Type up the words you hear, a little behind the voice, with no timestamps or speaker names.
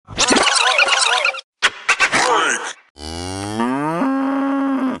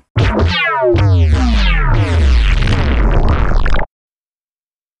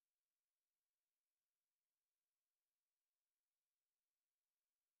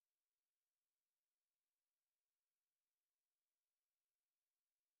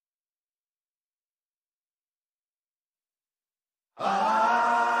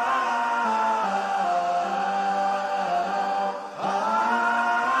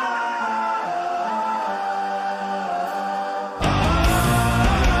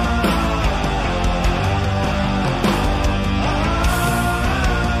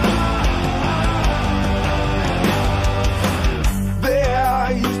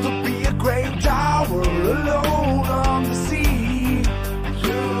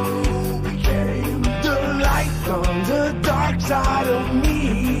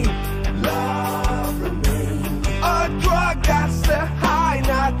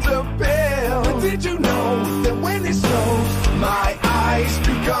did you know that when it snows, my eyes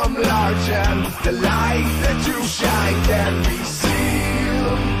become large and the light that you shine can be seen?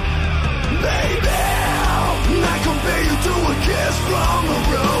 Baby, I compare you to a kiss from a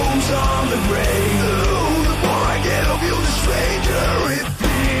rose on the grave. Ooh, the more I get of you, the stranger it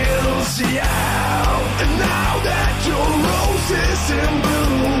feels, yeah. And now that your rose is in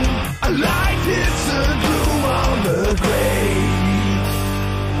bloom, a light hits a gloom on the grave.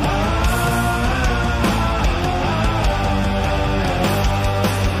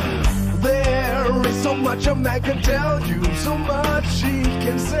 There is so much a man can tell you, so much he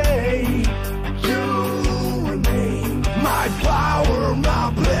can say. You remain my power,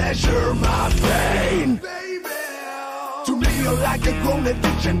 my pleasure, my pain. Baby, to me you're like a grown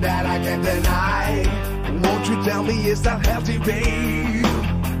addiction that I can't deny. Won't you tell me is that healthy, babe?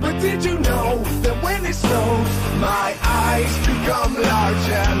 But did you know that when it snows, my eyes become large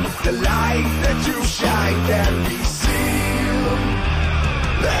and the light that you shine can be seen?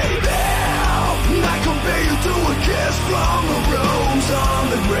 Baby, I compare you to a kiss from a rose on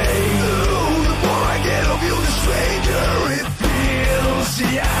the grave. Ooh, the more I get of you, the stranger it feels,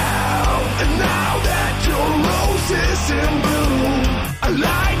 yeah. And now that your rose is in bloom, a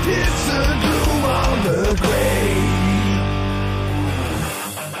light hits a gloom on the grave.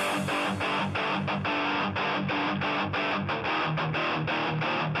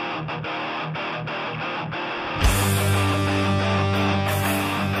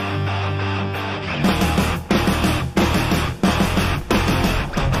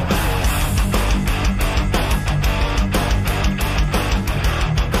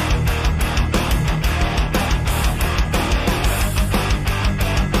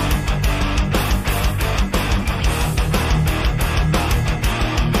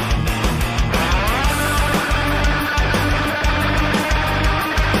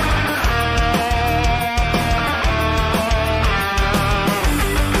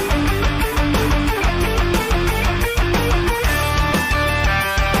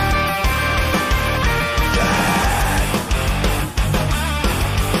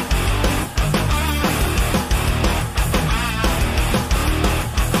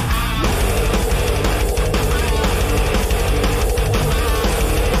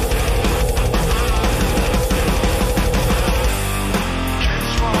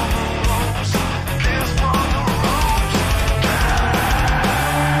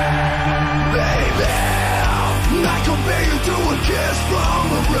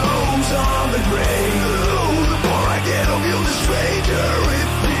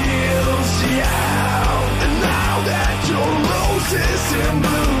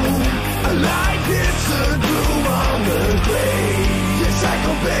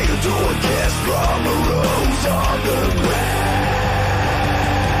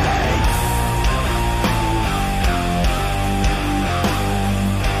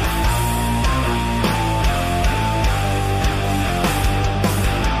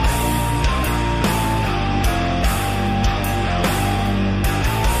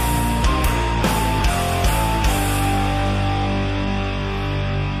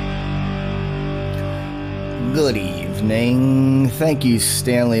 Good evening. Thank you,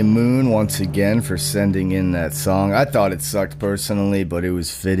 Stanley Moon, once again for sending in that song. I thought it sucked personally, but it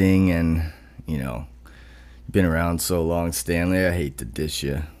was fitting, and, you know, been around so long, Stanley, I hate to dish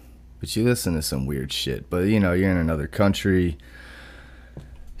you. But you listen to some weird shit. But, you know, you're in another country.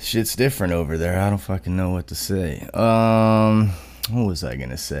 Shit's different over there. I don't fucking know what to say. What was I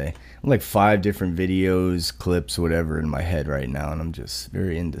gonna say? Like 5 different videos, clips, whatever in my head right now, and I'm just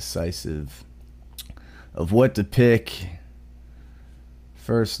very indecisive of what to pick.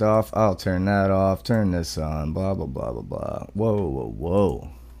 First off, I'll turn that off, turn this on, blah, blah, blah, blah, blah. Whoa, whoa, whoa.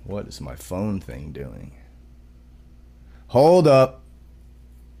 What is my phone thing doing? Hold up.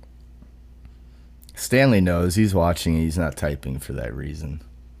 Stanley knows. He's watching. He's not typing for that reason.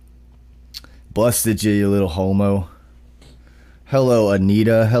 Busted you, you little homo. Hello,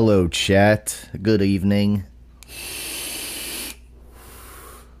 Anita. Hello, chat. Good evening.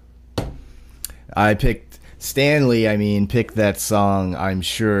 I picked Stanley, picked that song, I'm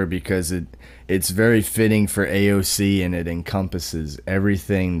sure, because it's very fitting for AOC, and it encompasses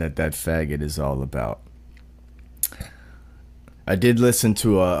everything that faggot is all about. I did listen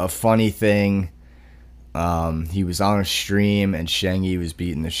to a funny thing. He was on a stream, and Shangy was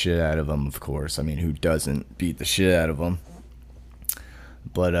beating the shit out of him, of course. I mean, who doesn't beat the shit out of him?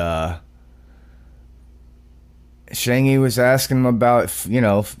 But, Shangy was asking him about, you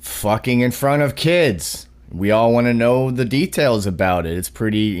know, fucking in front of kids. We all want to know the details about it. It's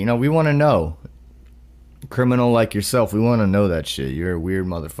pretty, you know, we want to know. Criminal like yourself, we want to know that shit. You're a weird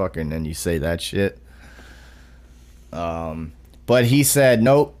motherfucker, and then you say that shit. But he said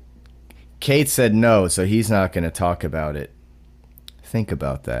nope. Kate said no, so he's not going to talk about it. Think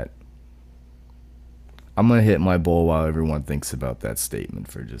about that. I'm going to hit my bowl while everyone thinks about that statement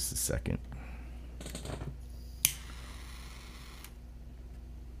for just a second.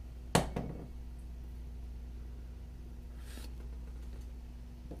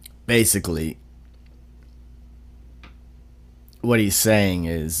 Basically, what he's saying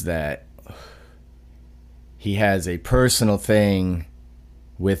is that he has a personal thing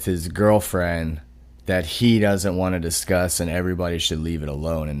with his girlfriend that he doesn't want to discuss, and everybody should leave it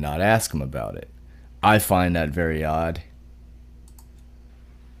alone and not ask him about it. I find that very odd.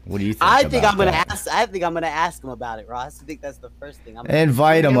 What do you think? I think I'm gonna ask. I think I'm gonna ask him about it, Ross. I think that's the first thing.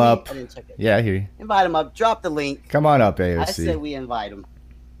 Invite him up. I didn't check it. Yeah, I hear you. Invite him up. Drop the link. Come on up, AOC. I said we invite him.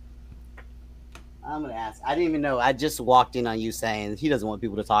 I'm gonna ask. I didn't even know. I just walked in on you saying he doesn't want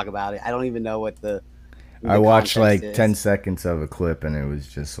people to talk about it. I don't even know what the I watched like is. 10 seconds of a clip, and it was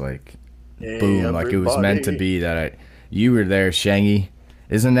just like, Hey, boom, like it was meant to be that you were there, Shangy.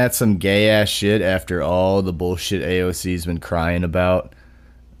 Isn't that some gay ass shit after all the bullshit AOC's been crying about?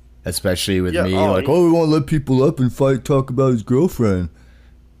 Especially with me, like, we won't let people up and talk about his girlfriend.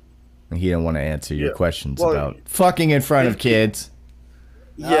 And he didn't want to answer your questions about fucking in front of kids.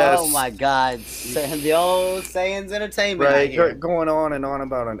 Yes. Oh my God. The old Sayans Entertainment. Right, going on and on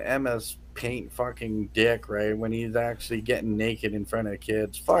about an MS Paint fucking dick, right? When he's actually getting naked in front of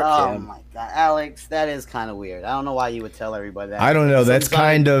kids. Fuck him. Oh my God, Alex, that is kind of weird. I don't know why you would tell everybody that. I don't know. That's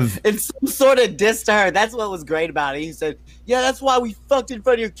kind of... It's some sort of diss to her. That's what was great about it. He said, yeah, that's why we fucked in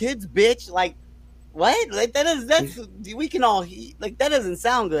front of your kids, bitch. Like, what? Like, that's... We can all... Like, that doesn't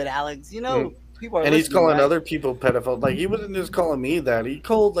sound good, Alex. You know... People are and he's calling right? other people pedophiles. Like, he wasn't just calling me that. He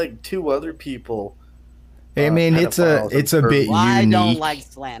called like 2 other people. I mean, it's a bit unique. I don't like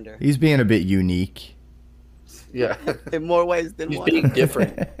slander. He's being a bit unique. Yeah. In more ways than one. He's being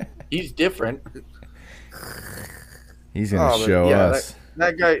different. He's different. He's gonna show us.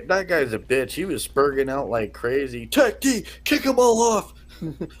 That guy's a bitch. He was spurging out like crazy. Tech D, kick them all off.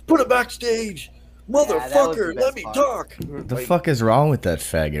 Put it backstage. Motherfucker, let me talk. The fuck is wrong with that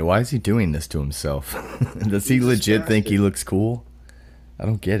faggot? Why is he doing this to himself? Does he legit think he looks cool? I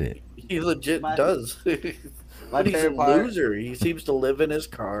don't get it. He legit does. But he's a loser. He seems to live in his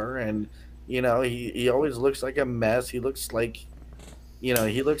car, and you know he always looks like a mess. He looks like, you know,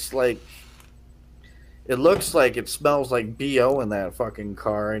 he looks like it smells like BO in that fucking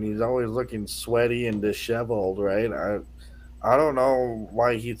car, and he's always looking sweaty and disheveled. Right? I don't know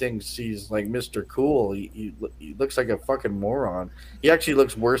why he thinks he's like Mr. Cool. He looks like a fucking moron. He actually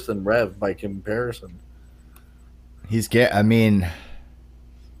looks worse than Rev by comparison. I mean,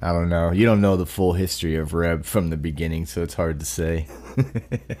 I don't know. You don't know the full history of Rev from the beginning, so it's hard to say.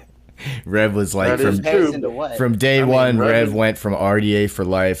 Rev was like from day one. Rev went from RDA for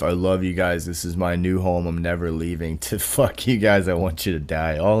life. I love you guys. This is my new home. I'm never leaving. To fuck you guys. I want you to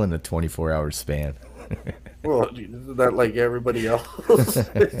die. All in a 24-hour span. Well, that like everybody else.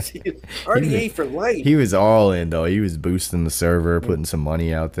 RDA for life. He was all in though. He was boosting the server, putting some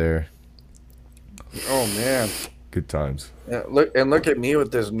money out there. Oh man, good times. Yeah, look at me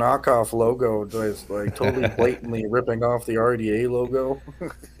with this knockoff logo, just like totally blatantly ripping off the RDA logo.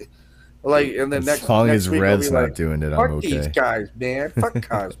 Like, and then as long as Rev's not like, doing it, I'm okay. Fuck these okay. guys, man. Fuck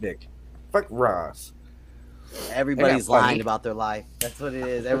Cosmic. Fuck Ross. Everybody's lying about their life. That's what it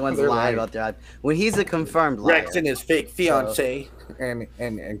is. Everyone's lying about their life. When he's a confirmed liar. Rex and his fake fiance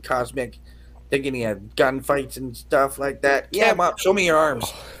and Cosmic thinking he had gunfights and stuff like that. Yeah, Cam up, show me your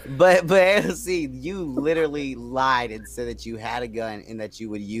arms. But AOC, you literally lied and said that you had a gun and that you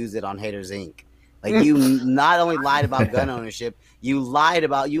would use it on Haters Inc. Like, you not only lied about gun ownership, you lied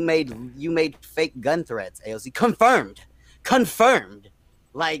about you made fake gun threats. AOC confirmed.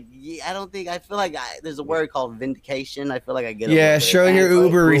 Like, I feel like there's a word called vindication. I feel like I get it. Yeah, show your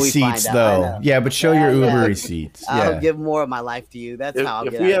Uber receipts, though. Yeah, but show your Uber receipts. I'll give more of my life to you. That's how I'll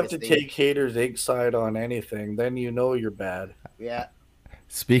get If we have to take Haters Inc. side on anything, then you know you're bad. Yeah.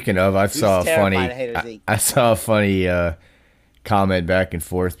 Speaking of, I saw a funny comment back and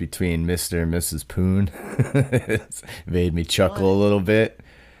forth between Mr. and Mrs. Poon. Made me chuckle a little bit.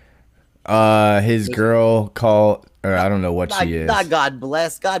 His girl called, or I don't know what she is. Not God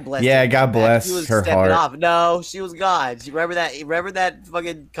bless. Yeah, God bless her heart. Off. No, she was God. You remember that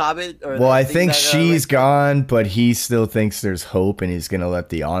fucking comment? Well, I think she's gone, but he still thinks there's hope, and he's gonna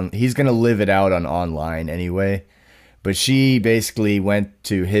live it out on online anyway. But she basically went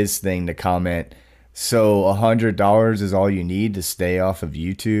to his thing to comment, So $100 is all you need to stay off of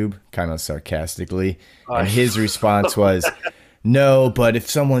YouTube, kind of sarcastically. And his response was, no, but if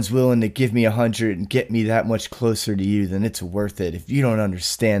someone's willing to give me 100 and get me that much closer to you, then it's worth it. If you don't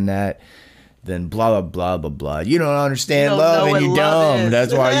understand that, then blah, blah, blah, blah, blah. You don't understand love and you dumb.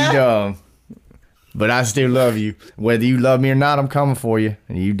 That's why you dumb. But I still love you. Whether you love me or not, I'm coming for you.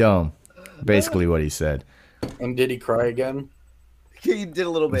 And you dumb. Basically what he said. And did he cry again? He did a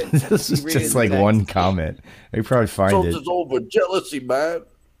little bit. This is just like one comment. You probably find it. It's over jealousy, man.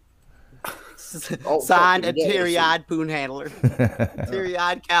 Signed a teary-eyed poon handler.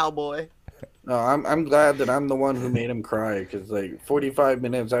 Teary-eyed cowboy. No, I'm glad that I'm the one who made him cry, because like 45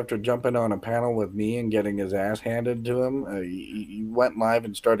 minutes after jumping on a panel with me and getting his ass handed to him, he went live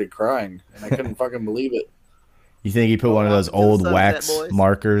and started crying, and I couldn't fucking believe it. You think he put one of those old wax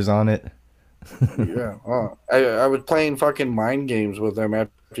markers on it? Yeah. I was playing fucking mind games with him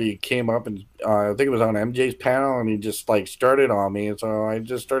after he came up, and I think it was on MJ's panel, and he just like started on me, and so I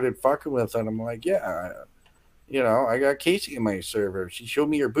just started fucking with him. I'm like, yeah, you know, I got Casey in my server. She showed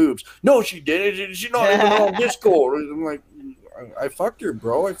me her boobs. No, she didn't. She's not even on Discord. I'm like, I fucked her,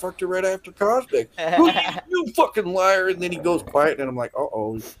 bro. I fucked her right after Cosmic. You fucking liar. And then he goes quiet, and I'm like,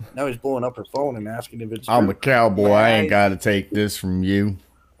 uh-oh. Now he's blowing up her phone and asking if it's I'm true. a cowboy. I ain't got to take this from you.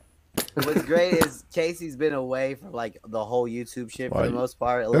 What's great is Casey's been away from like the whole YouTube shit for the most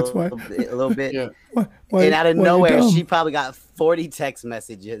part. A little bit. Yeah. And out of nowhere, she probably got 40 text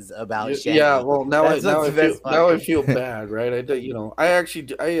messages about Shannon. Yeah, well, now I feel bad, right? I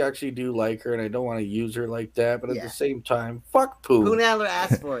actually do like her, and I don't want to use her like that. But at the same time, fuck Pooh. Poon Handler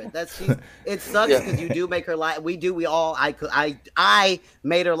asked for it. It sucks because you do make her life. I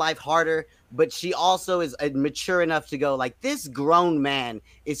made her life harder. But she also is mature enough to go like, this grown man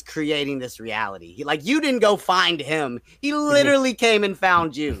is creating this reality. You didn't go find him. He literally came and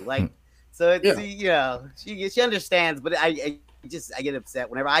found you. Like, so it's, you know, she understands, but I get upset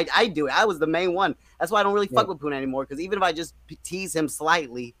whenever I do it. I was the main one. That's why I don't really fuck with Poon anymore. Because even if I just tease him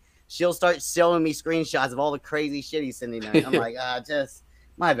slightly, she'll start showing me screenshots of all the crazy shit he's sending me. I'm like, just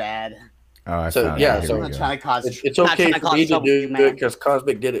my bad. Oh, so yeah, so I'm not trying to cause it's okay for me to do it because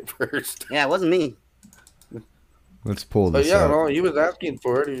Cosmic did it first. Yeah, it wasn't me. Let's pull this. But yeah, no, he was asking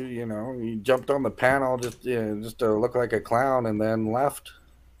for it. He jumped on the panel just to look like a clown, and then left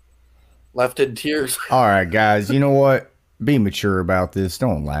in tears. All right, guys, you know what? Be mature about this.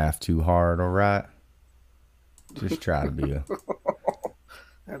 Don't laugh too hard. All right, just try to be a.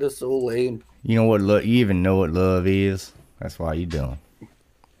 That is so lame. You know what? You even know what love is. That's why you don't.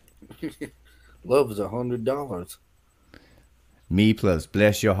 Love is $100. Me plus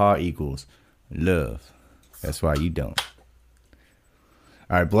bless your heart equals love. That's why you don't.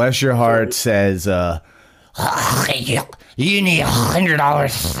 All right, bless your heart says, you need $100 to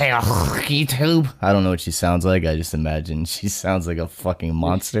stay off YouTube. I don't know what she sounds like. I just imagine she sounds like a fucking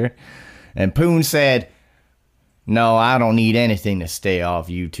monster. And Poon said, no, I don't need anything to stay off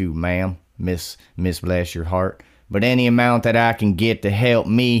YouTube, ma'am. Miss bless your heart. But any amount that I can get to help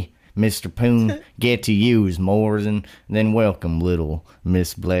me, Mr. Poon, get to you is more than welcome, little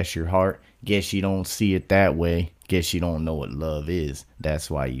Miss Bless Your Heart. Guess you don't see it that way. Guess you don't know what love is. That's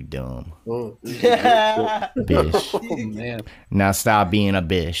why you dumb. Bish. Oh, man. Now stop being a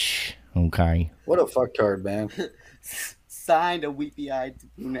bish, okay? What a fucktard, man. Signed a weepy-eyed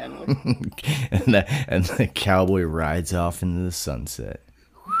Poon Handler. and the cowboy rides off into the sunset.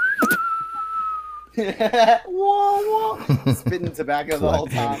 Whoa, whoa. Spitting tobacco the whole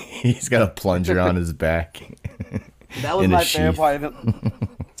time. He's got a plunger on his back. That was my favorite part of him.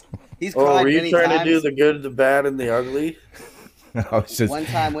 He's were you trying to do the good, the bad, and the ugly? I was just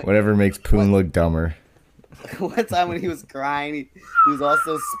whatever makes Poon look dumber. One time when he was crying, he was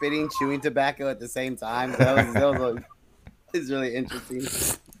also spitting, chewing tobacco at the same time. So that was really interesting.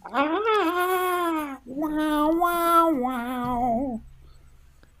 Wow, wow.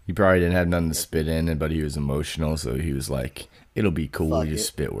 He probably didn't have nothing to spit in, but he was emotional, so he was like, it'll be cool. You just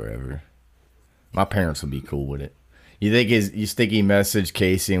spit wherever. My parents would be cool with it. You think he messaged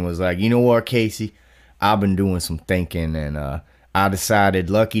Casey and was like, you know what, Casey? I've been doing some thinking, and I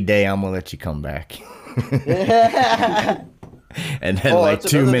decided, lucky day, I'm going to let you come back. And then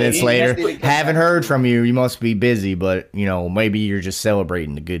 2 minutes later, haven't heard from you. You must be busy, but maybe you're just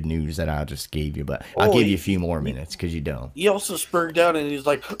celebrating the good news that I just gave you. But I'll give you a few more minutes because you don't. He also spurred out and he's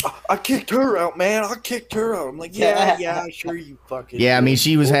like, I kicked her out, man. I kicked her out. I'm like, yeah, sure you fucking. Yeah, I mean,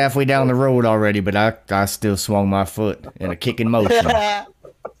 she was halfway down the road already, but I still swung my foot in a kicking motion. I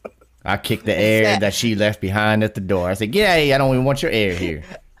kicked the air that she left behind at the door. I said, I don't even want your air here.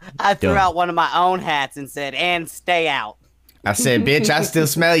 I threw out one of my own hats and said, and stay out. I said, bitch, I still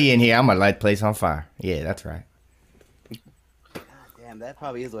smell you in here. I'm gonna light the place on fire. Yeah, that's right. Damn, that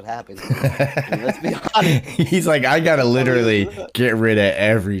probably is what happened. I mean, let's be honest. He's like, I gotta literally get rid of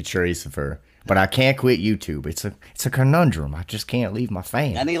every trace of her, but I can't quit YouTube. It's a conundrum. I just can't leave my I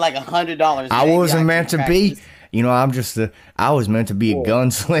fan. need like $100. I Maybe wasn't can meant to crack be. this. You know, I was meant to be a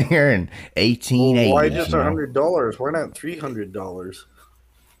gunslinger in 1880. Why just you know? $100? Why not $300?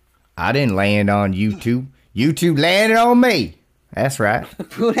 I didn't land on YouTube. YouTube landed on me. That's right.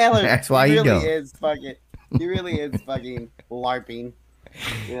 Poon Heller, That's why he you really don't. is fucking. He really is fucking LARPing.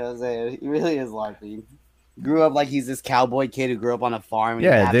 You know what I'm saying? He really is LARPing. Grew up like he's this cowboy kid who grew up on a farm. And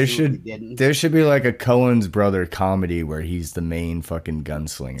Yeah, he there absolutely should didn't. there should be like a Coen's brother comedy where he's the main fucking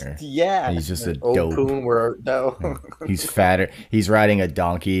gunslinger. Yeah. He's just a Oh, dope. Poon, where art thou? He's fatter. He's riding a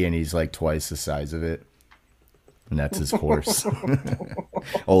donkey and he's like twice the size of it. And that's his horse.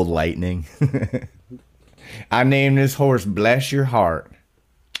 Old Lightning. I named this horse Bless Your Heart.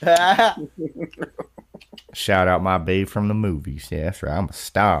 Shout out my babe from the movies. Yeah, that's right. I'm a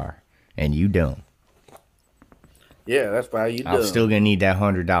star. And you don't. Yeah, that's why you I'm do. still gonna need that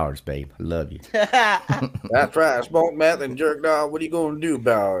 $100, babe. I love you. That's right. Smoke meth and jerk dog. What are you going to do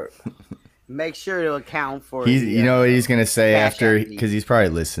about it? Make sure to account for He's, the, you know what he's gonna say Cash after, App. because he's probably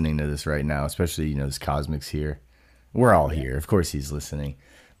listening to this right now, especially this Cosmic's here. We're all here, of course he's listening,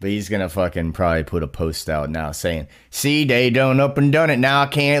 but he's gonna fucking probably put a post out now saying, "See, they done up and done it. Now I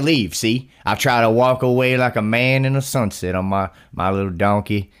can't leave. See, I try to walk away like a man in the sunset on my little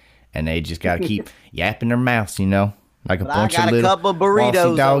donkey, and they just gotta keep yapping their mouths, like a But I bunch got of a little couple burritos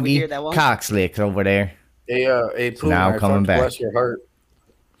over doggy here that won't- cockslicks over there." Hey, Poon, now I'm I coming fucked back. Bless your heart.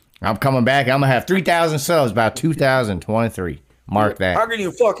 I'm coming back. I'm gonna have 3,000 subs by 2023. Mark that. How can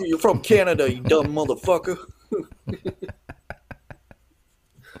you fuck it? You're from Canada, you dumb motherfucker.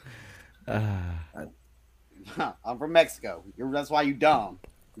 I'm from Mexico. That's why you dumb.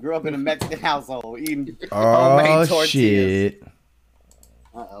 Grew up in a Mexican household eating Oh homemade tortillas. shit!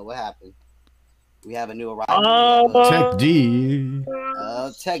 Uh-oh, what happened? We have a new arrival. Oh, Tech D.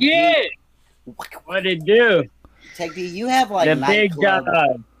 Tech yeah. D. What it do? Tech D, you have like The big nightclub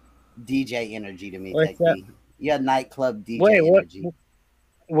dog. DJ energy to me, What's Tech up? D. You have nightclub DJ Wait, what? energy.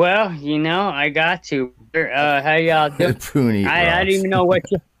 Well, I got to. How y'all doing? Pooney. I didn't even know what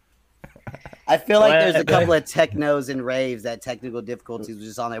you. I feel like there's a What? couple of technos and raves that technical difficulties was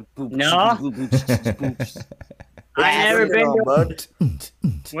just on there. Boop, No. boop, boop, boop, boop, boop. I never Bring it been on,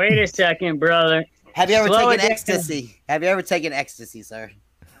 to. Wait a second, brother. Have you ever Slow it taken down. ecstasy? Have you ever taken ecstasy, sir?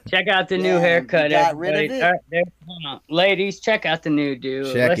 Check out the new Yeah, haircut, you got rid of everybody. it. All right, hold on. Ladies, check out the new dude.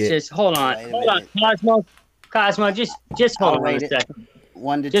 Check Let's it. just hold on. Wait a Hold on, minute. Cosmo, just hold I'll on rate a it. second.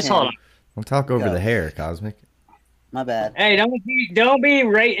 1 to Just 10. hold on. We'll talk over Go. the hair, Cosmic. My bad. Hey, don't be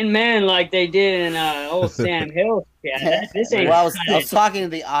rating men like they did in old Sam Hill. Yeah, this ain't. Well, I was talking to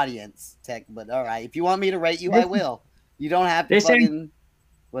the audience, Tech, but all right. If you want me to rate you, I will. You don't have to This ain't- fucking.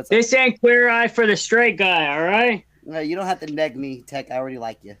 What's up? This ain't queer eye for the straight guy. All right. No, you don't have to neg me, Tech. I already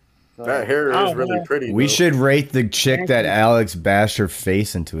like you. Go That ahead. hair is Oh, really yeah. pretty. We though. should rate the chick Thank that you. Alex bashed her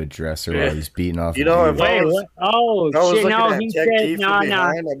face into a dresser while he's beating off. You a know, dude. if I Wait, was- what? Oh If I was shit! looking No, at he Tech D said from no.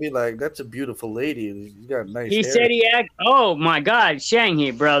 behind, I'd be like, "That's a beautiful lady. He's got nice He hair." said he act. Oh my God,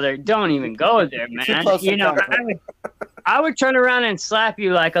 Shanghi, brother, don't even go there, Too man. close to I would turn around and slap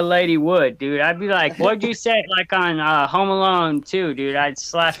you like a lady would, dude. I'd be like, "What'd you say?" Like on Home Alone 2, dude. I'd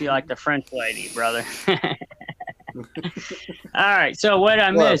slap you like the French lady, brother. All right, so what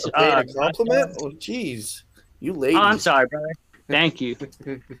I What, miss? to pay a compliment? Oh, jeez. You ladies. Oh, I'm sorry, brother. Thank you.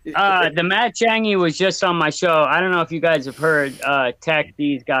 The Matt Changi was just on my show. I don't know if you guys have heard. Tech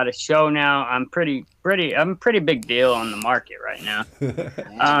D's got a show now. I'm pretty big deal on the market right now.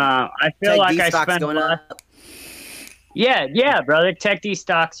 I feel Tech like D I stock's spent a going lot. up. Yeah, brother. Tech D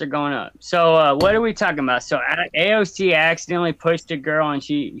stocks are going up. So what are we talking about? So AOC accidentally pushed a girl and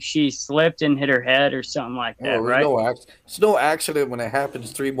she slipped and hit her head or something like that, Oh, right? it's no accident when it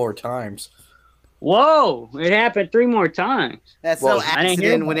happens 3 more times. Whoa! It happened 3 more times. That's Well, no I didn't hear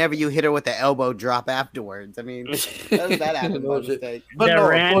accident that. whenever you hit her with the elbow drop afterwards. I mean, how does that happen by No shit. mistake? But The no,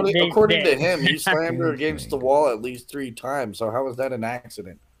 ran- according they- to him, he slammed her against the wall at least 3 times. So how was that an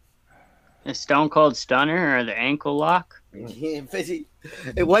accident? The Stone Cold Stunner or the ankle lock? Once you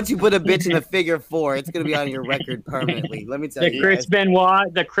put a bitch in a figure 4, it's gonna be on your record permanently. Let me tell The you. Chris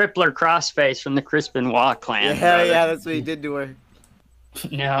Benoit, the crippler crossface from the Chris Benoit clan. Yeah, brother. yeah, that's what he did to her.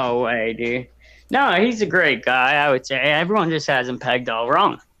 No way, dude. No, he's a great guy, I would say. Everyone just has him pegged all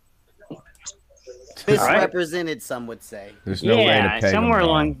wrong. Misrepresented, some would say. There's no way Yeah, to peg somewhere him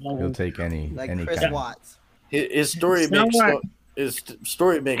along wrong. the line. He'll take any Like any Chris kind. Watts. His story Somewhere- his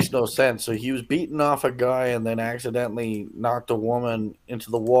story makes no sense. So he was beating off a guy and then accidentally knocked a woman into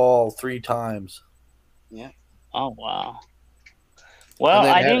the wall 3 times. Oh wow. Well, And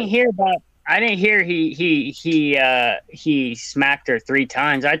then I had didn't it- hear about. I didn't hear he smacked her 3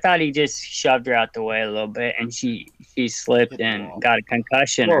 times. I thought he just shoved her out the way a little bit, and she slipped Hit the and wall. got a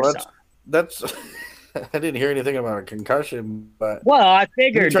concussion Well, or that's- something. That's I didn't hear anything about a concussion, but Well, I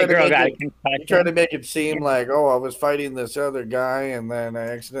figured tried the to girl make got a it- he concussion. tried to make it seem like, oh, I was fighting this other guy and then I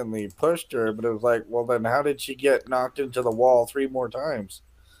accidentally pushed her, but it was like, well, then how did she get knocked into the wall 3 more times?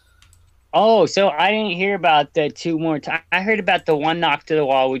 Oh, so I didn't hear about the 2 more times. I heard about the one knock to the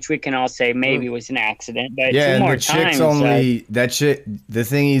wall, which we can all say maybe was an accident, but Yeah, 2 and more the chick's times. only that shit. The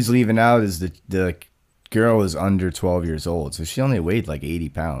thing he's leaving out is the girl was under 12 years old, so she only weighed like 80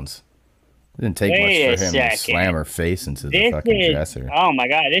 pounds. It didn't take Wait much a for him to second. slam her face into the This fucking is dresser. oh my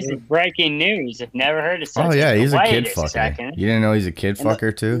god, this is breaking news. I've never heard of such. Oh yeah, he's a Wait kid a fucker. second. You didn't know he's a kid And the-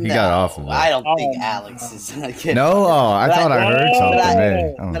 fucker too? He No, got off of it. I don't think Oh, Alex is a kid. No, oh, I But thought I heard Whoa. something. But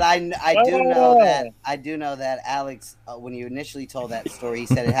Maybe. Oh. But I do know that Alex, when you initially told that story, he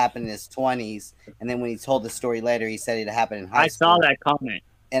said it happened in his 20s, and then when he told the story later, he said it happened in high I school. saw that comment.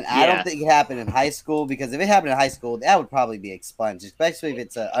 And I Yeah. don't think it happened in high school, because if it happened in high school, that would probably be expunged, especially if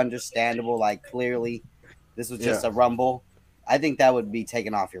it's understandable, like clearly this was just a rumble. I think that would be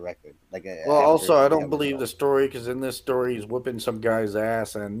taken off your record. Well, also, I don't believe the story because in this story, he's whipping some guy's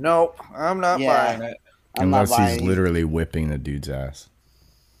ass, and nope, I'm not Yeah. buying it. I'm not Unless he's buying. literally whipping the dude's ass.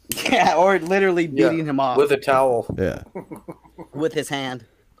 Yeah, or literally Yeah, beating him off With a towel. Yeah. with his hand.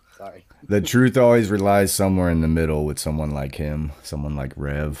 Sorry. The truth always relies somewhere in the middle with someone like him, someone like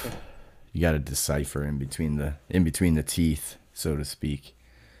Rev. You got to decipher in between the teeth, so to speak.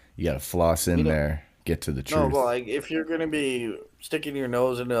 You got to floss in there, get to the No, truth. well, like, if you're going to be sticking your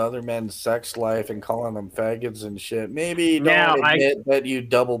nose into other men's sex life and calling them faggots and shit, maybe Now, don't admit that you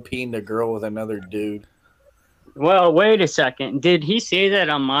double peened a girl with another dude. Well, wait a second. Did he say that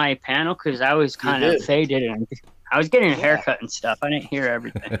on my panel? Because I was kind of did. faded and I was getting a haircut and stuff. I didn't hear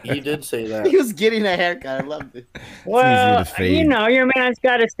everything. He did say He that. was getting a haircut. I loved it. Well, fade. you know, your man's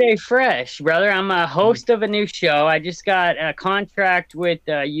got to stay fresh, brother. I'm a host of a new show. I just got a contract with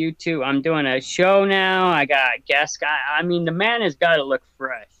YouTube. I'm doing a show now. I got guest guy. I mean, the man has got to look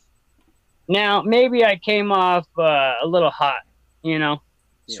fresh. Now, maybe I came off a little hot, you know,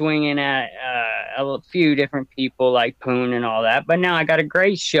 swinging at a few different people like Poon and all that. But now I got a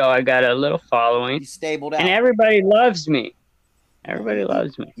great show. I got a little following, You stabled out. and everybody loves me. Everybody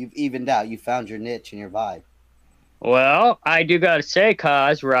loves me. You've evened out. You found your niche and your vibe. Well, I do got to say,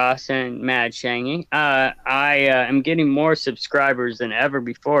 Kaz, Ross, and Mad Shangy, I am getting more subscribers than ever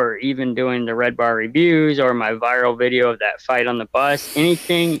before, even doing the Red Bar reviews or my viral video of that fight on the bus.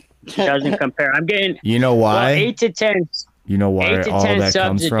 Anything doesn't compare. I'm getting You know why? 8 to 10, You know why 8 to all 10 that subs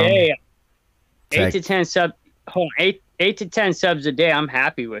comes a from? day. 8 Tech. to 10 sub. Hold on, 8 to 10 subs a day. I'm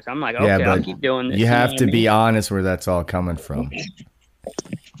happy with. I'm like, okay, Yeah, I'll but keep doing this. You know have what to I mean? be honest where that's all coming from.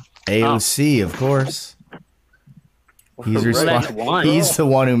 AOC, of course. He's Well, that's responsible. one. He's the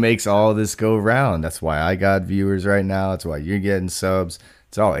one who makes all this go round. That's why I got viewers right now. That's why you're getting subs.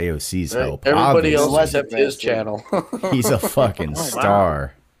 It's all AOC's Right? help. Everybody obviously. else except his channel. He's a fucking wow.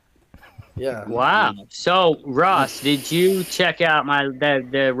 star. Yeah. Wow. So, Ross, did you check out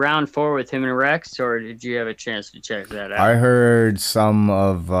the round 4 with him and Rex, or did you have a chance to check that out? I heard some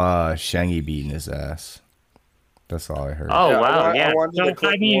of Shangy beating his ass. That's all I heard. Oh, Yeah, wow. I Yeah. wanted So, to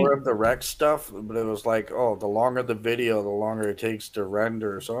clip I mean, more of the Rex stuff, but it was like, oh, the longer the video, the longer it takes to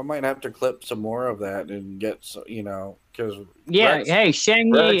render. So I might have to clip some more of that and get, because yeah. Rex- Hey,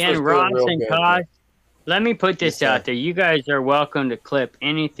 Shangy Rex was and doing Ross real and good, Todd, let me put this Yes, sir. out there. You guys are welcome to clip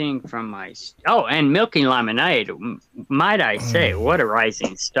anything from my. Oh, and Milking Lemonade. Might I say, what a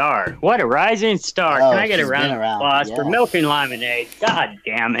rising star. What a rising star. Oh, Can I get a she's round been of around, applause for yeah. Milking Lemonade? God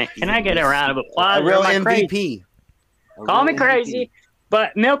damn it. Can I get a round of applause? A real Am I crazy? MVP. A Call me real crazy,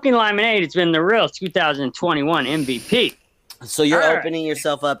 but Milking Lemonade has been the real 2021 MVP. So you're All right. opening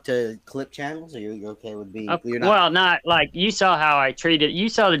yourself up to clip channels, or you're okay with being? You're not. Well, not like you saw how I treated. You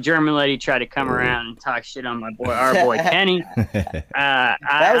saw the German lady try to come around and talk shit on my boy, our boy Kenny. was I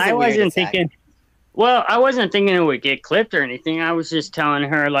a weird wasn't attack. thinking. Well, I wasn't thinking it would get clipped or anything. I was just telling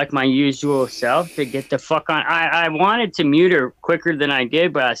her like my usual self to get the fuck on. I wanted to mute her quicker than I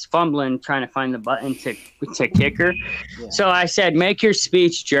did, but I was fumbling trying to find the button to kick her. Yeah. So I said, "Make your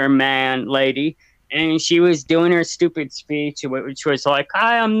speech, German lady." And she was doing her stupid speech, which was like,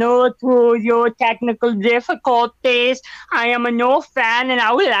 I am not through your technical difficulties. I am a no fan, and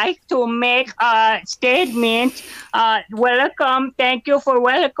I would like to make a statement. Welcome. Thank you for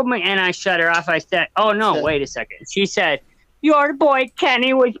welcoming. And I shut her off. I said, oh, no, wait a second. She said, your boy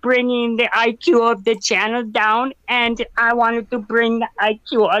Kenny was bringing the IQ of the channel down, and I wanted to bring the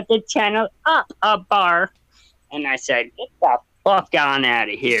IQ of the channel up a bar. And I said, get the fuck on out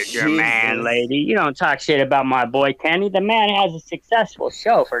of here, Jermaine, Jesus. lady. You don't talk shit about my boy Kenny. The man has a successful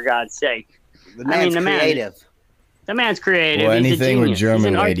show, for God's sake. The man's creative. The man's creative. Well, He's a anything with genius. He's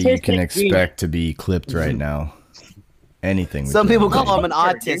German an lady, you can artistic expect to be clipped right now. Anything. With Some people German call lady. him an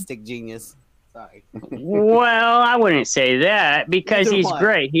autistic genius. Sorry. Well, I wouldn't say that because Neither he's one.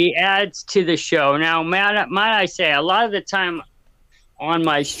 great. He adds to the show. Now, might I say, a lot of the time on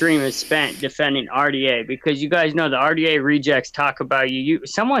my stream is spent defending RDA because you guys know the RDA rejects talk about you.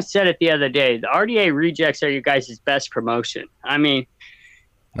 Someone said it the other day. The RDA rejects are you guys' best promotion. I mean,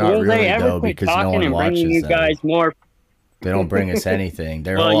 Not will really, they ever though, quit because no talking one and bringing watches you them. guys more? They don't bring us anything.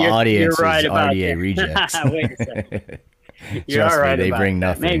 Their Well, whole you're audience right is about RDA that. rejects. Wait a second. You're Trust all right me, they about bring that.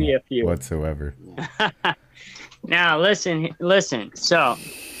 nothing Maybe a few. whatsoever. Now, listen. So,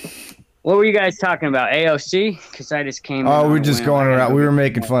 what were you guys talking about? AOC? Because I just came. Oh, in we're on a just whim. going I gotta around. go We get were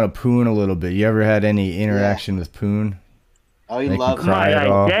making some fun of Poon a little bit. You ever had any interaction with Poon? Oh, you Make love him him. cry Might at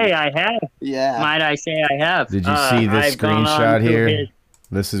all? I say I have? Yeah. Might I say I have? Did you see this I've gone on screenshot to here? his-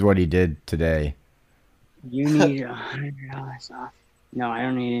 This is what he did today. You need $100 off. No, I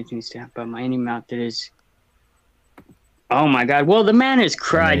don't need anything stamped, but my indie mount that is. Oh my God! Well, the man has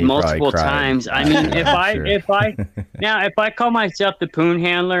cried he probably multiple cried. times. I mean, if I call myself the Poon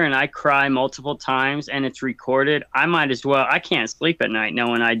handler and I cry multiple times and it's recorded, I might as well. I can't sleep at night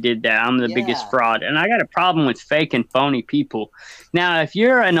knowing I did that. I'm the biggest Yeah. fraud, and I got a problem with fake and phony people. Now, if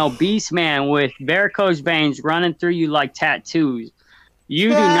you're an obese man with varicose veins running through you like tattoos, you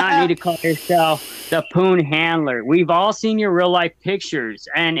do not need to call yourself the Poon handler. We've all seen your real life pictures.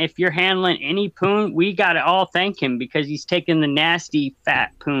 And if you're handling any Poon, we got to all thank him because he's taken the nasty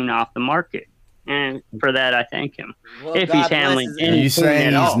fat Poon off the market. And for that, I thank him. Well, If God he's handling bless his any Are you innocence. saying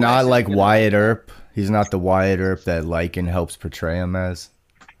at he's all. not like Wyatt Earp? He's not the Wyatt Earp that Lycan helps portray him as?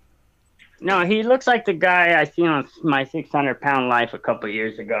 No, he looks like the guy I seen on my 600-pound life a couple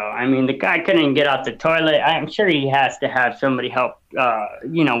years ago. I mean, the guy couldn't even get out the toilet. I'm sure he has to have somebody help,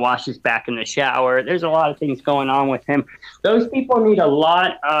 wash his back in the shower. There's a lot of things going on with him. Those people need a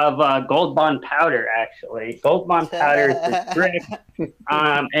lot of Gold Bond powder, actually. Gold Bond powder is the trick.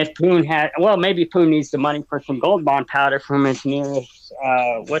 If Poon had, well, maybe Poon needs the money for some Gold Bond powder from his nearest,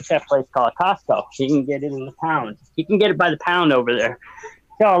 what's that place called? Costco. He can get it in the pound. He can get it by the pound over there.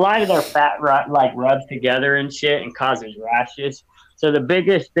 So a lot of their fat rubs together and shit and causes rashes. So the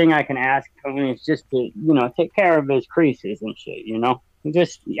biggest thing I can ask Tony is just to, take care of his creases and shit,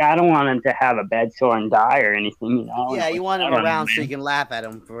 I don't want him to have a bed sore and die or anything, Yeah, you want him around so you can laugh at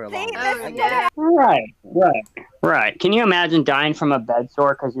him for a long time. I get it. Right. Can you imagine dying from a bed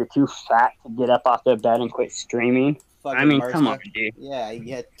sore because you're too fat to get up off the bed and quit screaming? Fucking I mean, MRSA. come on, dude. Yeah,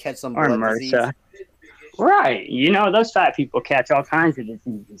 you had to catch some Or blood disease. MRSA. Right. Those fat people catch all kinds of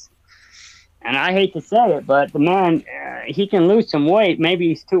diseases. And I hate to say it, but the man, he can lose some weight. Maybe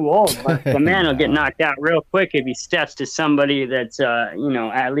he's too old, but the man will get knocked out real quick if he steps to somebody that's, at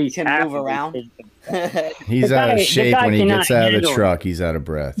least Can half move of around. He's The out guy- of the shape guy when he cannot gets out of the handle it. truck. He's out of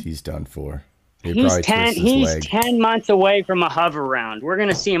breath. He's done for. He'd He's probably twist his he's leg. 10 months away from a hover round. We're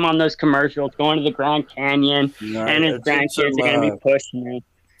gonna see him on those commercials going to the Grand Canyon, and his grandkids are gonna be pushing him.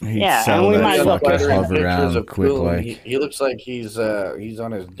 He'd Yeah, sell and we that might as well fucking put hover Pictures around of quick Poon. like. He looks like he's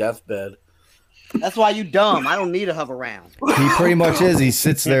on his deathbed. That's why you dumb. I don't need to hover around. He pretty much is. He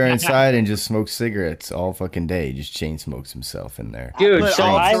sits there inside and just smokes cigarettes all fucking day. He just chain smokes himself in there. Dude, I put so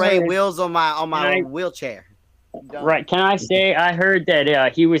I all-terrain heard- wheels on my I- wheelchair. Dumb. Right? Can I say I heard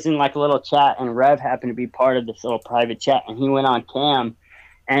that he was in like a little chat, and Rev happened to be part of this little private chat, and he went on cam,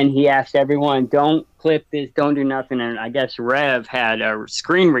 and he asked everyone, "Don't clip this, don't do nothing." And I guess Rev had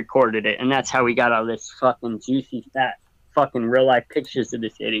screen recorded it, and that's how we got all this fucking juicy, fat, fucking real life pictures of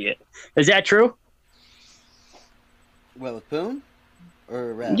this idiot. Is that true? What, with Poon?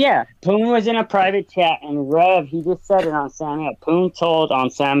 Or Rev? Yeah, Poon was in a private chat, and Rev, he just said it on Sam Hill. Poon told on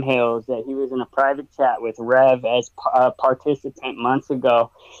Sam Hills that he was in a private chat with Rev as a participant months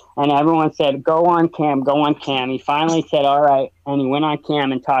ago, and everyone said, go on cam. He finally said, all right, and he went on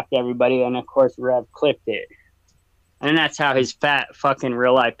cam and talked to everybody, and of course Rev clipped it. And that's how his fat fucking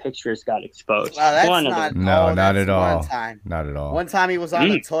real life pictures got exposed. Wow, that's One of not. them. No, oh, not that's at all. One time. Not at all. One time he was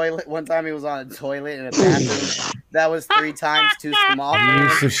on a toilet. One time he was on a toilet in a bathroom. That was 3 times too small. He for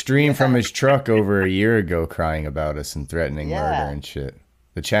used to him. stream from his truck over a year ago crying about us and threatening Yeah. murder and shit.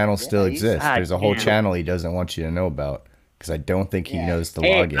 The channel still he's- exists. God There's a whole damn. channel he doesn't want you to know about. because I don't think he Yeah. knows the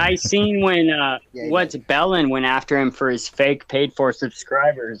Hey, login. I seen when he what's Bellin went after him for his fake paid for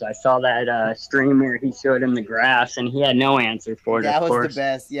subscribers. I saw that stream where he showed him the graphs, and he had no answer for it. That of was course, the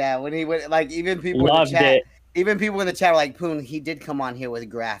best. Yeah, when he went, like, even people in loved the chat, it. even people in the chat were like, "Poon, he did come on here with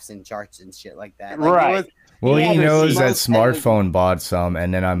graphs and charts and shit like that." Like, Right. It was, Well, Yeah, he but knows see, that most smartphone bought some,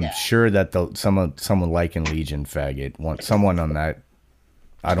 and then I'm Yeah. sure that someone like in Legion faggot, someone on that,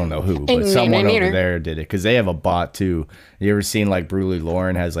 I don't know who, but someone over there did it because they have a bot too. You ever seen like Brutally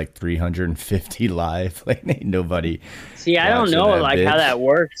Lauren has like 350 live? Like ain't nobody. See, I don't watching know that like how bitch. that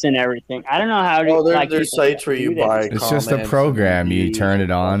works and everything. I don't know how to. Oh, like, there's people sites where you do that. buy. It's just a comments program. and You views turn it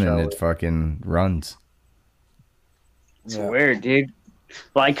on watch and out. it fucking runs. It's Yeah. weird, dude.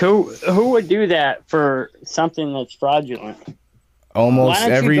 Like who would do that for something that's fraudulent? Almost Why don't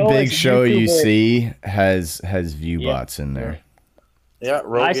you every go big as a show you YouTuber? see has view Yeah. bots in there. Yeah,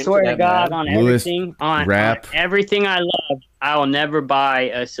 I swear to God, on Lewis, everything, on rap. everything I love, I will never buy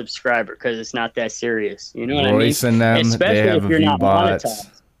a subscriber because it's not that serious. You know what I mean? Royce and them, Especially they have if you're view not bots.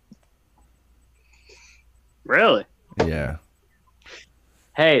 monetized. Really? Yeah.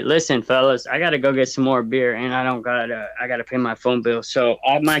 Hey, listen, fellas, I gotta go get some more beer, and I gotta pay my phone bill. So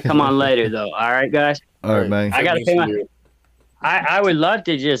I might come on later, though. All right, guys. All right, man. I gotta pay my. I would love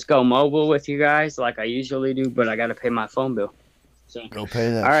to just go mobile with you guys like I usually do, but I gotta pay my phone bill. So, Go pay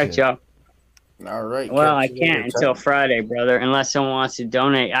that. all right, shit. y'all. All right. Well, I catch you later, can't until Tom. Friday, brother, unless someone wants to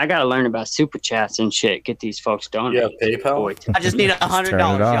donate. I gotta learn about super chats and shit. Get these folks Yeah, donating. PayPal. Boy, I just need $100, turn it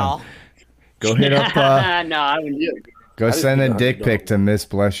on. y'all. Go hit up. no, I wouldn't. do it. Go I just send a need dick $100. pic to Miss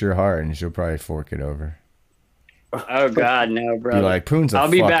Bless Your Heart, and she'll probably fork it over. Oh God, no, Be brother. like, Poon's a I'll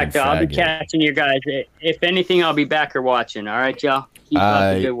be fucking back, though. I'll be faggot. catching you guys. If anything, I'll be back or watching. All right, y'all. Keep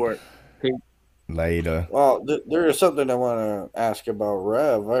up the good work. Later. Well, there is something I want to ask about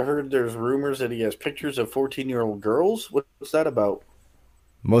Rev. I heard there's rumors that he has pictures of 14-year-old girls. What's that about?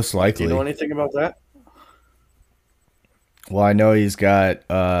 Most Do likely. you know anything about that? Well, I know he's got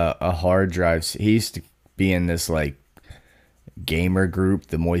a hard drive. He used to be in this like gamer group,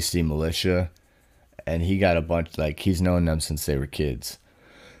 the Moisty Militia, and he got a bunch. Like he's known them since they were kids.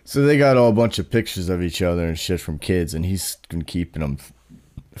 So they got all a bunch of pictures of each other and shit from kids, and he's been keeping them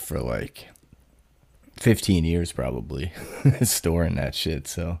for like 15 years probably, storing that shit.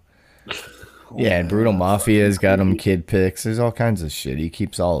 So yeah, and Brutal Mafia's got him kid pics. There's all kinds of shit. He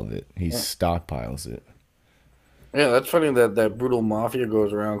keeps all of it. He stockpiles it. Yeah, that's funny that Brutal Mafia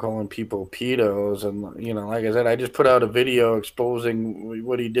goes around calling people pedos. And, you know, like I said, I just put out a video exposing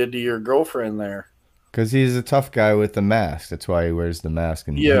what he did to your girlfriend there. Because he's a tough guy with the mask. That's why he wears the mask.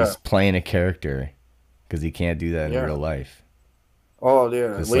 And Yeah. he's playing a character. Because he can't do that in Yeah. real life. Oh,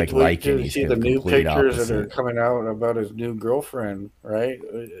 yeah. It's Wait like till Lycan, you he's see the the new complete pictures that are opposite. coming out about his new girlfriend, right?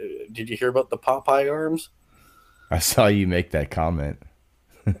 Did you hear about the Popeye arms? I saw you make that comment.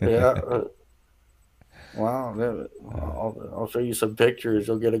 Yeah. Wow. I'll show you some pictures.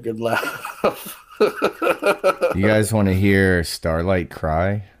 You'll get a good laugh. You guys want to hear Starlight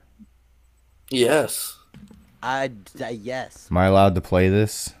cry? Yes. Yes. Am I allowed to play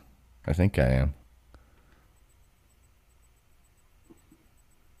this? I think I am.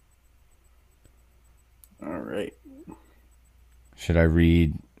 All right. Should I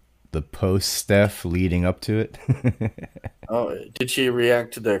read the post, Steph, leading up to it? Oh, did she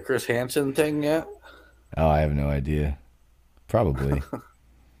react to the Chris Hansen thing yet? Oh, I have no idea. Probably.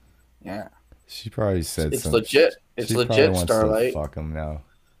 Yeah. She probably said It's something. legit. It's She probably legit, wants Starlight. to fuck him now.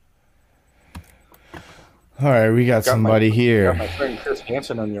 All right, we got Got somebody Got here. my friend Chris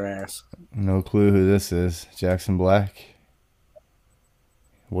Hansen on your ass. No clue who this is. Jackson Black.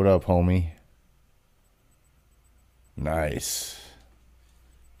 What up, homie? Nice.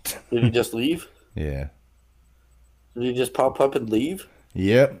 Did he just leave? Yeah. Did he just pop up and leave?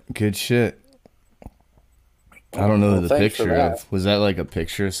 Yep. Good shit. I don't know Well, who the thanks for picture that. of. Was that like a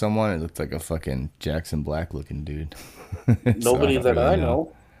picture of someone? It looked like a fucking Jackson Black looking dude. So Nobody don't that really I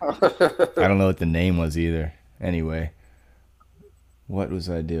know. I don't know what the name was either. Anyway. What was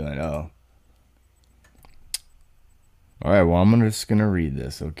I doing? Oh. Alright, well, I'm just going to read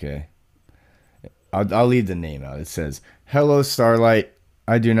this, okay? I'll leave the name out. It says, "Hello, Starlight.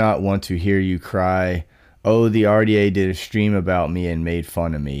 I do not want to hear you cry. Oh, the RDA did a stream about me and made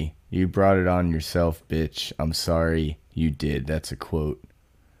fun of me. You brought it on yourself, bitch. I'm sorry you did." That's a quote.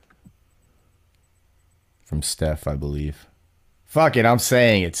 From Steph, I believe. Fuck it, I'm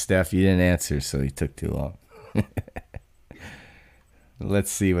saying it, Steph. You didn't answer, so you took too long.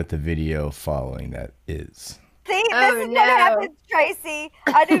 Let's see what the video following that is. See, Oh, this is no. what happens, Tracy.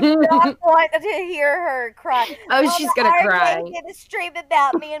 I do not want to hear her cry. Oh, she's gonna cry. RJ did a stream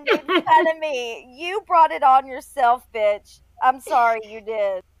about me and made fun of me. You brought it on yourself, bitch. I'm sorry you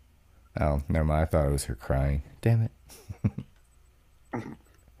did. Oh, never mind. I thought it was her crying. Damn it.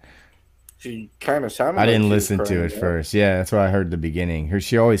 She kind of sounded. I like didn't she was listen to crying, it yeah. first. Yeah, that's what I heard at the beginning.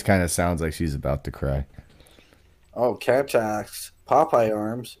 She always kind of sounds like she's about to cry. Oh, Cat asks Popeye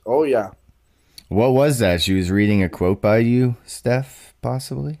arms. Oh yeah. What was that? She was reading a quote by you, Steph,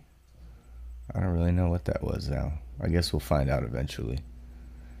 possibly? I don't really know what that was now. I guess we'll find out eventually.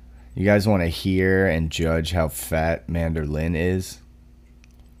 You guys want to hear and judge how fat Mander Lynn is?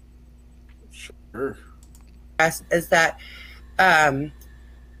 Sure. Is that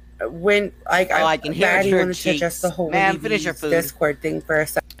when like I can hear Maddie her wanted to adjust the cheeks. whole Man, finish your food. Discord thing for a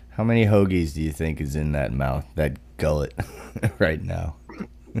second. How many hoagies do you think is in that mouth, that gullet, right now?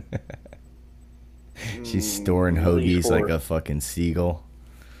 She's storing hoagies like a fucking seagull.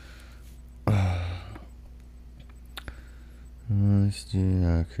 Let's do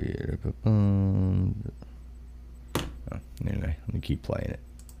not create a anyway, let me keep playing it.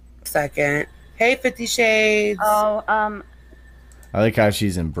 Second. Hey, 50 Shades. Oh, I like how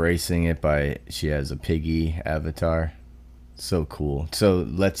she's embracing it she has a piggy avatar. So cool. So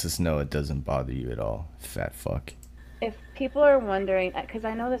lets us know it doesn't bother you at all, fat fuck. If people are wondering, because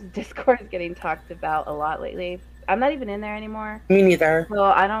I know this Discord is getting talked about a lot lately. I'm not even in there anymore. Me neither. So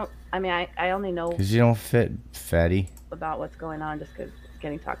I only know Because you don't fit, fatty. about what's going on just because it's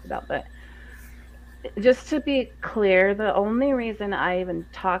getting talked about. But just to be clear, the only reason I even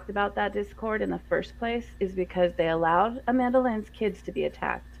talked about that Discord in the first place is because they allowed Amanda Lynn's kids to be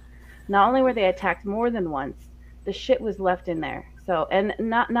attacked. Not only were they attacked more than once, the shit was left in there. So, and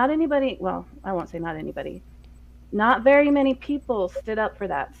not anybody, well, I won't say not anybody. Not very many people stood up for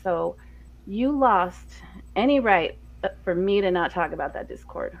that. So you lost any right for me to not talk about that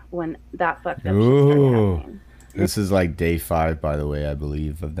Discord when that fucked up shit started happening. This is like day 5, by the way, I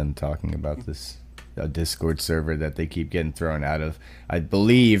believe, of them talking about this Discord server that they keep getting thrown out of. I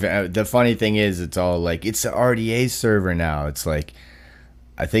believe, the funny thing is, it's all like, it's the RDA server now. It's like,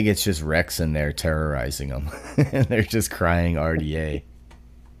 I think it's just Rex in there terrorizing them. And they're just crying RDA.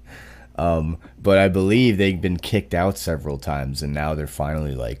 But I believe they've been kicked out several times, and now they're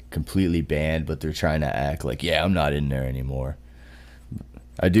finally like completely banned, but they're trying to act like, yeah, I'm not in there anymore.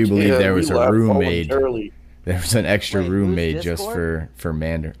 I do believe there was a room made. There was an extra room made just for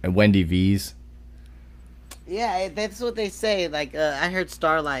Mander and Wendy V's. Yeah, that's what they say. Like, I heard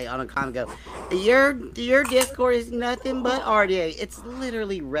Starlight on a comment go, your Discord is nothing but RDA. It's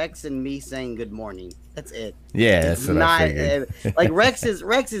literally Rex and me saying good morning. That's it. Yeah, that's what I figured. Like Rex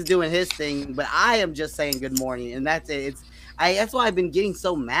is doing his thing, but I am just saying good morning, and that's it. That's why I've been getting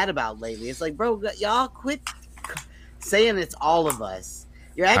so mad about lately. It's like, bro, y'all quit saying it's all of us.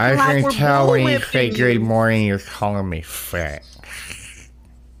 You're acting like we're bullwhipping you. morning, you're calling me fat.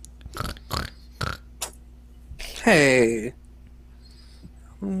 Hey,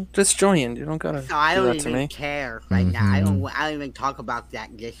 just join. You don't gotta. No, I do don't that to even me. care right now. I don't even talk about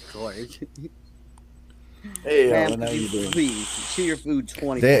that Discord. Hey, Ma'am, Alan, how you doing? please chew your food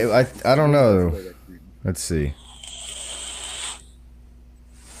 20. I don't know. Let's see.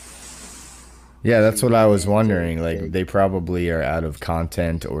 Yeah, that's what I was wondering. Like, they probably are out of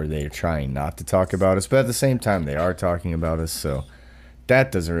content, or they're trying not to talk about us, but at the same time, they are talking about us, so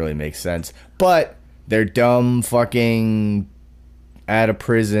that doesn't really make sense. But they're dumb fucking out of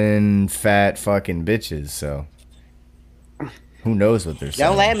prison fat fucking bitches, so who knows what they're saying.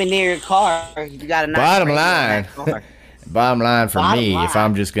 Don't let me near your car. You got a nice Bottom radio in line. that car. Bottom line for Bottom me, line. if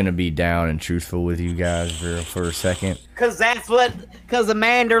I'm just gonna be down and truthful with you guys for a second, Cause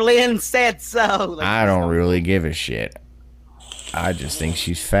Amanda Lynn said so. Like, I don't really give a shit. I just think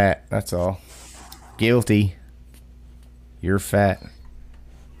she's fat. That's all. Guilty. You're fat.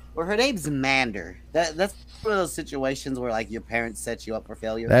 well, her name's Mander. That's one of those situations where like your parents set you up for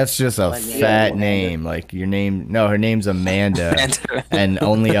failure. That's just a Like, fat yeah. name. Like your name. No, her name's Amanda. And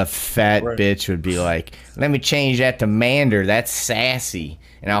only a fat bitch would be like, let me change that to Mander. That's sassy.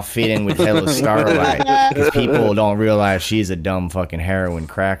 And I'll fit in with Hello Starlight. Because people don't realize she's a dumb fucking heroin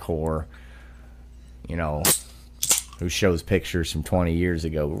crack whore. You know, who shows pictures from 20 years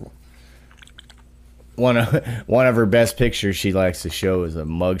ago. One of her best pictures she likes to show is a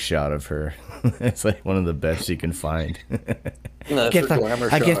mugshot of her. It's like one of the best she can find. No, I guess that's a glamour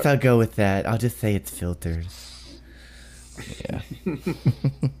I guess shot. I'll go with that. I'll just say it's filters. Yeah.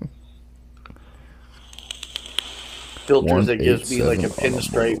 Filters that gives me like a 187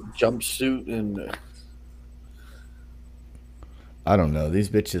 pinstripe jumpsuit and I don't know. These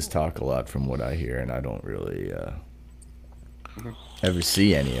bitches talk a lot from what I hear, and I don't really ever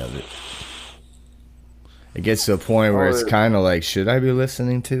see any of it. It gets to a point where it's kind of like, should I be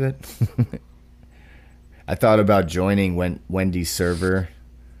listening to it? I thought about joining Wendy's server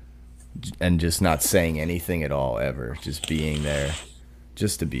and just not saying anything at all ever, just being there,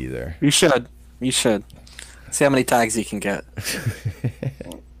 just to be there. You should. You should. See how many tags you can get.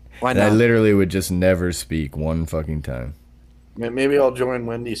 Why And not? I literally would just never speak one fucking time. Maybe I'll join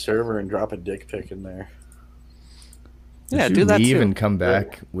Wendy's server and drop a dick pic in there. Yeah, Did do you that leave too. and come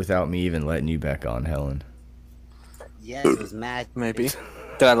back without me even letting you back on, Helen? Yes, it was mad. Maybe.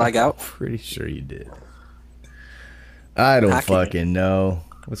 Did I lag out? Pretty sure you did. I don't Hacking. fucking know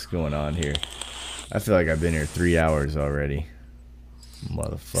what's going on here. I feel like I've been here 3 hours already. Said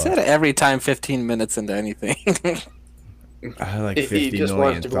Motherfucker. every time 15 minutes into anything. I have like He 50 just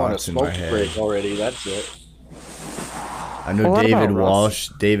million wants to go on a thoughts in my smoke head. break already. That's it. I know What David about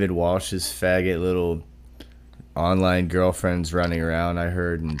Russ? David Walsh's faggot little online girlfriends running around. I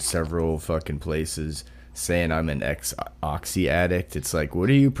heard in several fucking places saying I'm an ex-oxy addict. It's like, what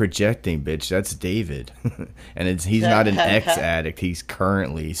are you projecting, bitch? That's David. And he's not an ex-addict. He's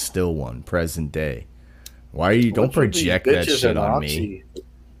currently still one, present day. Why are you? Don't What's with these project that bitches shit and on Oxy? me.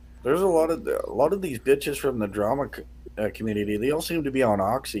 There's a lot of these bitches from the drama community. They all seem to be on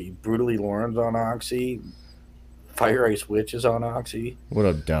Oxy. Brutally Lauren's on Oxy. Fire Ice Witch is on Oxy. What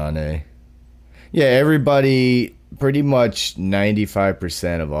up, Donnie? Yeah, everybody, pretty much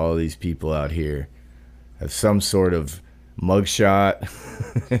 95% of all of these people out here have some sort of mugshot,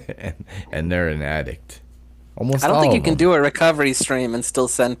 and they're an addict. Almost I don't all think you of can them. do a recovery stream and still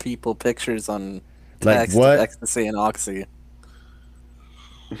send people pictures on Like text what? of ecstasy and oxy.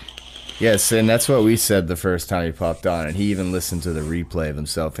 Yes, and that's what we said the first time he popped on, and he even listened to the replay of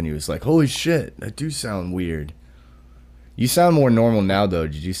himself, and he was like, holy shit, that do sound weird. You sound more normal now, though.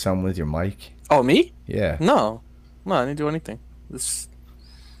 Did you sound with your mic? Oh, me? Yeah. No. No, I didn't do anything. This...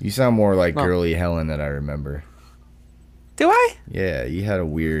 You sound more like No. girly Helen that I remember. Do I? Yeah, you had a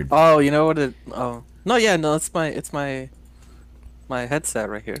weird... Oh, you know what it... Oh. No, yeah, no, it's my headset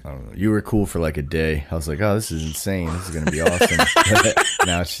right here. I don't know. You were cool for like a day. I was like, oh, this is insane. This is going to be awesome.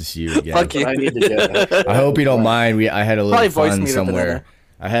 Now it's just you again. Fuck you. I need to get I hope you don't mind. I had a Probably little voice fun meter somewhere. banana.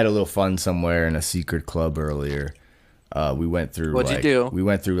 I had a little fun somewhere in a secret club earlier. We went through What'd you like do? we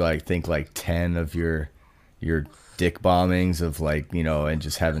went through like think like 10 of your dick bombings of like, you know, and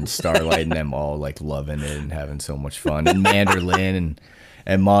just having Starlight and them all like loving it and having so much fun. And Manderlin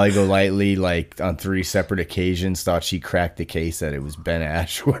and Molly Golightly, like on 3 separate occasions, thought she cracked the case that it was Ben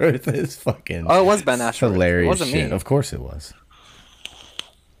Ashworth. It's fucking Oh, it was Ben Ashworth. hilarious It wasn't shit. me. Of course it was.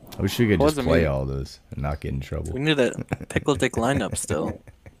 I wish we could It just wasn't play me. all those and not get in trouble. We need a pickle dick lineup still.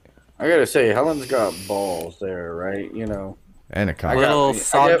 I gotta say, Helen's got balls there, right? You know, And a I cock. Little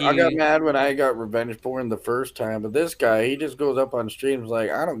got, I got soggy- mad when I got revenge porn the first time, but this guy, he just goes up on streams like,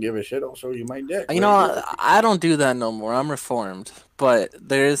 I don't give a shit. I'll show you my dick. You know, I don't do that no more. I'm reformed. But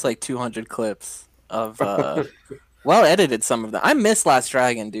there is like 200 clips of well edited some of them. I miss Last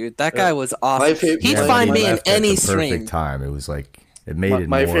Dragon, dude. That guy was awesome. favorite- He'd Yeah, find he me in left at any the perfect stream. time. It was like it made it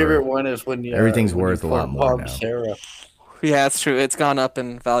my more. favorite one is when you, Everything's when you worth a lot put more Bob now. Sarah. Yeah, it's true. It's gone up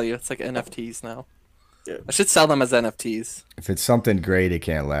in value. It's like NFTs now. Yeah. I should sell them as NFTs. If it's something great, it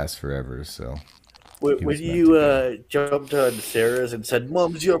can't last forever. So When, He when was meant you jumped on Sarah's and said,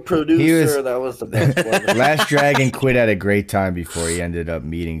 "Mom's your producer," that was the best one. Last Dragon quit at a great time before he ended up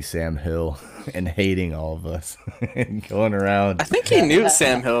meeting Sam Hill and hating all of us and going around. I think he knew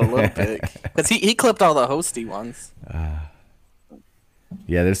Sam Hill a little bit. Because he clipped all the hosty ones.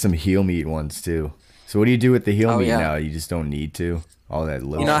 Yeah, there's some heel meat ones too. So what do you do with the heel Oh, meat yeah. now? You just don't need to. All that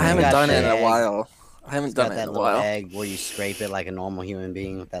little. You know, I haven't got done it in that a egg. while. I haven't It's got done it that in a little while. egg where you scrape it like a normal human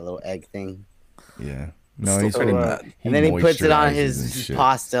being with that little egg thing. Yeah. No, Still he's pretty pretty. bad. And then he puts it on moisturizes and his shit.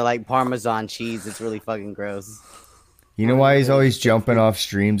 pasta like Parmesan cheese. It's really fucking gross. You know why he's always jumping off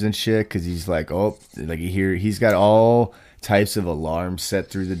streams and shit? Because he's like, oh, like he's got all types of alarms set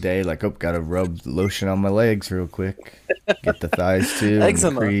through the day. Like, oh, gotta rub lotion on my legs real quick. Get the thighs too. And the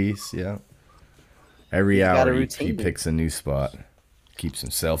Eczema. crease, yeah. Every He's got hour a he routine. picks a new spot. Keeps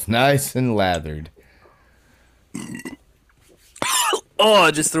himself nice and lathered. Oh,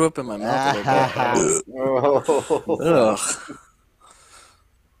 I just threw up in my mouth a little bit. Oh, Ugh.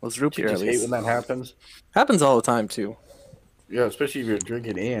 Was root you beer at just hate least. when that happens. Happens all the time too. Yeah, especially if you're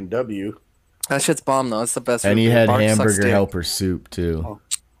drinking A&W. That shit's bomb though. It's the best. And root he beer. had Bark sucks hamburger dick. helper soup too.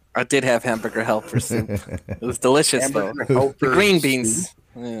 I did have hamburger helper soup. It was delicious Hamburger though. helper The green soup. beans.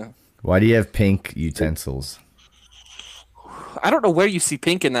 Yeah. Why do you have pink utensils? I don't know where you see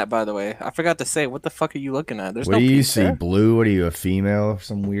pink in that, by the way. I forgot to say. What the fuck are you looking at? There's What no do you pink see? there. Blue? What are you, a female?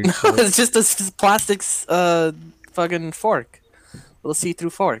 Some weird shit? It's just a plastic fucking fork. Little see-through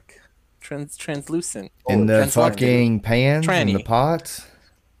fork. Translucent. In the Translucent. fucking pans? In the Tranny. pots?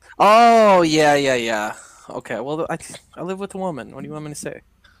 Oh, yeah. Okay, well, I live with a woman. What do you want me to say?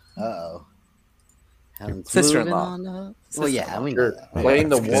 Uh-oh. Helen's Sister-in-law. moving on up. Well, yeah, we know You're that. playing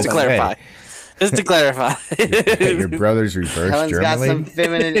the Just to woman. clarify. Just to clarify. Your brother's reverse Helen's got German some lady?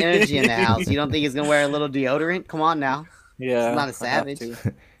 feminine energy in the house. You don't think he's gonna wear a little deodorant? Come on now. Yeah. He's not a I have savage.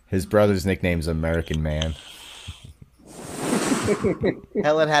 to. His brother's nickname's American Man.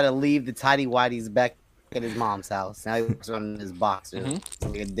 Helen had to leave the tidy whities back at his mom's house. Now he's running his boxers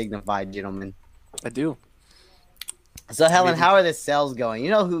like a dignified gentleman. I do. So Helen, how are the sales going?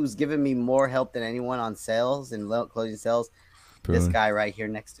 You know who's giving me more help than anyone on sales and closing sales? This Poon. guy right here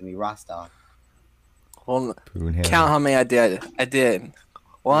next to me, Rostov. Well, Poon Helen. count how many I did. I did.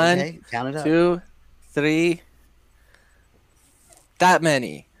 One, Okay, count it up. 2, 3. That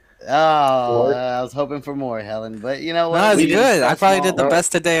many. Oh, I was hoping for more, Helen, but you know what? No, it's We didn't good. I start probably did the small.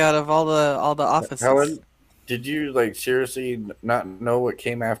 best today out of all the offices. Helen, did you like seriously not know what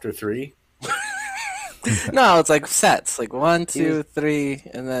came after 3? No, it's like sets, like 1, He 2, 3,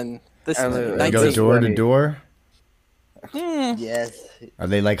 and then this And one. then- They go 19. door to door? Yes. Are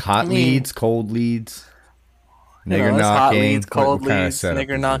they like hot I mean- leads, cold leads? You know, Nigger it's knocking? hot leads, cold what kind of leads, setup is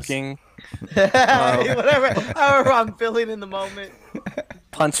nigger this? knocking, Whatever, however I'm feeling in the moment.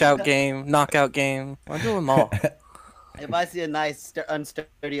 punch out game, knockout game. I do them all. If I see a nice,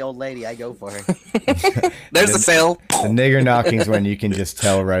 unsturdy old lady, I go for her. There's the sale. The nigger knocking's when you can just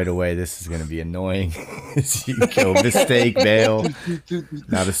tell right away this is going to be annoying. You go, mistake, bail.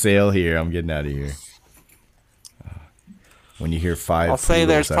 Not a sale here. I'm getting out of here. When you hear 5 I'll say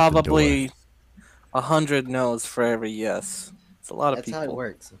there's poodles at the door. probably 100 no's for every yes. It's a lot of That's people. how it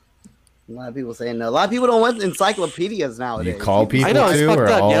works. A lot of people saying no. A lot of people don't want encyclopedias nowadays. You call people I know, it's too, fucked or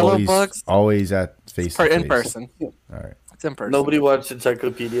up. Yellow always, books. always at face to For in face? person. All right. It's in person. Nobody watches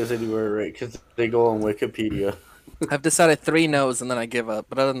encyclopedias anywhere, right? Because they go on Wikipedia. I've decided 3 no's and then I give up.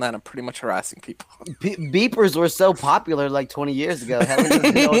 But other than that, I'm pretty much harassing people. Beepers were so popular like 20 years ago. Helen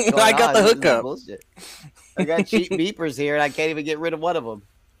doesn't know what's going I got on. the This is hookup. bullshit. I got cheap beepers here, and I can't even get rid of one of them.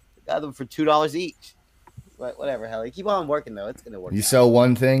 Got them for $2 each. But whatever, Helen. Keep on working though. It's gonna work. You out. sell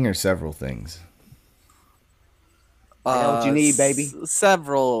one thing or several things? I know what you need, baby.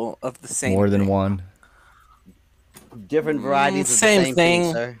 Several of the same. More than thing. one? Different varieties of same the same thing,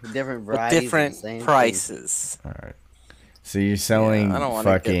 thing, sir. Different With varieties, different of the same prices. All right. So you're selling I don't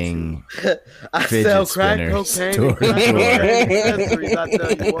wanna get fucking thing. I fidget sell crack spinners cocaine door and to crack door. cocaine accessories. I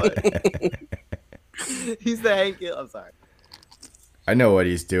tell you what. He's the Hank Hill. I'm sorry. I know what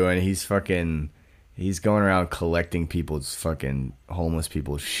he's doing. He's going around collecting people's fucking homeless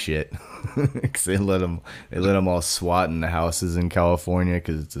people's shit. 'Cause they let them all swat in the houses in California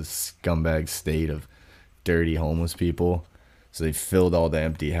because it's a scumbag state of dirty homeless people. So they filled all the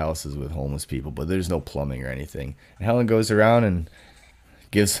empty houses with homeless people, but there's no plumbing or anything. And Helen goes around and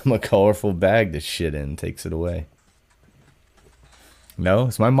gives him a colorful bag to shit in, takes it away. No,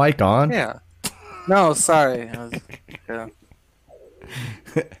 is my mic on? Yeah. No, sorry. Yeah.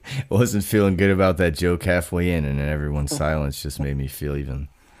 Wasn't feeling good about that joke halfway in, and then everyone's silence just made me feel even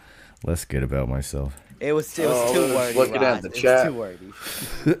less good about myself. It was too I was wordy. looking at Rod. the It was chat. too wordy.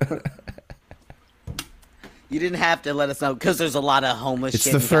 You didn't have to let us know because there's a lot of homeless. It's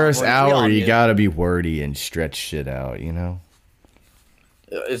shit the in first California. We all hour. You knew. gotta be wordy and stretch shit out, you know?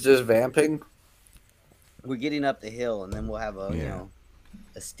 Is this vamping? We're getting up the hill, and then we'll have a Yeah.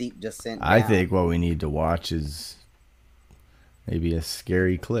 a steep descent. I down. think what we need to watch is maybe a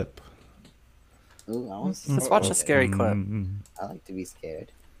scary clip. Ooh, I want Let's watch a scary clip. I like to be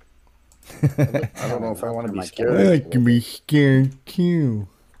scared. I don't know if I want to be I scared. like to be scared too.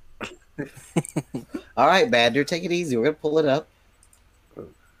 All right, Badger, take it easy. We're gonna pull it up.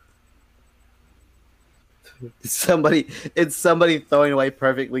 It's somebody throwing away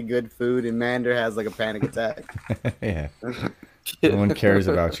perfectly good food, and Mander has like a panic attack. Yeah. No one cares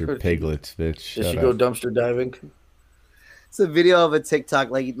about your piglets, bitch. Did Shut she up. go dumpster diving? It's a video of a TikTok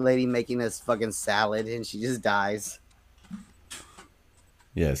lady making this fucking salad, and she just dies.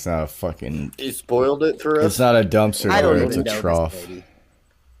 Yeah, it's not a fucking. He spoiled it for us. It's not a dumpster. I don't Or even it's a know this trough. lady.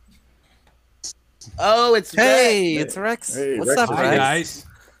 Oh, it's Hey, Rex. it's Rex. Hey, What's Rex up, is Hi Rex? guys.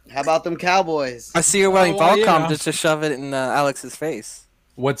 How about them Cowboys? I see you're wearing Oh, well, you Volcom know. just to shove it in Alex's face.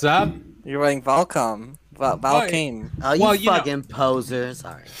 What's up? You're wearing Volcom. Valcame. Oh, you Well, you know- fucking poser.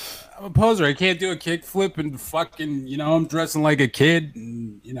 Sorry. I'm a poser. I can't do a kickflip and fucking, I'm dressing like a kid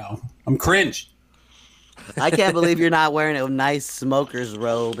and, I'm cringe. I can't believe you're not wearing a nice smoker's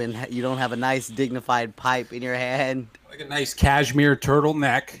robe and you don't have a nice dignified pipe in your hand. Like a nice cashmere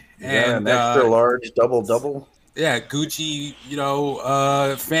turtleneck. Yeah, And an extra large double. yeah, Gucci,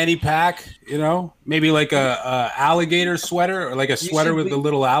 fanny pack, maybe like a alligator sweater or like a sweater with a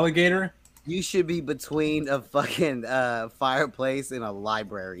little alligator. You should be between a fucking fireplace and a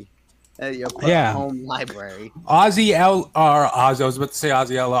library. Your home library. I was about to say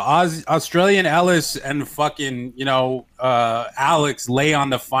Australian Ellis and fucking, Alex lay on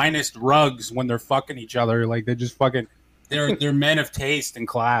the finest rugs when they're fucking each other. Like they're just fucking, they're men of taste and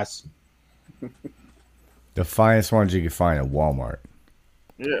class. The finest ones you can find at Walmart.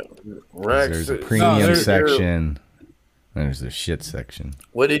 Yeah, Rex. There's a premium section. And there's the shit section.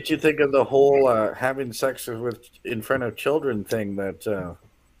 What did you think of the whole having sex in front of children thing that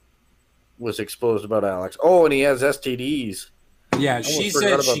was exposed about Alex? Oh, and he has STDs. Yeah, she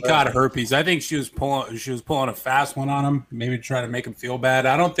said she got herpes. I think she was pulling a fast one on him, maybe to try to make him feel bad.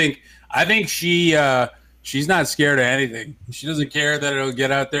 I think she's not scared of anything. She doesn't care that it'll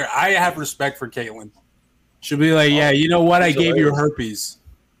get out there. I have respect for Caitlyn. She'll be like, yeah, you know what? I gave you herpes.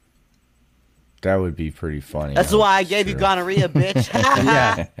 That would be pretty funny. That's why I gave you gonorrhea, bitch.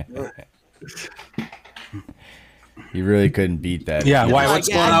 Yeah. You really couldn't beat that. Yeah, why? What's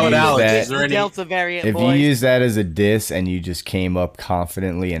going on with Alex? Is there any Delta variant? If you use that as a diss and you just came up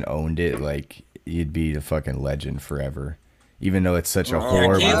confidently and owned it, like you'd be the fucking legend forever. Even though it's such a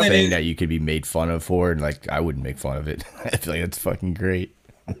horrible thing that you could be made fun of for, and like I wouldn't make fun of it. I feel like it's fucking great.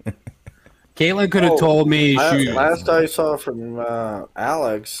 Caitlyn could have told me. Last I saw from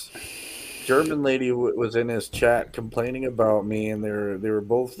Alex, German lady was in his chat complaining about me, and they were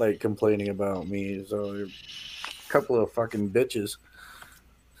both like complaining about me. So a couple of fucking bitches.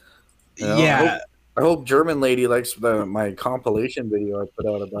 Yeah. I hope German lady likes my compilation video I put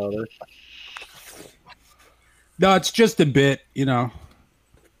out about her. No, it's just a bit, They're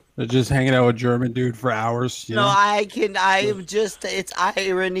just hanging out with German dude for hours. It's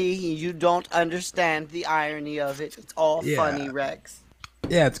irony. You don't understand the irony of it. It's all funny, Rex.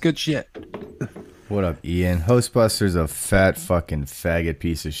 Yeah, it's good shit. What up, Ian? Hostbuster's a fat fucking faggot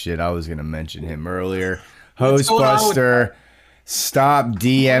piece of shit. I was going to mention him earlier. Hostbuster, stop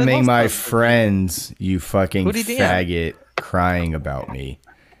DMing my friends, you fucking faggot, crying about me.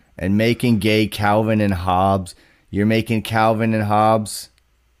 And making gay Calvin and Hobbes. You're making Calvin and Hobbes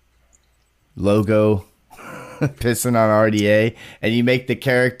logo pissing on RDA, and you make the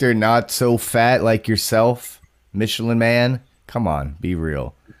character not so fat like yourself, Michelin Man. Come on, be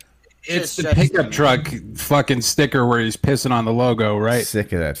real. It's the pickup truck fucking sticker where he's pissing on the logo, right?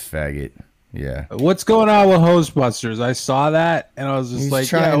 Sick of that faggot. Yeah. What's going on with Hostbusters? I saw that and I was just he's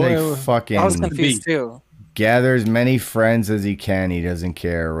trying to fucking. I was confused too. Gather as many friends as he can. He doesn't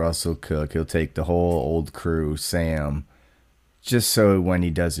care. Russell Cook. He'll take the whole old crew, Sam, just so when he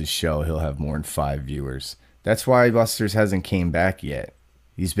does his show, he'll have more than 5 viewers. That's why Busters hasn't came back yet.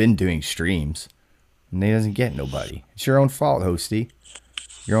 He's been doing streams, and he doesn't get nobody. It's your own fault, Hosty.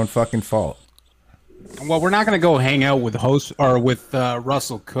 Your own fucking fault. Well, we're not gonna go hang out with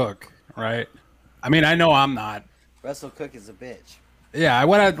Russell Cook, right? I mean, I know I'm not. Russell Cook is a bitch. Yeah, I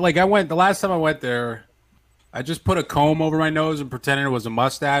went the last time I went there. I just put a comb over my nose and pretended it was a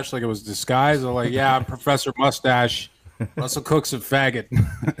mustache, like it was disguised. I'm like, yeah, I'm Professor Mustache. Russell Cook's a faggot.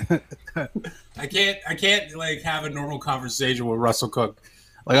 I can't like have a normal conversation with Russell Cook.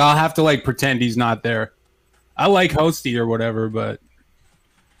 Like I'll have to like pretend he's not there. I like Hosty or whatever, but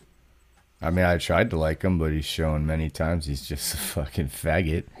I mean, I tried to like him, but he's shown many times he's just a fucking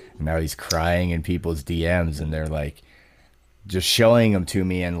faggot. And now he's crying in people's DMs, and they're like, just showing them to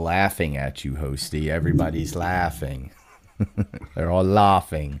me and laughing at you, Hosty. Everybody's laughing. They're all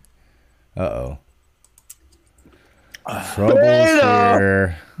laughing. Uh-oh. Trouble's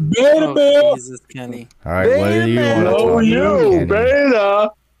here. Oh, Jesus, Kenny. All right, what do you want to talk about, Kenny?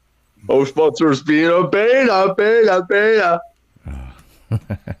 Beta. Hostbusters being a beta.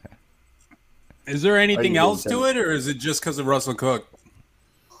 Is there anything else to it, or is it just because of Russell Cook?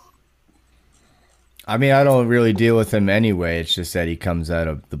 I mean, I don't really deal with him anyway. It's just that he comes out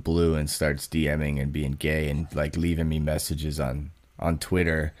of the blue and starts DMing and being gay and like leaving me messages on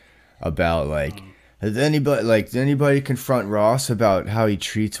Twitter about like, does anybody confront Ross about how he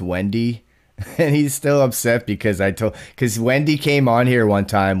treats Wendy? And he's still upset because because Wendy came on here one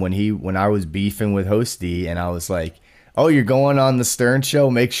time when I was beefing with Hosty, and I was like, oh, you're going on the Stern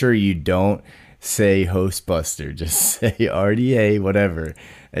Show? Make sure you don't say Hostbuster, just say RDA, whatever.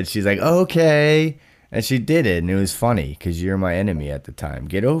 And she's like, okay. And she did it, and it was funny because you're my enemy at the time.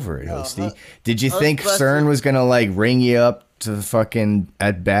 Get over it, Hosty. Did you think Stern was gonna like ring you up to the fucking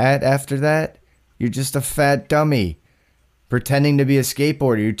at bat after that? You're just a fat dummy pretending to be a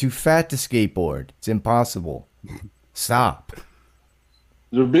skateboarder. You're too fat to skateboard. It's impossible. Stop.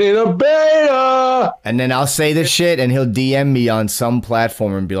 You're being a beta. And then I'll say this shit, and he'll DM me on some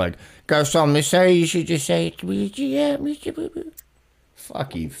platform and be like, "Got something to say? You should just say it."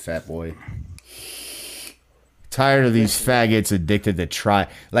 Fuck you, fat boy. Tired of these faggots addicted to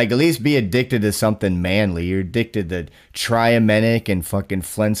like, at least be addicted to something manly. You're addicted to Triamenic and fucking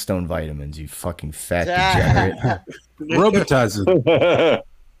Flintstone vitamins, you fucking fat degenerate. Robitussin.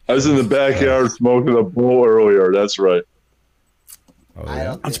 I was in the backyard smoking a bowl earlier. That's right. Oh,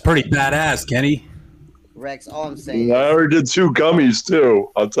 yeah? That's pretty badass, Kenny. Rex, all I'm saying. I already did 2 gummies too.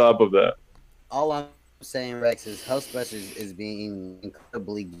 On top of that, All I'm saying, Rex, is Hostbusters is being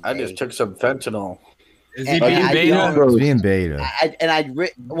incredibly gay. I just took some fentanyl. Is he being beta? He's being beta.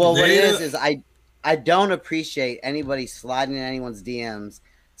 Well, what it is I don't appreciate anybody sliding in anyone's DMs,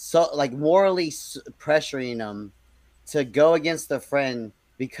 so like morally pressuring them to go against their friend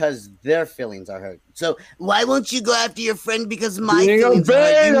because their feelings are hurt. So why won't you go after your friend because my feelings are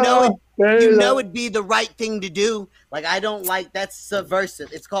hurt? You know it'd be the right thing to do. Like, I don't like, that's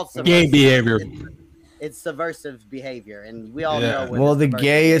subversive. It's called subversive. Gay behavior. It's subversive behavior, and we all know. Well, the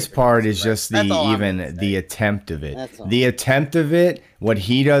gayest part is just the attempt of it. The attempt of it. What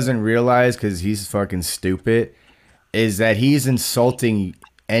he doesn't realize, because he's fucking stupid, is that he's insulting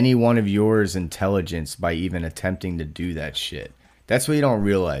any one of yours intelligence by even attempting to do that shit. That's what you don't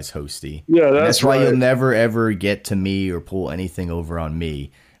realize, Hosty. Yeah, that's why right. you'll never ever get to me or pull anything over on me,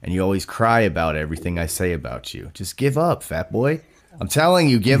 and you always cry about everything I say about you. Just give up, fat boy. I'm telling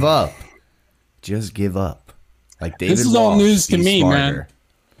you, give up. Just give up. Like David. This is all news to me, man.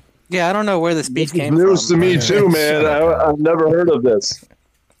 Yeah, I don't know where this speech came from. News to me too, man. I've never heard of this.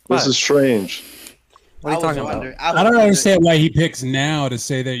 This is strange. What are you talking about? I don't understand why he picks now to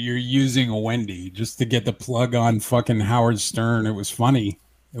say that you're using a Wendy just to get the plug on fucking Howard Stern. It was funny.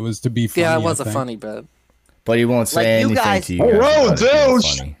 It was to be funny. Yeah, it was a funny bit. But he won't say anything to you. Hello,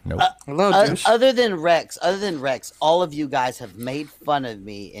 douche. Nope. Hello, douche. Other than Rex, all of you guys have made fun of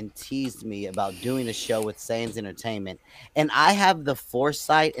me and teased me about doing a show with Sans Entertainment, and I have the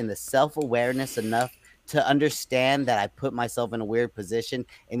foresight and the self-awareness enough to understand that I put myself in a weird position,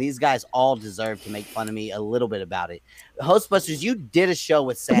 and these guys all deserve to make fun of me a little bit about it. Hostbusters, you did a show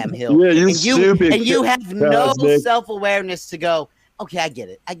with Sam Hill, Yeah, you have no Nick. self-awareness to go, okay, I get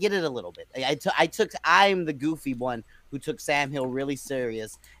it a little bit. I'm the goofy one who took Sam Hill really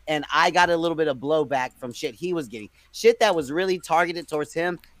serious, and I got a little bit of blowback from shit he was getting, shit that was really targeted towards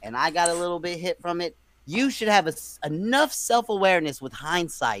him, and I got a little bit hit from it. You should have enough self-awareness with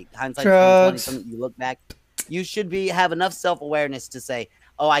hindsight. Hindsight 2020, you look back. You should have enough self-awareness to say,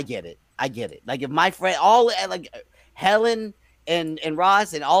 "Oh, I get it. Like if my friend, Helen and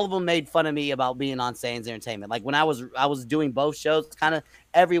Ross and all of them made fun of me about being on Sans Entertainment. Like when I was doing both shows, kind of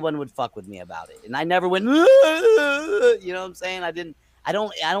everyone would fuck with me about it, and I never went. You know what I'm saying? I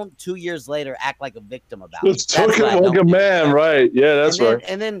don't 2 years later act like a victim about it. Just took it like a man, right? Yeah, that's right.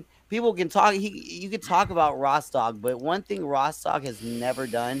 And then people can talk. You could talk about Ross Dog, but one thing Ross Dog has never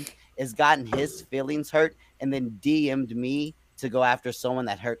done is gotten his feelings hurt and then DM'd me to go after someone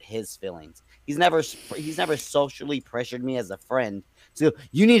that hurt his feelings. He's never socially pressured me as a friend. So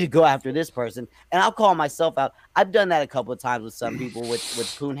you need to go after this person, and I'll call myself out. I've done that a couple of times with some people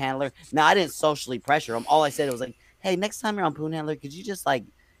with Poon Handler. Now I didn't socially pressure him. All I said was like, "Hey, next time you're on Poon Handler, could you just like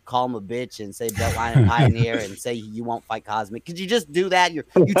call him a bitch and say Beltline and Pioneer and say you won't fight Cosmic? Could you just do that? You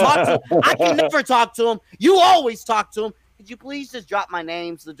talk to him. I can never talk to him. You always talk to him. Could you please just drop my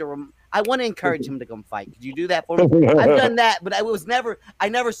name so that I want to encourage him to come fight? Could you do that for me? I've done that, but I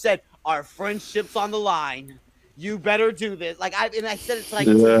never said our friendship's on the line. You better do this. Like I said it to like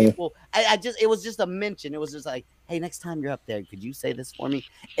two people. It was just a mention. It was just like, hey, next time you're up there, could you say this for me?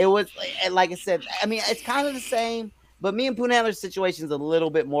 It was like I said. I mean, it's kind of the same, but me and Poon Handler's situation is a little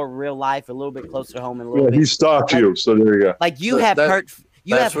bit more real life, a little bit closer to home, and a little bit. He stalked you, so there you go. Like you have hurt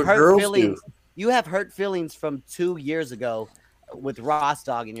feelings. You have hurt feelings from 2 years ago with Ross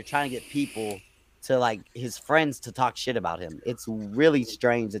Dog, and you're trying to get people to like his friends to talk shit about him. It's really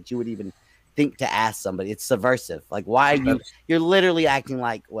strange that you would even think to ask somebody. It's subversive. Like, why are you're literally acting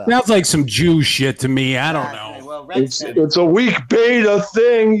like, well, sounds like some Jew shit to me. I don't know. Well, it's a weak beta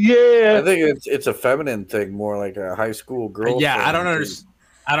thing. Yeah, I think it's a feminine thing, more like a high school girl. Yeah, I don't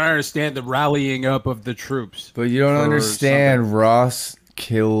understand the rallying up of the troops. But you don't understand. Ross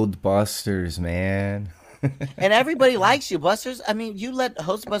killed Busters, man. And everybody likes you, Busters. I mean, you let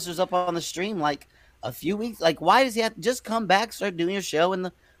Hostbusters up on the stream like a few weeks. Like, why does he have to just come back, start doing your show, and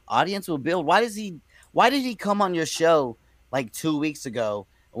the audience will build? Why did he come on your show like 2 weeks ago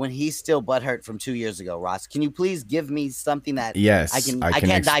when he's still butthurt from 2 years ago, Ross? Can you please give me something that Yes, I can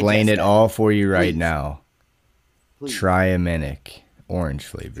explain digest it that. all for you right Please. now. Please. Triaminic, orange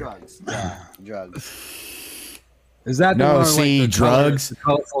flavor. Drugs. Yeah, drugs. Is that the No, one, see, like, the color- drugs. the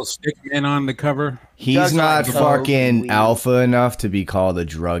colorful stick man on the cover? He's Drugs not like coke, fucking weed. alpha enough to be called a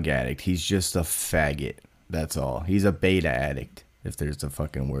drug addict. He's just a faggot. That's all. He's a beta addict, if there's a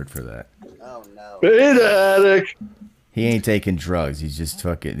fucking word for that. Oh no. Beta addict. He ain't taking drugs. He's just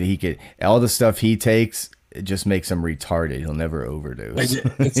fucking. He could all the stuff he takes. It just makes him retarded. He'll never overdose. Like,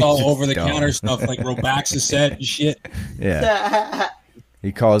 it's all Just over the dumb. counter stuff like Robaxacet and shit. Yeah.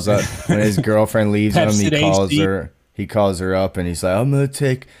 He calls up when his girlfriend leaves him. He Pepsid calls HD. her. He calls her up and he's like, "I'm gonna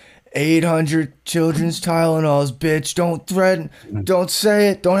take 800 children's Tylenols, bitch. Don't threaten. Don't say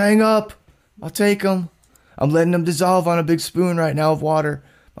it. Don't hang up. I'll take them. I'm letting them dissolve on a big spoon right now of water.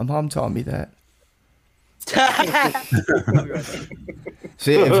 My mom taught me that."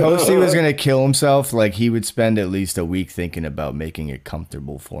 See, if Hosey was gonna kill himself, like he would spend at least a week thinking about making it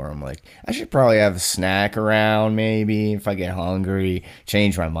comfortable for him. Like, I should probably have a snack around, maybe if I get hungry.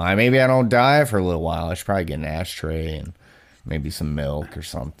 Change my mind. Maybe I don't die for a little while. I should probably get an ashtray and maybe some milk or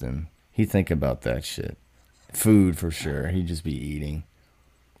something. He'd think about that shit. Food for sure. He'd just be eating.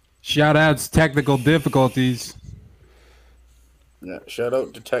 Shout outs, technical difficulties. Yeah, shout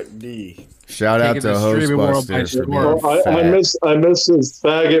out to Tech D. Shout out Taking to the streaming world by Hostbusters for storm. being I fat. I missed his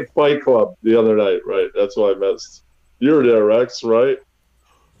faggot fight club the other night. Right, that's what I missed. You were there, Rex, right?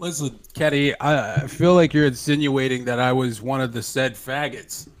 Listen, Kenny, I feel like you're insinuating that I was one of the said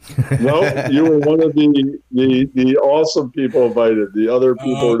faggots. No, you were one of the awesome people invited. The other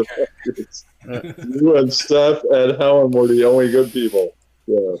people were the faggots. You and Steph and Helen were the only good people.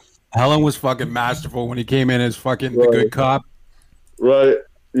 Yeah, Helen was fucking masterful when he came in as fucking the Right. good cop. right.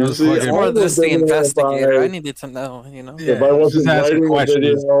 You That's see, fucking- I Or was this the thinking investigator. I if needed to know, you know. If I wasn't Just asking writing the questions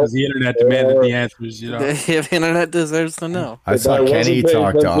video, because the internet demanded the answers, you know. The internet deserves to know. I If saw I wasn't Kenny paying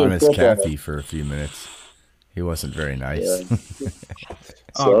talk to attention to Honest football. Kathy for a few minutes. He wasn't very nice.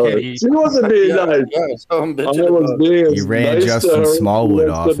 Oh, sorry. Kenny. She wasn't being nice. Yeah, so I'm I bitching was about being You ran nice to Justin her, Smallwood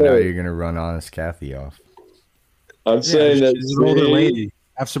nice off. to Now her. you're gonna run Honest Kathy off. I'm saying that She's an older she- lady.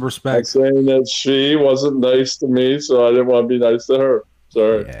 Have some I'm respect. saying that she wasn't nice to me, so I didn't want to be nice to her.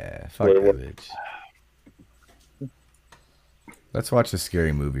 Sorry. Yeah, fuck Wait, that what? bitch. Let's watch a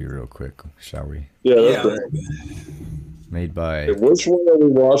scary movie real quick, shall we? Yeah, that's right. Made by Okay, which one are we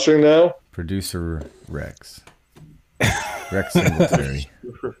watching now? producer Rex. Rex Singletary.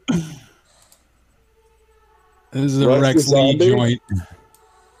 This is a Rex Rex the Lee zombie? joint.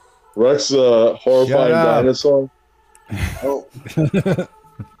 Rex, horrifying Shut up. dinosaur.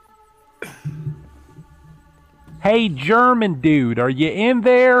 Hey, German dude, are you in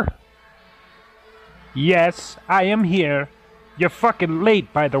there? Yes, I am here. You're fucking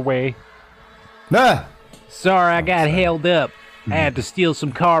late, by the way. Nah! Sorry, I got held up. I had to steal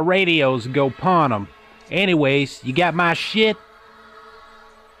some car radios and go pawn them. Anyways, you got my shit?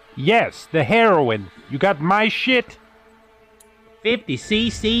 Yes, the heroin. You got my shit? 50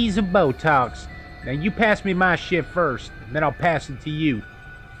 cc's of Botox. Now you pass me my shit first, and then I'll pass it to you.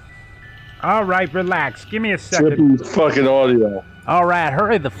 All right, relax. Give me a second. Trippy fucking audio. All right,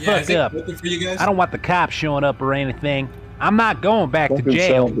 hurry the Yeah, fuck is it up. working for you guys? I don't want the cops showing up or anything. I'm not going back to Fucking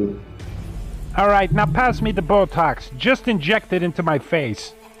jail. zombie. All right, now pass me the Botox. Just inject it into my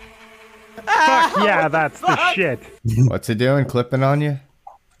face. Fuck yeah, that's the shit. What's it doing? Clipping on you?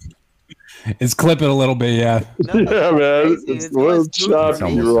 It's clipping a little bit, yeah. Yeah, man. It's a little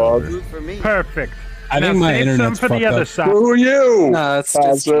choppy, Rob. Food for me. Perfect. I think Now my save some internet's for the fucked other up. side. Who are you? No, it's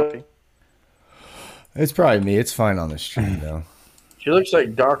just Patrick? It's probably me. It's fine on the stream though. She looks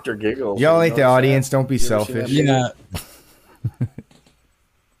like Dr. Giggles. Y'all You ain't the notice audience. that? Don't be You ever seen selfish. that shit? Yeah.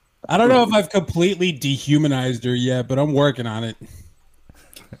 I don't know if I've completely dehumanized her yet, but I'm working on it.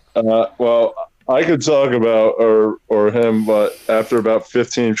 Well, I could talk about or him, but after about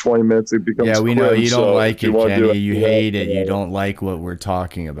 15, 20 minutes, it becomes Yeah, we know cringe, you don't so like if you it, wanna do Kenny. You yeah, hate it. yeah. You don't like what we're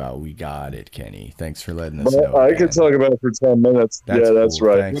talking about. We got it, Kenny. Thanks for letting us But know. I man. could talk about it for 10 minutes. That's Yeah, that's cool.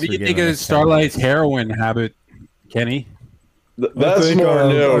 right. Thanks What do for you think giving of us 10 Starlight's minutes. heroin habit, Kenny? That's more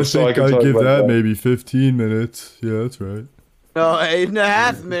new, so I can talk about that. maybe 15 minutes. Yeah, that's right. No,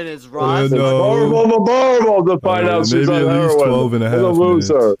 8.5 minutes, Ross. Horrible to find out she's maybe on at least heroin. 12 and a What a half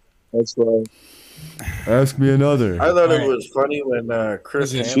loser. minutes. That's right. Ask me another. I thought it Alright. was funny when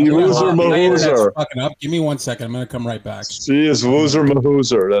Chris Listen, She Hansen was her my internet's mahooser. fucking up. Give me 1 second. I'm gonna come right back. She is loser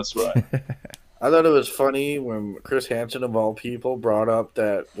mahooser. That's right. I thought it was funny when Chris Hansen, of all people, brought up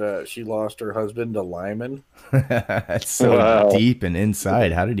that she lost her husband to Lyman. That's so Wow. deep and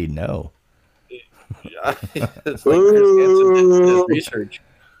inside. How did he know? It's like Chris Hansen did his research.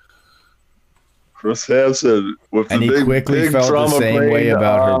 Chris Hansen with And the he big, quickly big felt the drama same brain way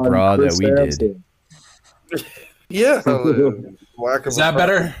about her on bra that Chris we did. Hansen. Yeah. Is that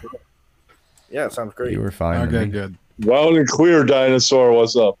better? Yeah, sounds great. You were fine. to Okay, me. good. Loud and clear, dinosaur.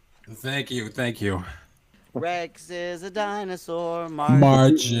 What's up? Thank you, thank you. Rex is a dinosaur.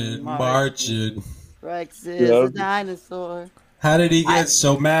 Marching. Rex is a dinosaur. How did he get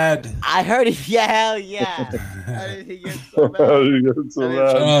so mad? I heard it. Yeah, hell yeah. How did he get so mad? How did he get so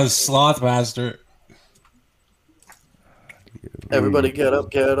mad? Sloth master. Everybody get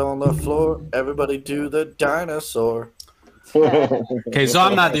up, get on the floor. Everybody do the dinosaur. Okay, so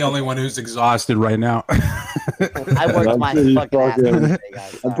I'm not the only one who's exhausted right now. I worked my fucking ass off today,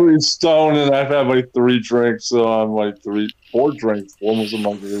 guys. I'm pretty stoned, and I've had like 3 drinks, so I'm like 4 drinks. One was a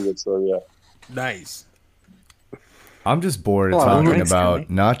margarita, so yeah. Nice. I'm just bored of Well, talking thanks, about Johnny.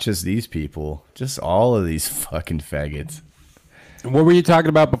 not just these people, just all of these fucking faggots. What were you talking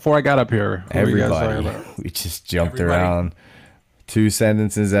about before I got up here? What were you guys talking Everybody. about? We just jumped Everybody. around 2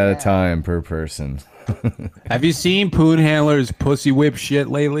 sentences at a time per person. Have you seen Poon Handler's pussy whip shit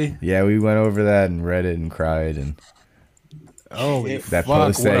lately? Yeah, we went over that and read it and cried, and Holy that fuck,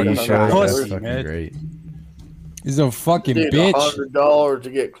 post that what you a showed, that's pussy, fucking man. great. He's a fucking Need bitch. $100 to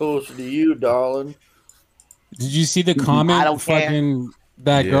get closer to you, darling. Did you see the comment? I don't care. Fucking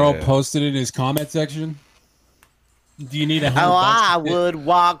that girl Yeah. posted in his comment section. Do you need $100? Oh, I would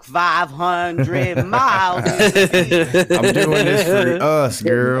walk 500 miles. I'm doing this for us,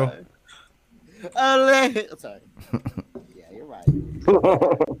 girl. Sorry. Yeah, you're right.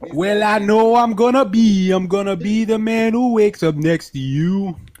 Well, I know I'm gonna be the man who wakes up next to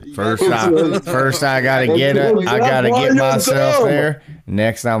you. First I gotta get it. I gotta get myself there.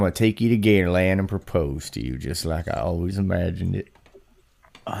 Next, I'm gonna take you to Gatorland and propose to you, just like I always imagined it.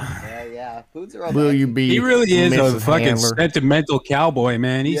 Yeah. Foods are Will you be? He really is a Mrs. fucking Handler? sentimental cowboy,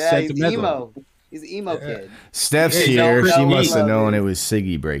 man. He's Yeah, he's sentimental. emo. He's an emo kid. Steph's Hey, here. don't She know must have me. known it was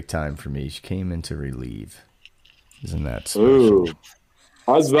Siggy break time for me. She came in to relieve. Isn't that special? Ooh.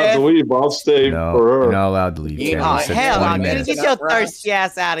 I was about to leave, but I'll stay No, for her. you're not allowed to leave. Oh, Chandler said hell 20 no. minutes. Get your thirsty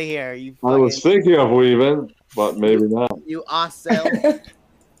ass out of here. You I was fucking, thinking of leaving, but maybe not. you ourself.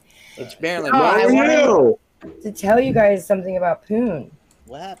 It's barely. Oh, I Why wanted you? to tell you guys something about Poon.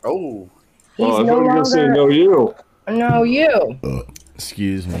 What happened? Oh. He's Oh, I no thought you were gonna say longer. no you. No, you.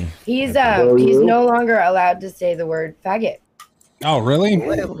 Excuse me. He's Oh, he's you? no longer allowed to say the word faggot. Oh, really?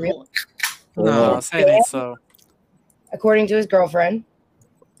 No, say it ain't so. According to his girlfriend,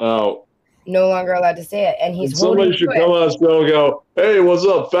 Oh. no longer allowed to say it, and he's Somebody holding should to come it. on the show and go, hey, what's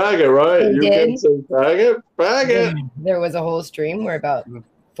up, faggot, right? They You did. can say faggot? Faggot! There was a whole stream where about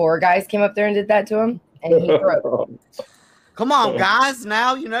 4 guys came up there and did that to him, and he broke. Come on, guys.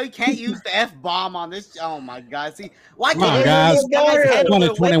 Now, you know, you can't use the F-bomb on this. Oh, my God. See, why Come on, can't guys. these guys handle it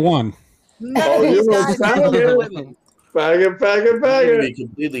with- 2021. None Oh, of these you guys know, handle it faggot. with- Faggot, faggot, Be faggot.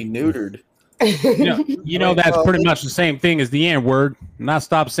 completely neutered. You know that's pretty much the same thing as the N word. And I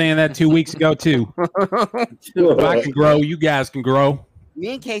stopped saying that 2 weeks ago too. If I can grow, you guys can grow.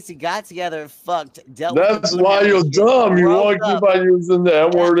 Me and Casey got together, fucked, dealt That's with why you're dumb. You broke want to up. keep on using the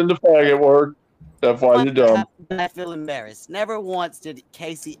N word and the faggot word. That's why you're dumb. I feel embarrassed. Never once did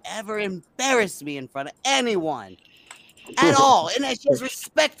Casey ever embarrass me in front of anyone at all, and she has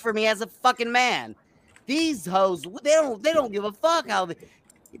respect for me as a fucking man. These hoes, they don't give a fuck how they.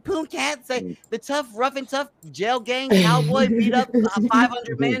 Poon can't say the tough, rough and tough jail gang cowboy beat up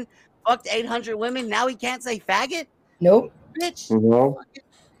 500 men, fucked 800 women. Now he can't say faggot, Nope. bitch. No.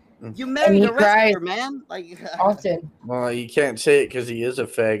 You married he a wrestler, cries. man. Like Often. Well, he can't say it because he is a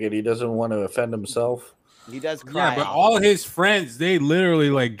faggot. He doesn't want to offend himself. he does cry. Yeah, but all his friends, they literally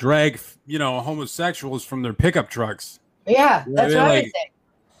like drag, homosexuals from their pickup trucks. Yeah, that's they're what I like- would say.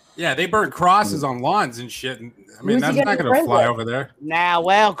 Yeah, they burn crosses on lawns and shit. And, I mean, Who's he that's gonna not be gonna friends fly with? over there. Now,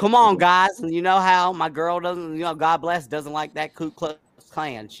 well, come on, guys. You know how my girl doesn't, God bless, doesn't like that Ku Klux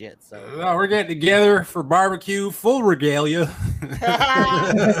Klan shit. So No, we're getting together for barbecue, full regalia.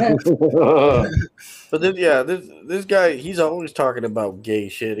 But then, this guy, he's always talking about gay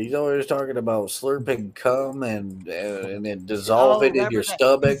shit. He's always talking about slurping cum and then dissolve it in remember your that-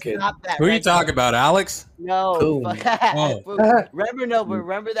 stomach. And Stop that. Who are you Rex. talking about, Alex? No. Poon. Oh. Poon.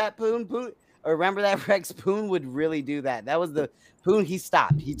 Remember that Poon? Or remember that Rex Poon would really do that. That was the Poon. He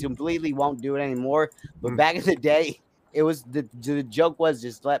stopped. He completely won't do it anymore. But back in the day, it was the joke was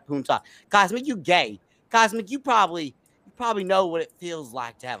just let Poon talk. Cosmic, you gay. Cosmic, you probably know what it feels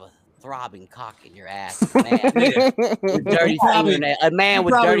like to have a throbbing cock in your ass, man. With dirty fingernail. A man You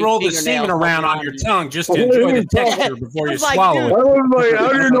with probably dirty roll the fingernails semen around fucking on your you. tongue just to enjoy the texture before you It's like, swallow dude, it. I was like,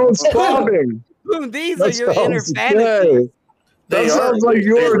 how do you know it's throbbing? Poon, these That are your inner sounds fantasies. gay. That sounds like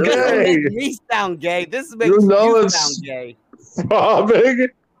you're This gay. makes me sound gay. This makes You know you it's sound gay. throbbing.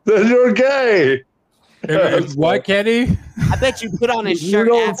 Then you're gay. What, Kenny? I bet you put on his You shirt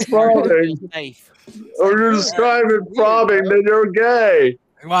don't after you throbbing. feel safe. Or you're describing throbbing, then you're gay.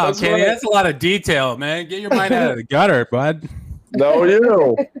 Wow, That's Kenny, right. that's a lot of detail, man. Get your mind out of the gutter, bud. No, you.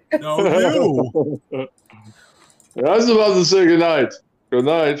 No, you. I was about to say goodnight. Good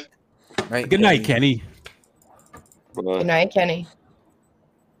night. Good night, Kenny. Good Good night. night, Kenny.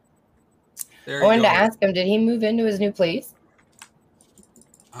 There I wanted you to go. ask him, did he move into his new place?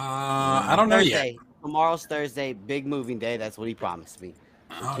 I don't know yet. Thursday. Tomorrow's Thursday, big moving day. That's what he promised me.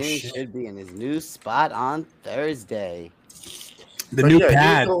 Oh, Kenny shit. should be in his new spot on Thursday. The But new yeah,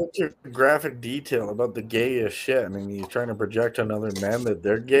 pad. You go into graphic detail about the gayest shit. I mean, he's trying to project on other men that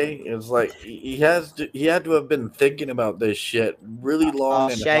they're gay. It's like he had to have been thinking about this shit really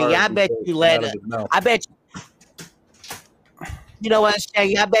long and Shaggy, hard. I bet before it you came let out of his mouth. I bet you know what,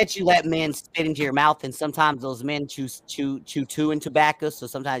 Shaggy? I bet you let men spit into your mouth, and sometimes those men chew and tobacco. So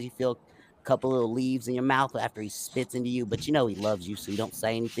sometimes you feel a couple little leaves in your mouth after he spits into you. But you know he loves you, so you don't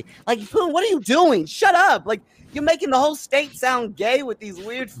say anything. Like, Poon, what are you doing? Shut up! Like, you're making the whole state sound gay with these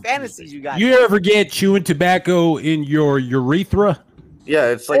weird fantasies you got. You ever get chewing tobacco in your urethra? Yeah,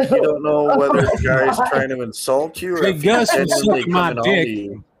 it's like you don't know whether the guy's trying to insult you or Hey, if Gus he's was genuinely sucking my coming on to dick.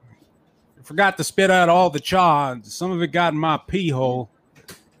 you. Forgot to spit out all the chaw. Some of it got in my pee hole.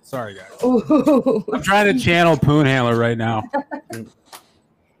 Sorry, guys. Ooh. I'm trying to channel Poon Handler right now.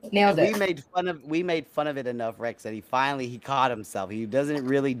 Nailed We it. made fun of it enough, Rex, that he caught himself. He doesn't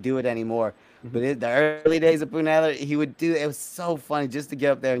really do it anymore. But in the early days of Poonella, he would do it. It was so funny just to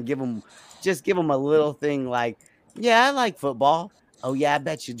get up there and give him a little thing like, yeah, I like football. Oh yeah, I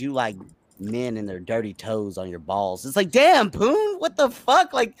bet you do like men and their dirty toes on your balls. It's like, damn, Poon, what the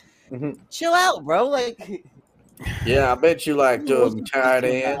fuck? Like, chill out, bro. Like, Yeah, I bet you like them tight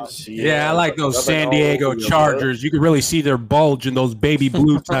ends. Yeah, I like those rubbing San all Diego over your Chargers. You can really see their bulge in those baby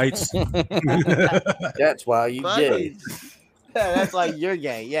blue tights. butt. That's why you gay. yeah, that's like you're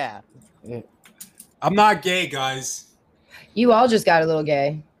gay. Yeah. I'm not gay, guys. You all just got a little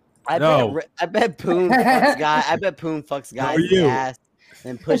gay. I bet Poon fucks guy. I bet Poon fucks guys in the you. ass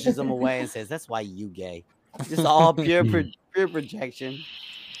and pushes them away and says, "That's why you gay." Just all pure projection.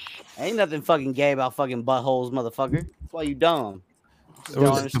 Ain't nothing fucking gay about fucking buttholes, motherfucker. That's why you dumb. Just It don't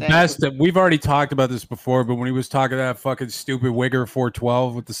was the understand. best. That we've already talked about this before, but when he was talking to that fucking stupid Wigger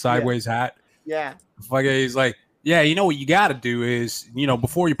 412 with the sideways hat, Yeah. fucking, he's like, yeah, you know what you got to do is,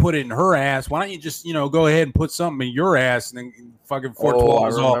 before you put it in her ass, why don't you just, go ahead and put something in your ass, and then fucking 412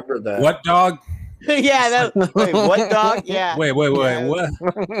 is all, remember that. what dog? Yeah. Wait, what dog? Yeah. Wait, Yeah. what?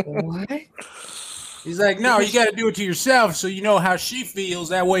 What? He's like, no, you got to do it to yourself so you know how she feels.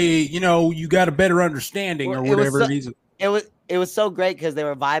 That way, you got a better understanding or Well, whatever. It was so great because they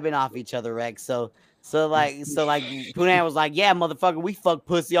were vibing off each other, Rex. So Poonan was like, yeah, motherfucker, we fuck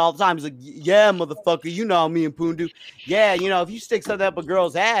pussy all the time. He's like, yeah, motherfucker, you know how me and Poon do. Yeah, if you stick something up a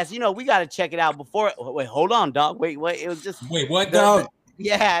girl's ass, we got to check it out before. Wait, hold on, dog. Wait. It was just. Wait, what, dog?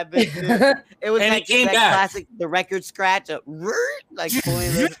 Yeah, it was And that, it came that back. classic, the record scratch, like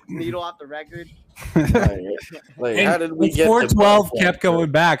pulling the needle off the record. Like, how did we And get to 412 butt kept fuck? coming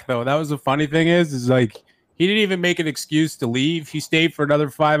back, though. That was the funny thing is like, he didn't even make an excuse to leave. He stayed for another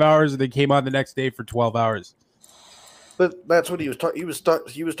 5 hours and then came on the next day for 12 hours. But that's what he was talking.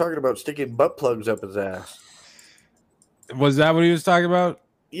 He was talking about sticking butt plugs up his ass. Was that what he was talking about?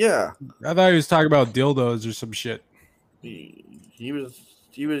 Yeah, I thought he was talking about dildos or some shit. he was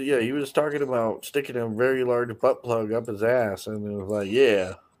talking about sticking a very large butt plug up his ass, and it was like,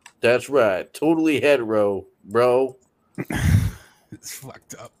 yeah, that's right, totally hetero, bro. It's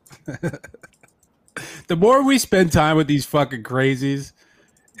fucked up. The more we spend time with these fucking crazies,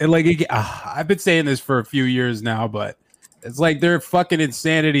 and I've been saying this for a few years now, but it's like their fucking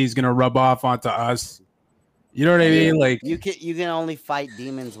insanity is gonna rub off onto us. You know what I mean? Like, you can only fight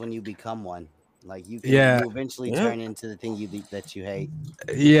demons when you become one. Like you eventually turn into the thing that you hate.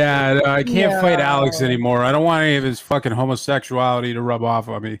 yeah, I can't fight Alex anymore. I don't want any of his fucking homosexuality to rub off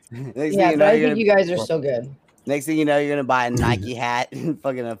on me. Yeah, but I think you guys are so good. Next thing you know, you're gonna buy a Nike hat and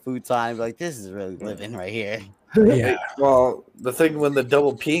fucking a futon and be like, "This is really living right here." Yeah. Well, the thing when the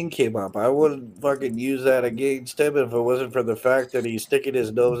double peen came up, I wouldn't fucking use that against him if it wasn't for the fact that he's sticking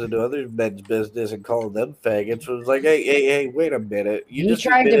his nose into other men's business and calling them faggots. It was like, hey, wait a minute. You just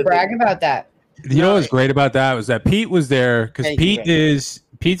tried to admitted brag about that. You know what's great about that was that Pete was there because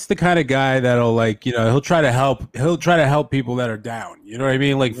Pete's the kind of guy that'll he'll try to help people that are down. You know what I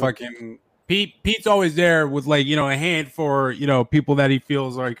mean? Like fucking Pete's always there with like, you know, a hand for, you know, people that he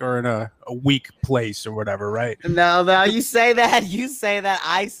feels like are in a weak place or whatever, right? No, you say that. You say that.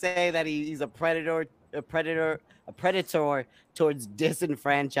 I say that he's a predator towards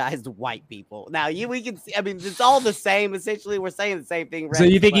disenfranchised white people. Now, we can see, I mean, it's all the same. Essentially, we're saying the same thing. So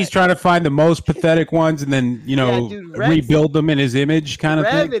you think he's trying to find the most pathetic ones and then, you know, rebuild them in his image kind of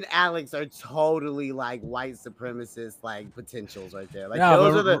Rev thing? and Alex are totally like white supremacist like potentials right there. Like Yeah,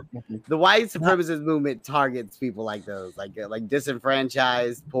 those but- are the white supremacist movement targets people like those, like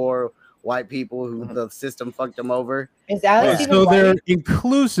disenfranchised, poor white people who the system fucked them over. Is Alex Yeah. even So they're white?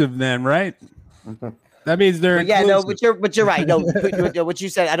 inclusive then, right? That means they're But yeah, no, inclusive. but you're right. No, what you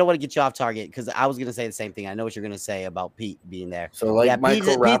said, I don't want to get you off target because I was gonna say the same thing. I know what you're gonna say about Pete being there. So like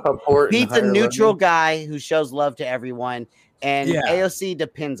Michael Rappaport. and Pete's a Higher neutral Learning? guy who shows love to everyone, and Yeah. AOC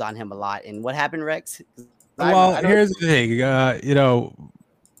depends on him a lot. And what happened, Rex? Well, I don't- here's the thing. You know,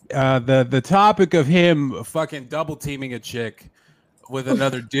 the topic of him fucking double teaming a chick with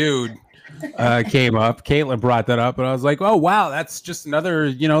another dude came up. Caitlin brought that up, and I was like, "Oh wow, that's just another,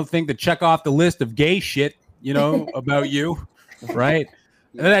 you know, thing to check off the list of gay shit, you know, about you, right?"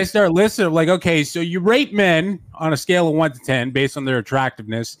 And then I start listening. I'm like, okay, so you rate men on a scale of 1 to 10 based on their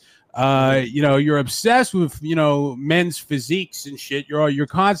attractiveness. You know, you're obsessed with, you know, men's physiques and shit. You're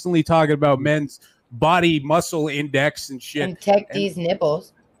constantly talking about men's body muscle index and shit. And Tech D's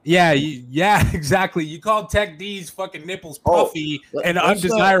nipples. Yeah, yeah, exactly. You called Tech D's fucking nipples puffy and let's not-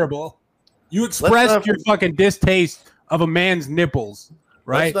 undesirable. You expressed not- your fucking distaste of a man's nipples,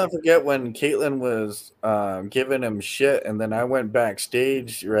 right? Let's not forget when Caitlyn was giving him shit, and then I went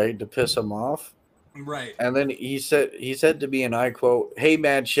backstage, right, to piss him off. Right. And then he said to me, and I quote, "Hey,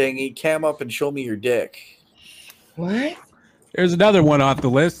 Mad Shangy, cam up and show me your dick." What? There's another one off the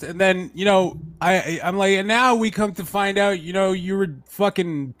list, and then you know I'm like, and now we come to find out, you know, you were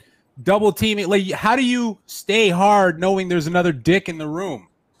fucking double teaming. Like, how do you stay hard knowing there's another dick in the room?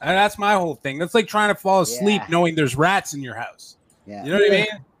 And that's my whole thing. That's like trying to fall asleep knowing there's rats in your house. Yeah. You know what I mean?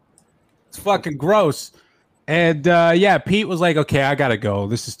 It's fucking gross. And yeah, Pete was like, okay, I gotta go.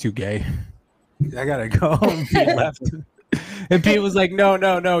 This is too gay. I gotta go. And Pete left. And Pete was like,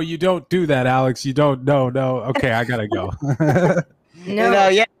 no, you don't do that, Alex. You don't. No. Okay, I gotta go. No,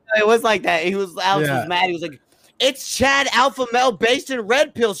 yeah, it was like that. Alex Yeah. was mad. He was like, "It's Chad Alpha Male based in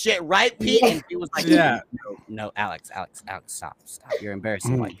red pill shit, right, Pete?" And he was like, Yeah. no, Alex, stop. You're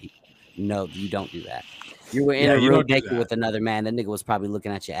embarrassing white people. No, you don't do that. You were in Yeah, a you room don't do naked that. with another man. That nigga was probably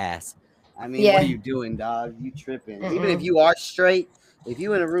looking at your ass. I mean, Yeah. what are you doing, dog? You tripping? Even if you are straight, if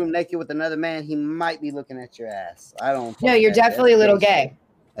you in a room naked with another man, he might be looking at your ass. I don't. No, fuck you're that. definitely a That's little shit. gay.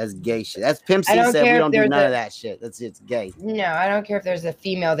 That's gay shit. That's Pimp I C don't said we care if don't do there's none a- of that shit. It's gay. No, I don't care if there's a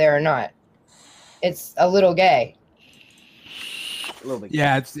female there or not. It's a little gay. A little bit.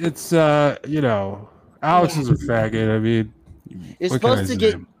 Yeah, it's you know, Alex is a faggot. I mean, You're what can I supposed to say?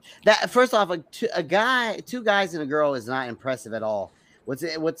 get that. First off, two guys and a girl is not impressive at all.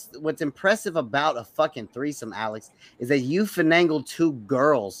 What's impressive about a fucking threesome, Alex, is that you finagled two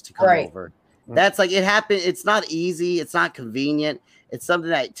girls to come Right. over. That's like it happened. It's not easy. It's not convenient. It's something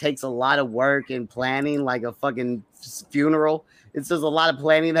that takes a lot of work and planning, like a fucking funeral. It's just a lot of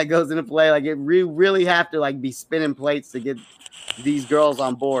planning that goes into play. Like really have to like be spinning plates to get these girls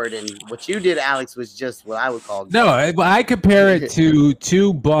on board. And what you did, Alex, was just what I would call No, I compare it to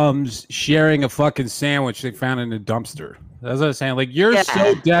two bums sharing a fucking sandwich they found in a dumpster. That's what I'm saying. Like, you're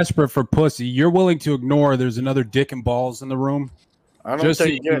so desperate for pussy, you're willing to ignore there's another dick and balls in the room. I don't Just so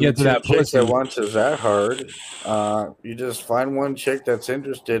think you can get to that chick pussy. that wants is that hard. You just find one chick that's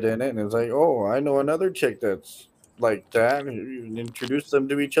interested in it, and it's like, oh, I know another chick that's like that. And you introduce them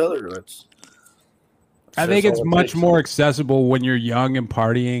to each other. I think that's it's all it much takes. more accessible when you're young and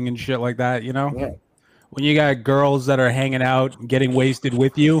partying and shit like that, you know? Yeah. When you got girls that are hanging out and getting wasted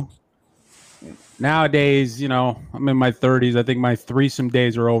with you. Nowadays, you know, I'm in my 30s. I think my threesome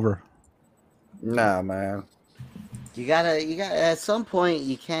days are over. Nah, man. You gotta at some point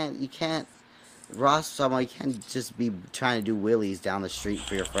you can't roster someone. You can't just be trying to do willies down the street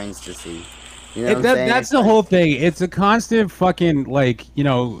for your friends to see. You know what I'm saying? That's the whole thing. It's a constant fucking, like, you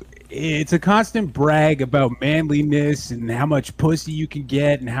know, it's a constant brag about manliness and how much pussy you can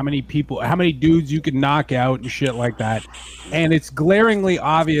get and how many dudes you can knock out and shit like that. And it's glaringly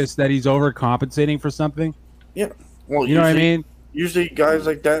obvious that he's overcompensating for something. Yeah. Well, You know what I mean? Usually, guys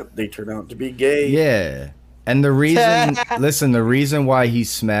like that, they turn out to be gay. Yeah. And the reason, listen, the reason why he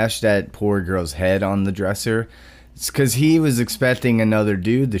smashed that poor girl's head on the dresser, it's because he was expecting another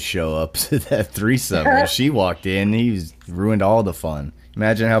dude to show up to that threesome. When she walked in, ruined all the fun.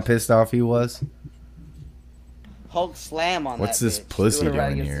 Imagine how pissed off he was. Hulk slam on What's that this bitch. pussy Do it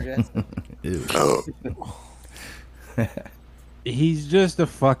right doing against here? the dresser. Ew. He's just a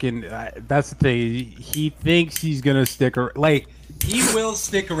fucking. That's the thing. He thinks he's gonna stick around. Like he will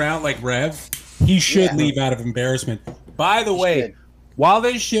stick around. Like Rev, he should leave out of embarrassment. By the way, while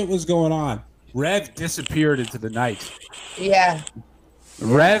this shit was going on, Rev disappeared into the night. Yeah.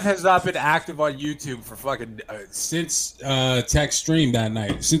 Rev has not been active on YouTube for fucking since Tech stream that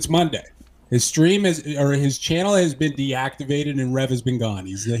night, since Monday. His stream his channel has been deactivated and Rev has been gone.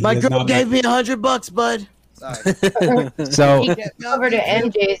 My girl gave me $100, bud. Sorry. So he came over to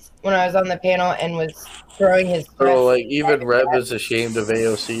MJ's when I was on the panel and was throwing his. So, like, even Rev is ashamed of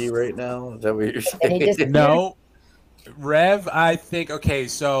AOC right now? Is that what you're saying? No. Rev, I think, okay,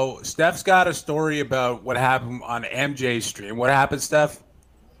 so Steph's got a story about what happened on MJ's stream. What happened, Steph?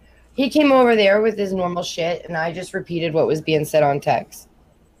 He came over there with his normal shit, and I just repeated what was being said on text.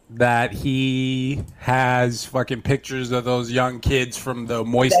 That he has fucking pictures of those young kids from the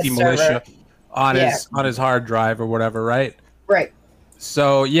Moisty That Militia server. on Yeah. his hard drive or whatever, right? Right.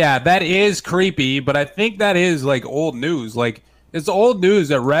 So yeah, that is creepy, but I think that is like old news. Like it's old news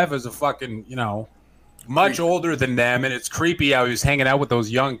that Rev is a fucking, much older than them, and it's creepy how he was hanging out with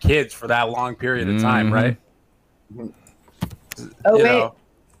those young kids for that long period of time, right? Oh, You wait. know.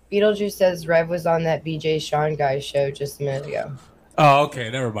 Beetlejuice says Rev was on that BJ Sean guy show just a minute ago. Oh, okay,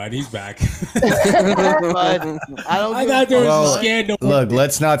 never mind. He's back. I thought there was a scandal. Look,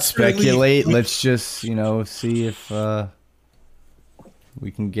 let's not speculate. Let's just, see if we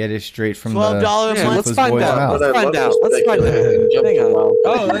can get it straight from $12 the a month. Let's find out. Let's find out. Let's find out. Hang on.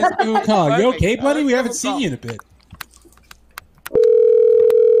 Oh, let's do a call. You okay, buddy? We haven't seen you in a bit.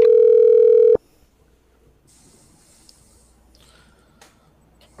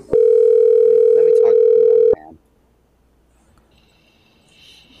 Let me talk to you, man.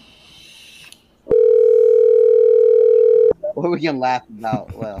 What we can laugh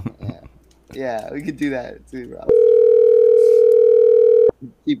about? Well, yeah, we could do that too, Rob.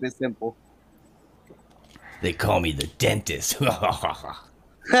 Keep it simple. They call me the dentist. Please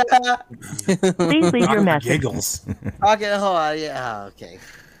leave your message. Giggles. Okay, hold on. Yeah, okay.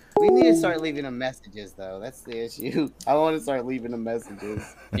 We need to start leaving them messages, though. That's the issue. I want to start leaving them messages.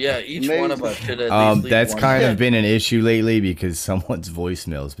 Yeah, each one of us should at least leave That's one. kind of been an issue lately because someone's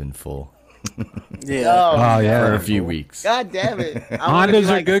voicemail's been full. Yeah. Oh, yeah. For a few weeks. God damn it. I wanna Hondas be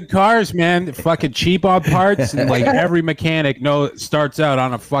are like, good cars, man. They're fucking cheap on parts, and like every mechanic starts out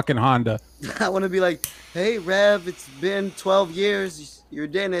on a fucking Honda. I want to be like, hey, Rev, it's been 12 years. You're a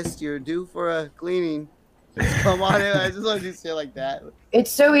dentist. You're due for a cleaning. Come on in. I just want to do shit like that. It's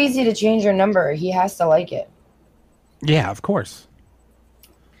so easy to change your number. He has to like it. Yeah, of course.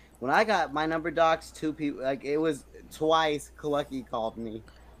 When I got my number docs, two people, like it was twice. Kalucky called me.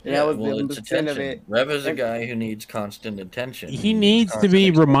 And Yeah, that was well, the it's extent of attention. it. Rev is a And- guy who needs constant attention. He needs to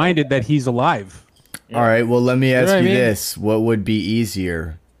be reminded that he's alive. All right, well, let me You know ask what I you mean? this. What would be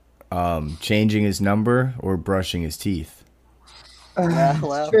easier, changing his number or brushing his teeth?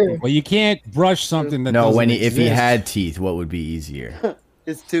 Well, you can't brush something that No, doesn't when if he exist. had teeth, what would be easier?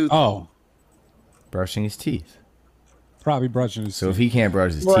 His tooth. Oh, Brushing his teeth. probably brushing his So if teeth. he can't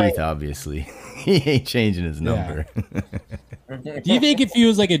brush his Right. teeth, obviously, he ain't changing his number. Do you think if he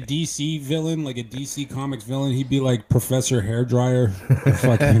was like a DC villain, like a DC Comics villain, he'd be like Professor Hairdryer?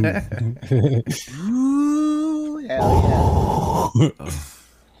 Fucking. Ooh, hell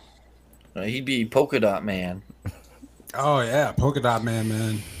yeah. He'd be Polka Dot Man. Oh yeah, Polka Dot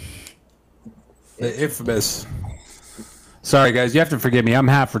Man. The infamous. Sorry guys, you have to forgive me. I'm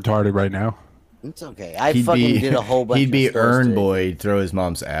half retarded right now. It's okay. I fucking did a whole bunch He'd of be stores Earn today. Boy. He'd throw his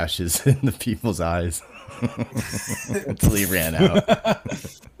mom's ashes in the people's eyes until he ran out.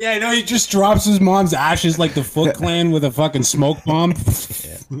 Yeah, I know he just drops his mom's ashes like the Foot Clan with a fucking smoke bomb.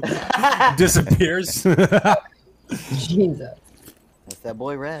 Disappears. Jesus. That's that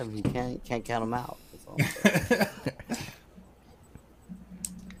boy Rev. You can't count him out. That's all.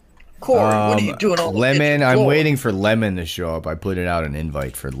 Corey, what are you doing all the Lemon, bitching I'm for? waiting for Lemon to show up. I put it out an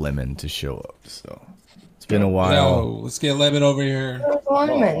invite for Lemon to show up. So it's been a Yo, while. let's get Lemon over here.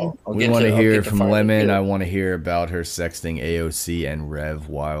 Lemon. We want to hear from Lemon. I want to hear about her sexting AOC and Rev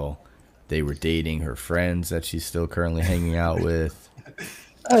while they were dating her friends that she's still currently hanging out with.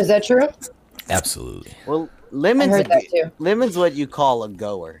 Oh, is that true? Absolutely. Well, Lemon's I heard that too. Lemon's what you call a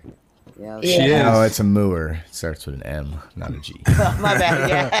goer. Yeah. No, it's a mooer. It starts with an M, not a G. My bad.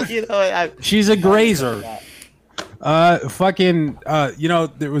 Yeah, you know, She's a grazer. It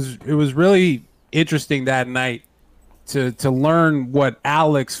was really interesting that night to learn what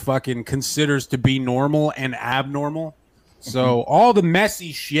Alex fucking considers to be normal and abnormal. So all the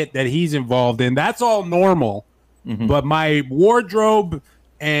messy shit that he's involved in, that's all normal. But my wardrobe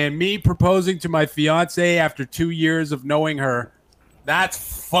and me proposing to my fiance after 2 years of knowing her,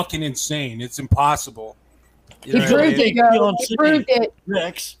 that's fucking insane. It's impossible. You He know what I proved mean? it, girl. He proved it.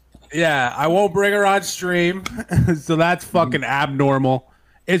 Rex. Yeah, I won't bring her on stream, so that's fucking abnormal.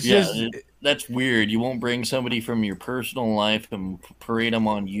 It's just that's weird. You won't bring somebody from your personal life and parade them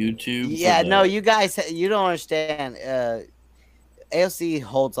on YouTube. Yeah, no, you guys, you don't understand. AOC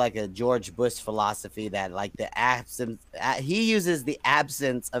holds like a George Bush philosophy that like the absence, he uses the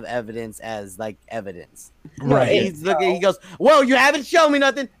absence of evidence as like evidence. Right. He's looking, he goes, well, you haven't shown me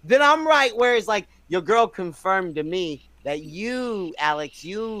nothing, then I'm right. Whereas like your girl confirmed to me that you, Alex,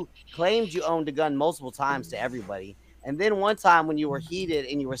 you claimed you owned a gun multiple times to everybody. And then one time when you were heated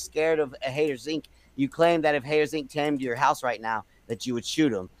and you were scared of a Haters Inc., you claimed that if Haters Inc. came to your house right now, that you would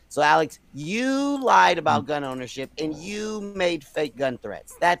shoot him. So, Alex, you lied about gun ownership and you made fake gun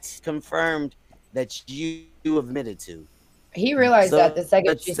threats. That's confirmed that you admitted to. He realized that the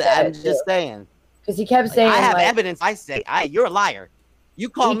second she said I'm just saying. Because he kept saying, I have like, evidence. I say, you're a liar. You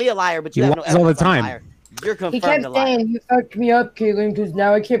call me a liar, but you He have no lies all the evidence. I'm a time. liar. You're he confirmed kept a liar. saying, you fucked me up, Caitlin, because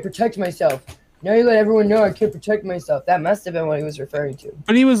now I can't protect myself. Now you let everyone know I can't protect myself. That must have been what he was referring to.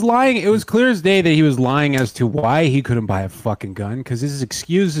 But he was lying. It was clear as day that he was lying as to why he couldn't buy a fucking gun, because his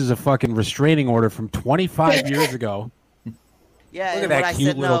excuse is a fucking restraining order from 25 years ago. Yeah, Look at and what that I cute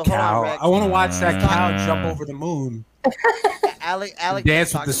said, little hold on, cow. Rex. I want to watch that cow jump over the moon. Alex Dance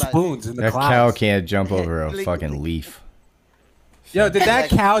with talked the about- spoons in the That clouds. cow can't jump over a fucking leaf. Yo, did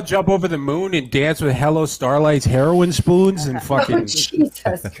that cow jump over the moon and dance with Hello Starlight's heroin spoons and fucking? Jesus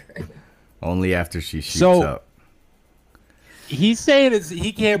Christ. Only after she shoots So- up. He's saying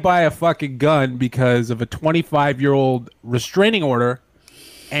he can't buy a fucking gun because of a 25-year-old restraining order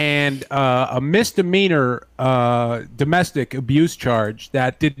and a misdemeanor domestic abuse charge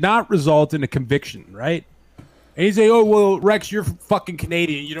that did not result in a conviction, right? And he's like, oh, well, Rex, you're fucking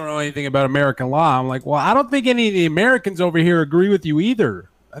Canadian. You don't know anything about American law. I'm like, well, I don't think any of the Americans over here agree with you either.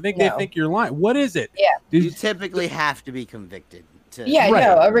 I think they No. think you're lying. What is it? Yeah. You typically have to be convicted. To, Yeah,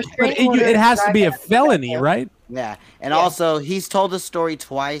 no, a restraining But order it has is to not be a gonna felony, right? Yeah, and also he's told the story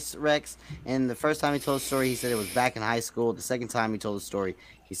twice, Rex. And the first time he told the story, he said it was back in high school. The second time he told the story,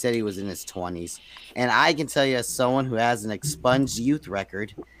 he said he was in his 20s. And I can tell you, as someone who has an expunged youth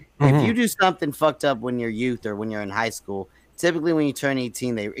record, if you do something fucked up when you're youth or when you're in high school, typically when you turn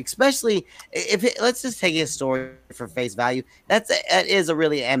 18, they, especially if it, let's just take his story for face value. That is a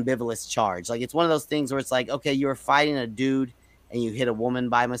really ambivalent charge. Like it's one of those things where it's like, okay, you were fighting a dude and you hit a woman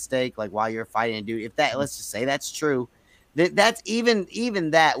by mistake, like while you're fighting a dude. If that, let's just say that's true, that's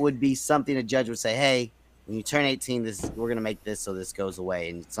even that would be something a judge would say, hey, when you turn 18, we're gonna make this so this goes away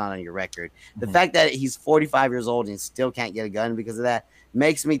and it's not on your record. The fact that he's 45 years old and still can't get a gun because of that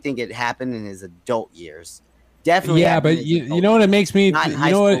makes me think it happened in his adult years. Definitely. Yeah, happened but in his you adult know what it years. makes me. Not in You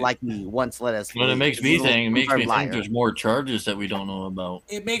high know school what? like he once let us. But it believe. makes He's me a little think. It makes me confirmed liar. think there's more charges that we don't know about.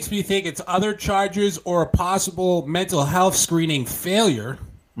 It makes me think it's other charges or a possible mental health screening failure.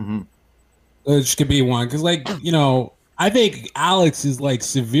 Which could be one. Because, like, you know, I think Alex is, like,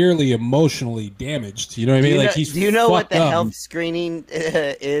 severely emotionally damaged. You know what I mean? Like, he's do you know what fucked the up. health screening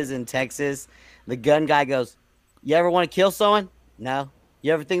is in Texas? The gun guy goes, "You ever want to kill someone? No.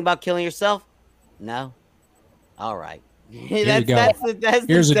 You ever think about killing yourself? No. All right." Here you go. That's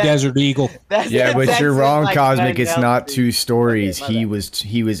Here's a desert eagle. Yeah, but you're wrong, Cosmic. It's not two stories. He was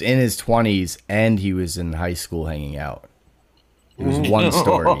in his 20s and he was in high school hanging out. It was one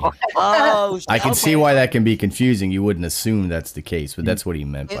story. Oh, I can see okay. why that can be confusing. You wouldn't assume that's the case, but that's what he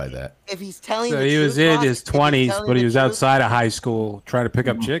meant by that. If he's telling So the he truth, was in Ross, his if he's telling 20s, but he the was truth- outside of high school trying to pick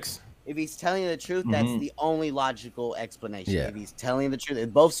up chicks. If he's telling you the truth, that's the only logical explanation. Yeah. If he's telling the truth, if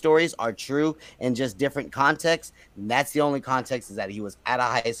both stories are true in just different contexts, then that's the only context is that he was at a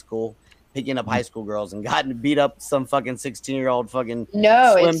high school picking up high school girls and gotten beat up some fucking 16-year-old fucking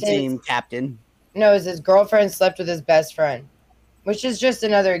No, swim it's his- team captain. No, his girlfriend slept with his best friend, which is just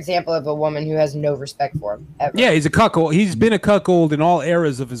another example of a woman who has no respect for him ever. Yeah, he's a cuckold. He's been a cuckold in all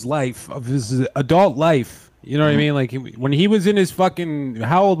eras of his life, of his adult life. You know what I mean? Like when he was in his fucking,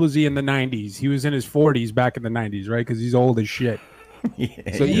 how old was he in the 90s? He was in his 40s back in the 90s, right? Because he's old as shit.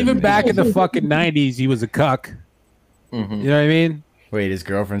 So even back in the fucking 90s, he was a cuck. You know what I mean? Wait, his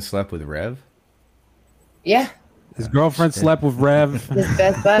girlfriend slept with Rev? Yeah, His girlfriend slept with Rev. his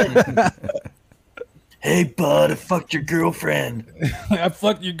best bud. Hey, bud, I fucked your girlfriend. I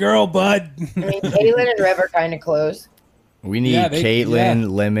fucked your girl, bud. I mean, Caitlin and Rev are kind of close. We need Yeah, Caitlin, yeah.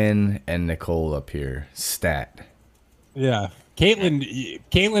 Lemon, and Nicole up here. Stat. Yeah,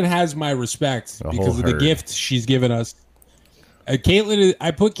 Caitlin has my respect The because whole of the herd. gift she's given us. I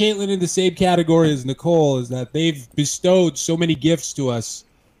put Caitlin in the same category as Nicole, is that they've bestowed so many gifts to us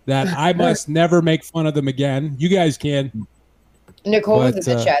that I must never make fun of them again. You guys can. Nicole was But,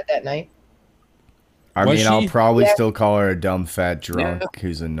 in the chat that night. I Was mean, I'll she? probably Yeah. still call her a dumb fat drunk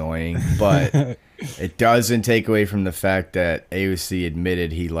who's annoying, but it doesn't take away from the fact that AOC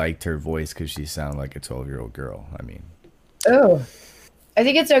admitted he liked her voice because she sounded like a 12-year-old girl. I mean, Oh. I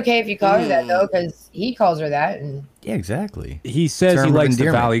think it's okay if you call her that, though, because he calls her that. And yeah, exactly. He says Term he of likes the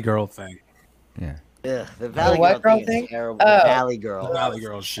endearment. Valley Girl thing. Yeah. Ugh, the Valley what Girl girl thing thing? is terrible. Oh. The Valley Girl. The Valley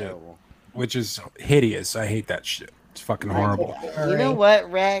Girl shit, which is hideous. I hate that shit. It's fucking horrible. You know what,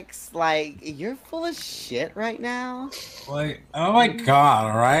 Rex? Like, you're full of shit right now. Like, oh my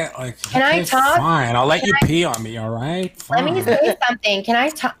god, all right? Like, Can I okay, talk? Fine, I'll let Can you I- pee on me, all right? Let me Fine. say something. Can I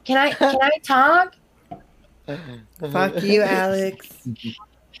talk? Can I talk? Fuck you, Alex.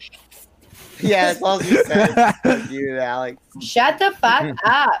 Yeah, that's all you said. Fuck you, Alex. shut the fuck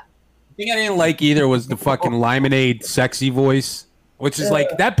up. The thing I didn't like either was the fucking Lemonade sexy voice, which is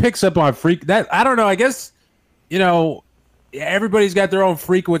like that picks up on freak. That I don't know. I guess you know everybody's got their own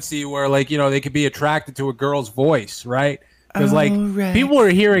frequency where like you know they could be attracted to a girl's voice, right? Because like people are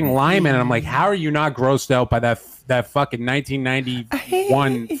hearing Lyman, and I'm like, how are you not grossed out by that fucking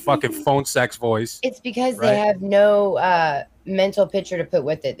 1991 fucking phone sex voice? It's because Right. they have no mental picture to put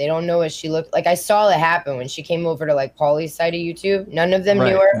with it. They don't know what she looked like. I saw it happen when she came over to like Paulie's side of YouTube. None of them knew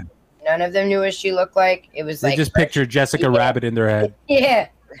Right. her. None of them knew what she looked like. It was They like just picture Jessica Rabbit in their head. yeah.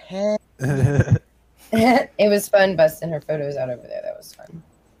 It was fun busting her photos out over there. That was fun.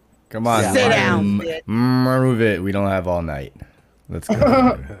 Come on. Sit down, Move it. We don't have all night. Let's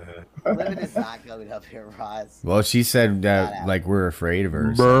go. Lemon is not coming up here, Roz. Well, she said that like we're afraid of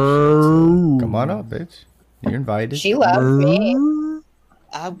her. or some shit, so come on up, bitch. You're invited. She loves me.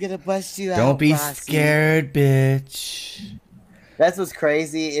 I'm gonna bust you out. Don't be Rossi. scared, bitch. That's what's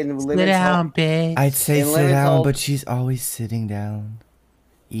crazy in Lemon's bitch. I'd say in sit Lemon's down, whole- but she's always sitting down,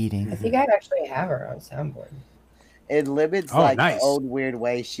 eating. I think I'd actually have her on soundboard. In Lemon's Oh, like nice. old weird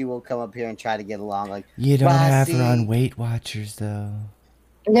way, she will come up here and try to get along. Like You don't have her Rossi. on Weight Watchers though.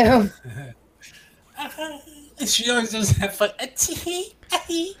 No. She always does that fun.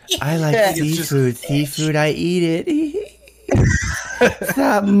 I like It's just- seafood. Seafood, I eat it.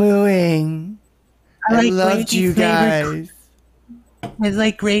 Stop mooing. I, loved you guys. I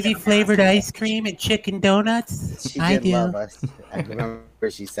like gravy flavored ice cream and chicken donuts. She I did do. love us. I remember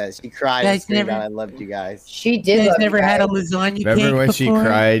she said she cried You and guys screamed never- out, "I loved you guys." She You did. guys love never you had a guys. lasagna Remember cake when she before?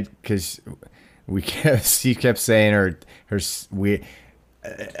 cried because she kept saying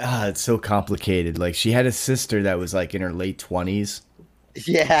it's so complicated. Like she had a sister that was like in her late 20s.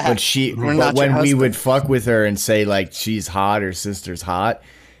 Yeah. But when we would fuck with her and say like she's hot, her sister's hot,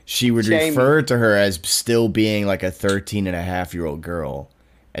 she would Jamie. refer to her as still being like a 13-and-a-half-year-old girl.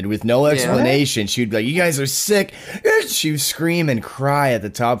 And with no explanation, she'd be like, "You guys are sick." She would scream and cry at the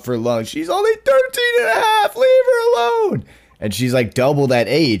top of her lungs. "She's only 13-and-a-half. Leave her alone." And she's like double that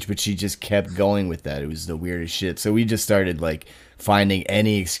age, but she just kept going with that. It was the weirdest shit. So we just started like finding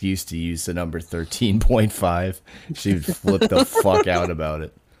any excuse to use the number 13.5. She would flip the fuck out about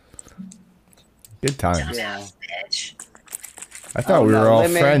it. Good times. Yeah. I thought Oh, we no, were all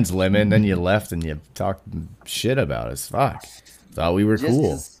Lemon. friends, Lemon. Then you left and you talked shit about us. Fuck. Thought we were Just cool.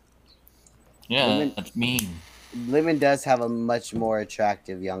 'cause Yeah, Lemon- that's mean. Lemon does have a much more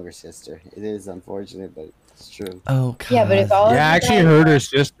attractive younger sister. It is unfortunate, but it's true. Oh, Yeah, but if all of Yeah, I you actually guys- heard her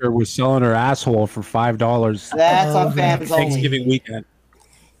sister was selling her asshole for $5. That's on fans only. Thanksgiving weekend.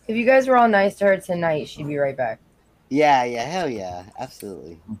 If you guys were all nice to her tonight, she'd be right back. Yeah, hell yeah,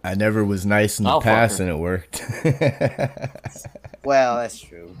 absolutely. I never was nice in the I'll fuck past her. and it worked. Well, that's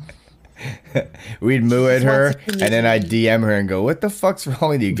true. We'd moo at just her wants a and then I'd DM her and go, "What the fuck's wrong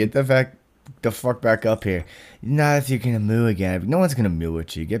with you? Get the fuck back up here." "Not if you're gonna moo again. No one's gonna moo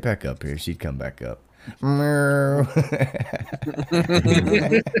at you. Get back up here." She'd come back up.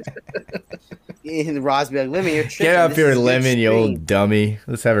 And Ross be like, "Lemon, you're tripping. Get up This here, is good Lemon, you stream." old dummy.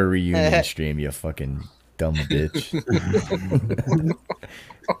 Let's have a reunion stream, you fucking dumb bitch.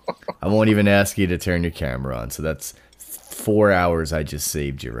 I won't even ask you to turn your camera on, so that's 4 hours I just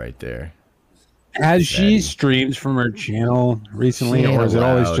saved you right there. Has she streamed from her channel recently, She ain't or is it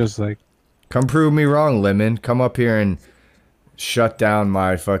always allowed. just like? Come prove me wrong, Lemon. Come up here and shut down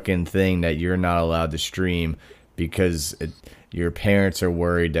my fucking thing that you're not allowed to stream because your parents are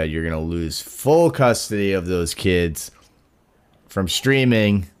worried that you're going to lose full custody of those kids from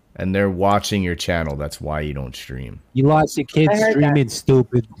streaming and they're watching your channel. That's why you don't stream. You lost your kids I heard streaming,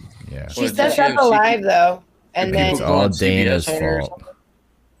 stupid. Yeah. She sets up a live though, and then It's all Dana's fault.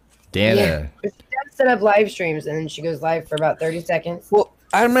 Dana. Yeah, she does set up live streams, and then she goes live for about 30 seconds.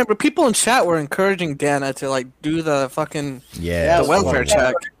 I remember people in chat were encouraging Dana to like do the fucking Yeah, the welfare yeah.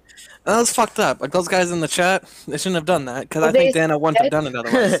 check. That was fucked up. Like those guys in the chat, they shouldn't have done that because I think Dana wouldn't have done it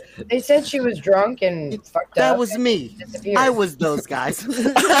otherwise. They said she was drunk and fucked That up. was me. I was those guys.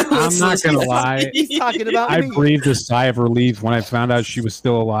 I'm not gonna lie. He's talking about I me. breathed a sigh of relief when I found out she was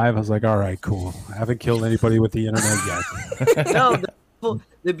still alive. I was like, all right, cool. I haven't killed anybody with the internet yet. No,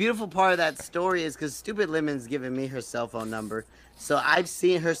 the beautiful part of that story is because Stupid Lemon's giving me her cell phone number. So I've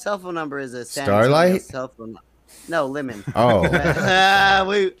seen her cell phone number is a San Antonio Starlight? cell phone. No, Lemon. Oh.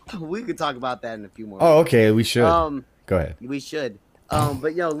 we could talk about that in a few more. Oh, okay. We should. Go ahead. We should.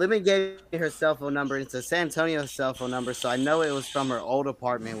 But Lemon gave me her cell phone number. It's a San Antonio cell phone number, so I know it was from her old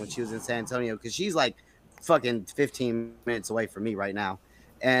apartment when she was in San Antonio, because she's like fucking 15 minutes away from me right now.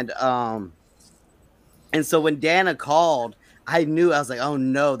 And so when Dana called, I knew, I was like, oh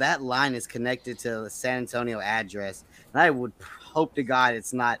no, that line is connected to the San Antonio address. And I would hope to God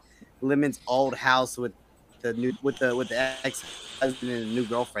it's not Lemon's old house with the ex-husband and the new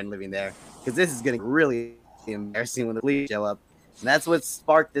girlfriend living there, because this is getting really embarrassing when the police show up. And that's what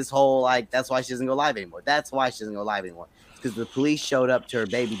sparked this whole, like, that's why she doesn't go live anymore. That's why she doesn't go live anymore. Because the police showed up to her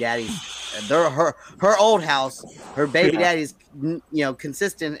baby daddy's, her old house, her baby daddy's,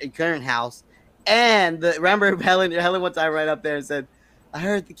 consistent current house. And remember Helen one time right up there and said, I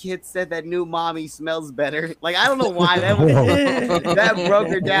heard the kid said that new mommy smells better. Like, I don't know why that broke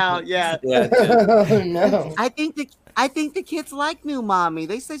her down. Yeah. Oh, no. I think the kids like new mommy.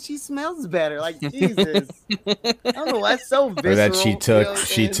 They said she smells better. Like, Jesus. I don't know. That's so visceral. Or that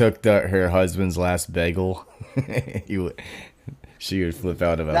she you know took her husband's last bagel. She would flip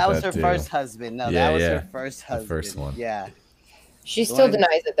out about that. That was her too. first husband. No, Yeah, that was yeah. her first husband. The first one. Yeah. She still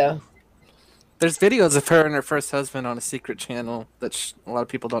denies it though. There's videos of her and her first husband on a secret channel that a lot of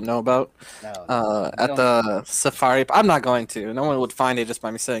people don't know about. At the safari. I'm not going to. No one would find it just by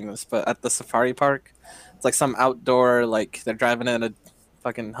me saying this. But at the safari park, it's like some outdoor, like they're driving in a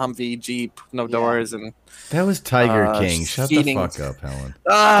fucking Humvee Jeep, no doors, and That was Tiger King. Shut feeding- the fuck up, Helen.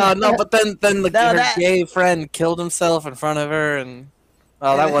 No, but then her gay friend killed himself in front of her, and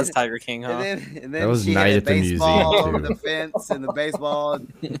that was Tiger King, huh? And then That was she Night had at the baseball Museum, over too. the fence and the baseball.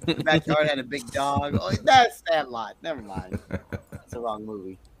 The backyard had a big dog. Oh, that's that lot. Never mind. That's the wrong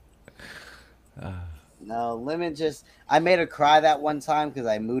movie. No, Lemon just... I made her cry that one time because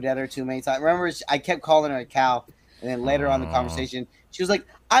I mooed at her too many times. Remember, I kept calling her a cow. And then later on in the conversation, she was like,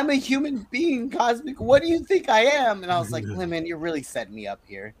 I'm a human being, Cosmic. What do you think I am? And I was like, Lemon, you're really setting me up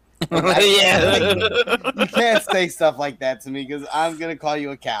here. You can't say stuff like that to me because I'm going to call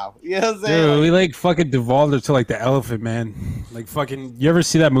you a cow. You know what I'm saying? Dude, we like fucking devolved her to like the Elephant Man. Like fucking, you ever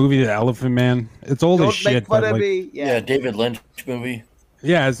see that movie, The Elephant Man? It's old as Don't shit. make fun but, of like, me. Yeah, David Lynch movie.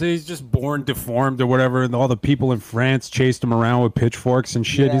 Yeah, so he's just born deformed or whatever, and all the people in France chased him around with pitchforks and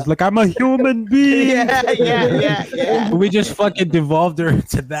shit. Yeah. He's like, I'm a human being. Yeah. We just fucking devolved her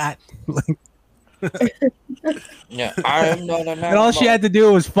to that. Yeah, I am not a And all she had to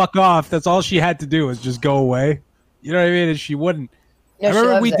do was fuck off. That's all she had to do was just go away. You know what I mean? And she wouldn't. No, I she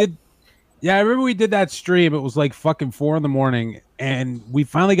remember loves we it. did. Yeah, I remember we did that stream. It was like fucking 4 a.m, and we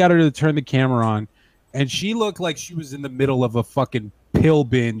finally got her to turn the camera on, and she looked like she was in the middle of a fucking pill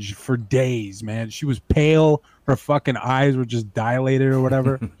binge for days, man. She was pale. Her fucking eyes were just dilated or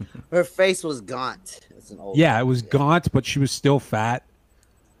whatever. Her face was gaunt. It's an old Yeah, it was gaunt, but she was still fat.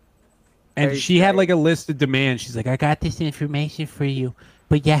 And Very she had like a list of demands. She's like, I got this information for you,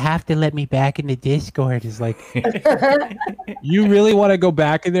 but you have to let me back in the Discord. It's like, you really want to go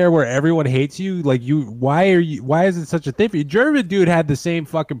back in there where everyone hates you? Like, why is it such a thing for you? German dude had the same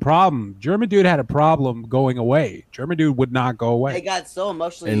fucking problem. German dude had a problem going away. German dude would not go away. They got so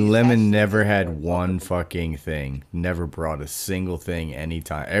emotionally. And Lemon never had one fucking thing. Never brought a single thing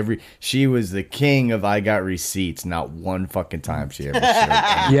anytime. She was the king of I got receipts. Not one fucking time she ever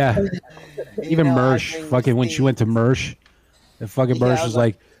showed. Yeah. Even Mersh, fucking when she went to Mersh, and fucking Yeah, I Mersh was was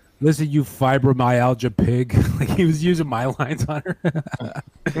like, listen, you fibromyalgia pig. Like he was using my lines on her.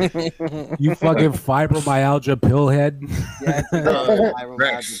 You fucking fibromyalgia pillhead.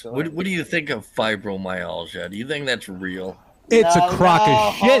 Rex, what do you think of fibromyalgia? Do you think that's real? It's a crock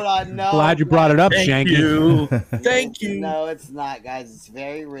of shit. Glad you brought it up, Thank Shanky. you. Thank you. No, it's not, guys. It's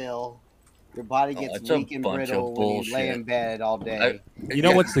very real. Your body gets it's a weak and bunch of brittle when you lay bullshit. in bed all day. You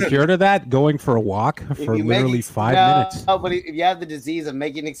know what's the cure to that? Going for a walk If for you make literally ex- 5 no, minutes. No, but if you have the disease of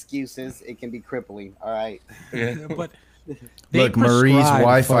making excuses, it can be crippling. All right. But Look, Marie's prescribe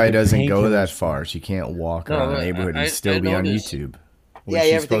Wi-Fi fucking doesn't go that painkillers. far. She can't walk No, around the I- neighborhood I- and still I be on noticed. YouTube. Yeah, What's you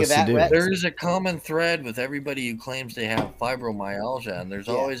she ever think of supposed to that, do? Rex? There is a common thread with everybody who claims they have fibromyalgia, and there's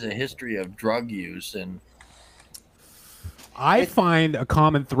always a history of drug use. And I find a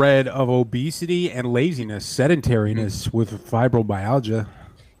common thread of obesity and laziness, sedentariness with fibromyalgia.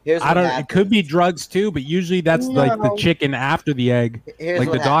 Here's I what don't. It happens. could be drugs too, but usually that's like the No. chicken after the egg. Here's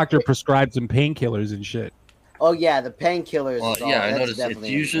Like the what doctor prescribes some painkillers and shit. Oh yeah, the painkillers. Well, is all- yeah, I that's noticed it's definitely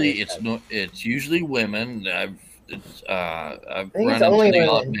usually influenced. it's usually women. I've think run it's only into the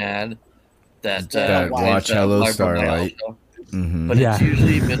odd women. man that That watch claims Hello fibromyalgia, Starlight. Mhm. but Yeah. it's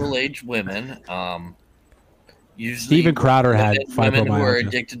usually middle-aged women. Usually Steven Crowder had women who are fibromyalgia.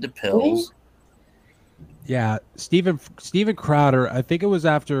 addicted to pills. Yeah, Steven Crowder. I think it was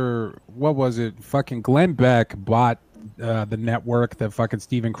after what was it? Fucking Glenn Beck bought the network that fucking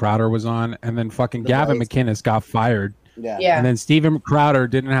Steven Crowder was on, and then fucking The Gavin Blaze. McInnes got fired. Yeah. Yeah. And then Steven Crowder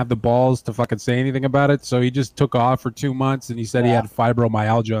didn't have the balls to fucking say anything about it, so he just took off for 2 months, and he said he had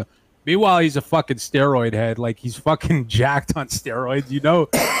fibromyalgia. Meanwhile, he's a fucking steroid head. Like, he's fucking jacked on steroids. You know,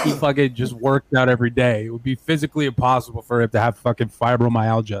 he fucking just worked out every day. It would be physically impossible for him to have fucking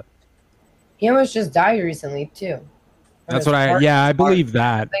fibromyalgia. He almost just died recently too. That's what I believe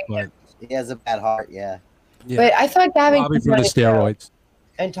that. But, He has a bad heart. Yeah. yeah. But I thought Gavin Probably was from the on show steroids.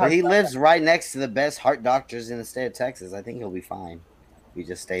 and But talked he about lives right next to the best heart doctors in the state of Texas. I think he'll be fine. He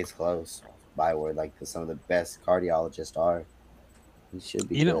just stays close by where like some of the best cardiologists are. He should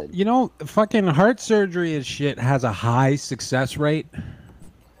be good. You know, fucking heart surgery and shit has a high success rate.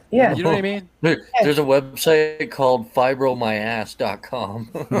 Yeah. You know what I mean? There's a website called fibromyass.com.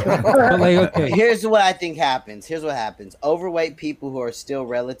 But like, okay. Here's what I think happens. Here's what happens. Overweight people who are still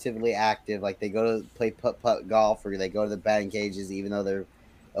relatively active, like they go to play putt-putt golf or they go to the batting cages even though they're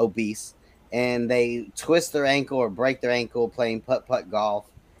obese, and they twist their ankle or break their ankle playing putt-putt golf,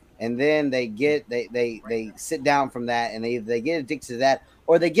 and then they sit down from that and they get addicted to that,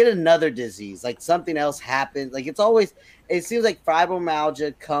 or they get another disease, like something else happens. Like it seems like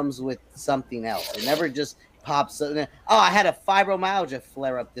fibromyalgia comes with something else. It never just pops up. Oh, I had a fibromyalgia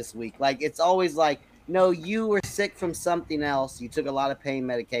flare up this week. Like it's always like, no, you were sick from something else. You took a lot of pain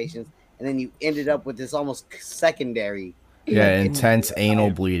medications, and then you ended up with this almost secondary. Yeah, intense anal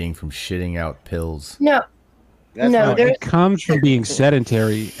bleeding from shitting out pills. No. No, it comes from being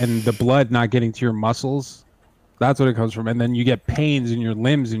sedentary and the blood not getting to your muscles. That's what it comes from. And then you get pains in your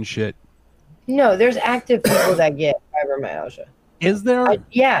limbs and shit. No, there's active people that get fibromyalgia. Is there?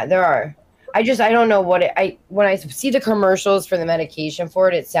 Yeah, there are. I don't know what when I see the commercials for the medication for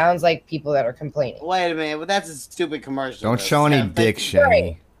it, it sounds like people that are complaining. Wait a minute, but that's a stupid commercial. Don't though, show any Steph. dick,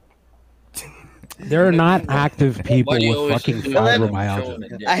 Shaggy. There are not active people Why do you with always fucking do that?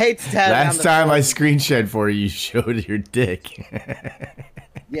 fibromyalgia. I hate to tell you. Last time I screen shared for you, you showed your dick.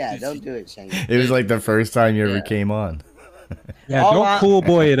 Yeah, don't do it, Shane. It was like the first time you ever came on. Yeah, All don't I- cool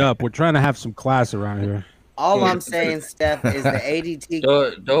boy it up. We're trying to have some class around here. All I'm saying, Steph, is the ADT.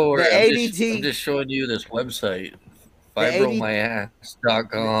 Don't worry, The I'm just showing you this website, The AD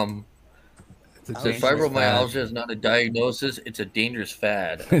fibromyass.com. It says dangerous fibromyalgia fad. is not a diagnosis; it's a dangerous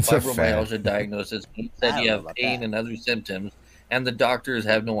fad. It's a Fibromyalgia fad. diagnosis means I that don't you know have about pain that. and other symptoms, and the doctors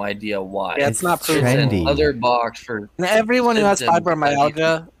have no idea why. Yeah, it's not It's proven. another box for And everyone who has symptoms that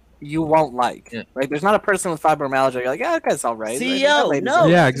fibromyalgia, you won't like. Yeah. Right? There's not a person with fibromyalgia. You're like, yeah, that guy's all right. CEO, That lady's no. all right."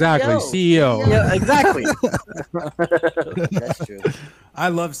 Yeah, exactly. CEO. Yeah, exactly. That's true. I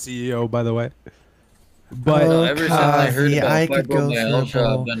love CEO, by the way. But No, ever since I heard about I could go for a fibromyalgia,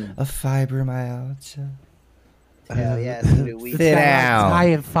 I've bowl been of fibromyalgia. Hell yeah, it's gonna be weak. Sit down. High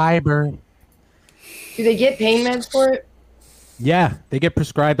in fiber. Do they get pain meds for it? yeah, they get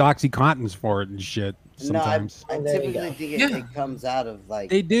prescribed OxyContins for it and shit sometimes. No, I There you typically go. think it comes out of like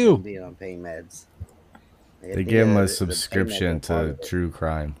They do. being on pain meds. They give him a subscription to True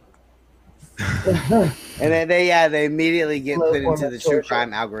Crime. and then they immediately get Low put form into of the true torture.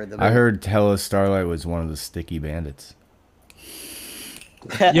 crime algorithm. I heard Hello Starlight was one of the sticky bandits.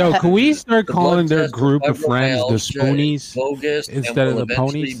 Yo, can we start The calling blood their test for group of friends the fibromyalgia is Spoonies bogus instead and of will the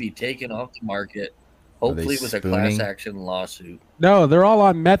eventually Ponies? be taken off the market, Are they hopefully with a class spooning? action lawsuit. No, they're all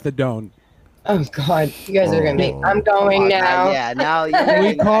on methadone. Oh God, you guys are gonna make. Oh. I'm going now. Yeah, now Can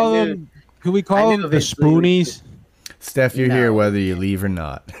we call them? Can we call them the Spoonies? Steph, you're No. here whether you leave or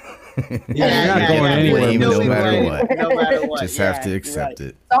not. Yeah, you're not going anywhere. Blame with no it. matter what. No matter what. Just yeah, have to you're accept right.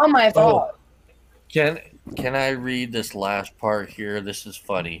 it. It's all my fault. Can I read this last part here? This is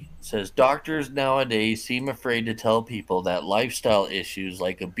funny. It says doctors nowadays seem afraid to tell people that lifestyle issues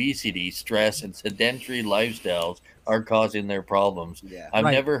like obesity, stress, and sedentary lifestyles are causing their problems. Yeah. I've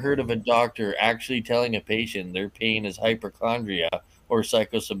Right. never heard of a doctor actually telling a patient their pain is hypochondria or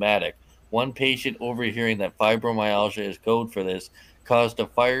psychosomatic. One patient overhearing that fibromyalgia is code for this caused a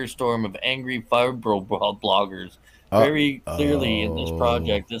firestorm of angry fibro bloggers. Very clearly in this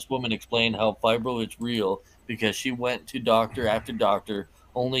project, this woman explained how fibro is real because she went to doctor after doctor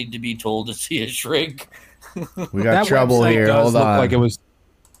only to be told to see a shrink. We got That trouble website here. does Hold look on. like it was.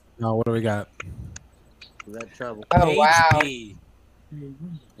 No, what do we got? We got trouble. Oh wow. Paige B.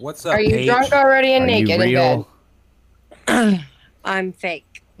 What's up, Are you Paige? drunk already and Are you naked in bed? real? I'm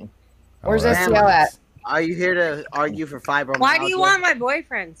fake. Where's All STL at? Are you here to argue for fibromyalgia? Why do you want my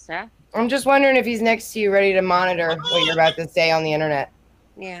boyfriend, Steph? I'm just wondering if he's next to you, ready to monitor what you're about to say on the internet.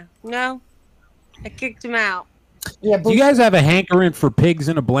 Yeah. No. I kicked him out. Yeah, Do you guys have a hankering for pigs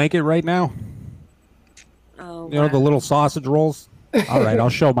in a blanket right now? Oh. You know the little sausage rolls. All right, I'll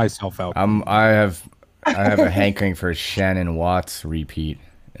show myself out. I have a hankering for a Shannon Watts repeat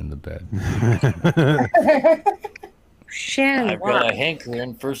in the bed. Shannon I've got a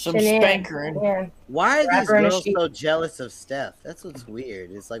hankering for some Shanann. spankering. Why are these Rapper in a girls sheet. so jealous of Steph? That's what's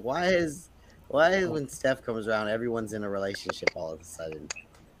weird. It's like why when Steph comes around, everyone's in a relationship all of a sudden.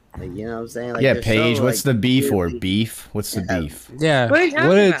 Like, you know what I'm saying? Like, Yeah, they're Paige, so, what's like, the beef for? weirdly- Beef? What's the beef? Yeah. What are you talking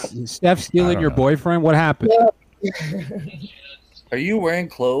What about? is Steph I stealing don't your know. boyfriend? What happened? Are you wearing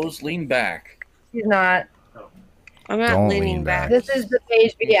clothes? Lean back. He's not. I'm not Don't leaning lean back. This is the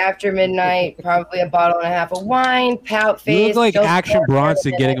Page B after midnight. Probably a bottle and a half of wine. Pout face. You look like Joe Action Florida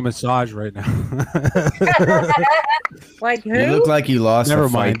Bronson in getting it. a massage right now. Like who? You look like you lost Never a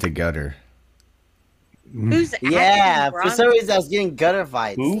fight mind. to Gutter. Who's Yeah, Action for Bronson? some reason I was getting gutter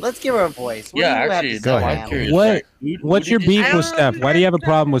fights. Who? Let's give her a voice. What Yeah, do you actually, have to Go say, ahead. ma'am? curious. What? Who What's your did you beef I with don't know Steph? who Why do you have a you're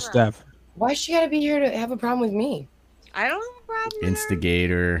problem with talking about. Steph? Why she gotta be here to have a problem with me? I don't have a problem. with her.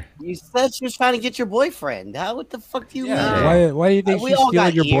 Instigator. You said she was trying to get your boyfriend. How? What the fuck do you mean? Why do you think We she's all stealing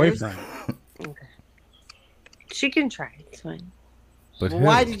got your ears. boyfriend? She can try. It's fine. But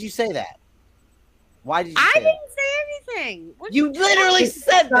Why who? did you say that? Why did you I say didn't say anything. What You literally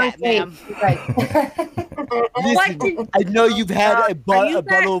said that, ma'am. What did- I know you've had Are a bottle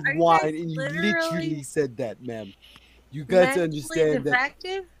guys- of are you wine guys and you literally literally said that, ma'am. You got to mentally understand that.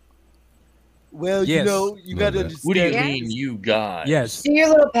 defective? Well, Yes. you know, you got to bit. understand. What do you Yes. mean, you guys? Yes. Do your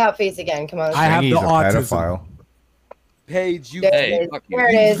little pout face again. Come on. I have He's the a autism. pedophile. Paige, you, There Hey, it is. fuck you. There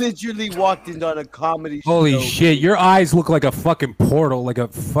it you is. literally walked into on a comedy Holy show. shit! Your eyes look like a fucking portal, like a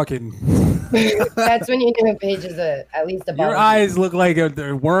fucking. That's when you knew Paige is at least a Your bottle. eyes look like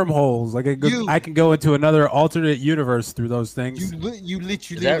they're wormholes. Like I can go into another alternate universe through those things. You literally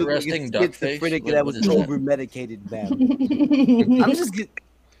Is that look like resting a duck face? schizophrenic What- that what was is that? over medicated, ma'am. I'm just get.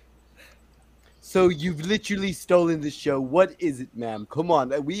 So you've literally stolen the show. What is it, ma'am? Come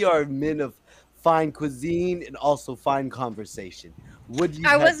on, we are men of fine cuisine and also fine conversation. What do you?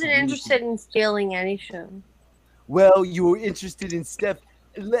 I have to wasn't do interested in stealing any show. Well, you were interested in Steph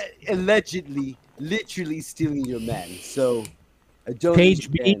allegedly, literally stealing your man. So I don't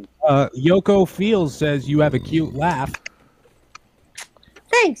Page B, understand. Yoko Fields says you have a cute laugh.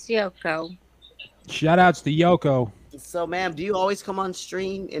 Thanks, Yoko. Shout outs to Yoko. So, ma'am, do you always come on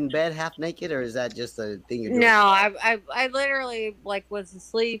stream in bed half naked, or is that just a thing you're doing? No, I literally like was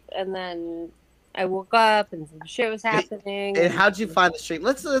asleep and then I woke up and some shit was happening. And how'd you find the stream?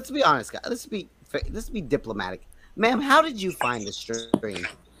 Let's be honest, guys. Let's be diplomatic, ma'am. How did you find the stream?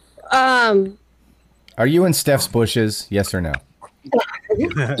 Are you in Steph's bushes? Yes or no?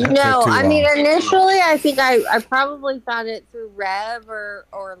 No, I mean initially I think I probably found it through Rev or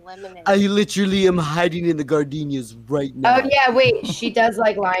Lemonade. I literally am hiding in the gardenias right now. Oh yeah, wait. She does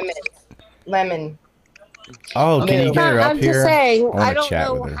like lemon. Oh, can you get her up I'm here? just saying, wanna I don't chat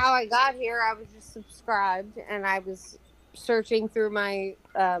know with her. how I got here. I was just subscribed and I was searching through my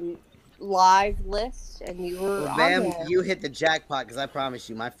live list and you were on Ma'am, there. you hit the jackpot because I promise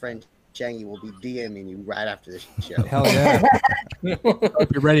you, my friend Changy will be DMing you right after this show. Hell yeah!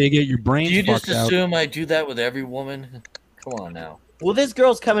 Hope you're ready to get your brains Do you just fucked out. assume I do that with every woman? Come on now. Well, this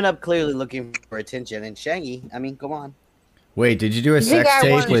girl's coming up clearly looking for attention, and Shangy, I mean, come on. Wait, did you do a You think sex I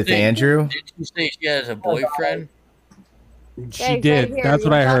tape wanted with to- Andrew? Did you say she has a boyfriend? She did. That's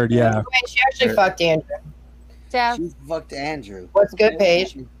what I heard. Yeah. Wait, she actually fucked Andrew. Steph. She fucked Andrew. What's good,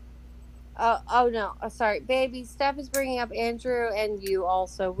 Paige? Oh no, sorry, baby. Steph is bringing up Andrew and you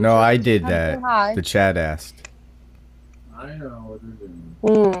also. Would No, you I like to did come say that. hi? The chat asked. I know what they're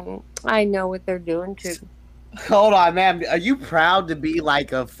doing. I know what they're doing too. Hold on, ma'am. Are you proud to be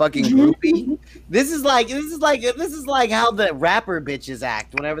like a fucking groupie? This is like how the rapper bitches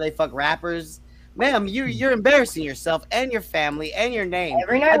act whenever they fuck rappers. Ma'am, you're embarrassing yourself and your family and your name.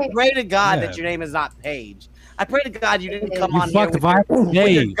 Every I night. pray to God Yeah. that your name is not Paige. I pray to God you didn't come You on here fucked with Viper your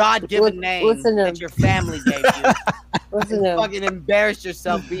Dave. God-given name listen to that your family gave you. Listen You to fucking embarrassed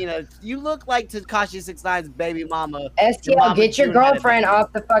yourself being a. You look like Tekashi 6ix9ine's baby mama. STL, mama get your doing that girlfriend event.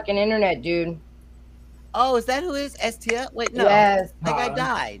 off the fucking internet, dude. Oh, is that who it is? STL? Wait, no. Yes. That guy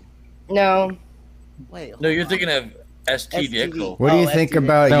died. No. Wait. No, you're thinking of ST Dickel. What do you think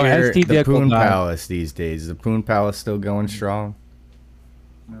about No, the ST Dickel Poon died. Palace these days? Is the Poon Palace still going strong?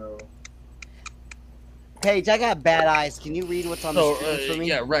 No. Paige, I got bad eyes. Can you read what's on the So, screen for me?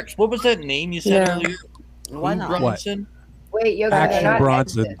 yeah, Rex, what was that name you said Yeah. earlier? Why not? Bronson? Wait, Yoga, they're Action not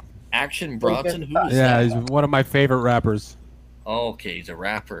Bronson. exes. Action Bronson? Who is Yeah, that? he's one of my favorite rappers. Oh, okay, he's a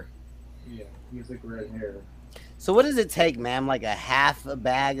rapper. Yeah, he's like red hair. So what does it take, ma'am? Like a half a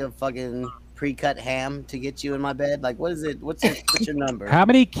bag of fucking pre-cut ham to get you in my bed? Like, what is it? What's your number? How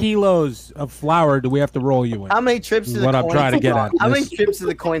many kilos of flour do we have to roll you in? How many trips to Is the what I'm trying to get at. How many This- trips to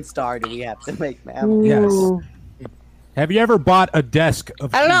the Coin Star do we have to make, ma'am? Yes. Have you ever bought a desk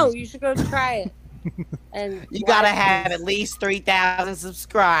of I don't know. cheese? You should go try it. And You gotta have at least 3,000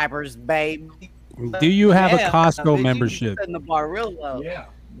 subscribers, babe. Do you have Yeah, a Costco bitch, membership? You setting the bar real low. Yeah.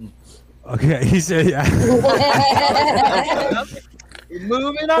 Okay, he said yeah.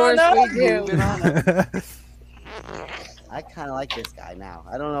 Moving Of on course up. we do. Moving on up. I kind of like this guy now.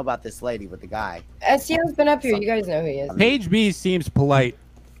 I don't know about this lady, but the guy. STL's been up here. You guys know who he is. Page B seems polite.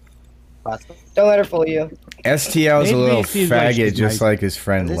 Don't let her fool you. STL's a Maybe little seems like faggot, she's just nice. like his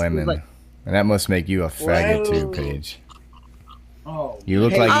friend This is Lemon. like- And that must make you a faggot too, Whoa. Paige. Oh. You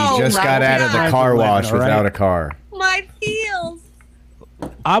look Hey, like you oh just my got out of the God. car wash All right. without a car. My heels.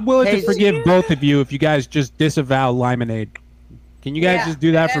 I'm willing Hey, to forgive both of you if you guys just disavow Limonade. Can you guys Yeah. just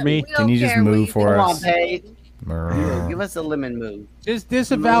do that for me? We Can don't you just care what move you for Come on, us? Paige. Brr. Give us a lemon move. Just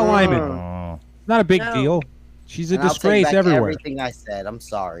disavow Lyman. Oh. It's not a big No. deal. She's a And I'll take disgrace back everywhere. Everything I said. I'm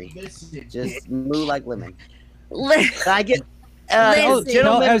sorry. Just move like lemon. Li- Can I get Tell Listen.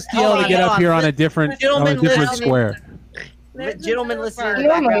 gentlemen, STL hold to on, get hold up here on a Li- different Gentlemen, different listen. square. Gentlemen, listen in the You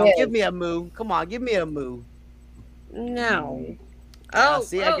know who background. he is. Give me a move. Come on, give me a move. No. Oh,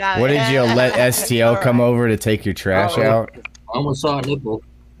 See, I got What did you let STL come over to take your trash Oh. out? I almost saw a nipple.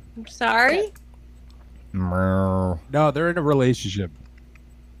 I'm sorry. Brr. No, they're in a relationship.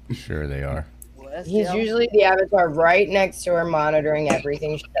 Sure they are. He's usually the avatar right next to her, monitoring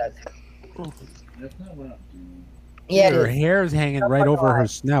everything she does. That's not what I'm doing. Yeah, it her is. hair is hanging right over her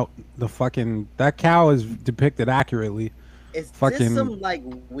snout. The fucking that cow is depicted accurately. Is Fucking- this some like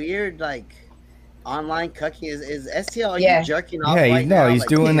weird like online cucking? Is STL? Are Yeah. you jerking off? Yeah, right now? he's Like,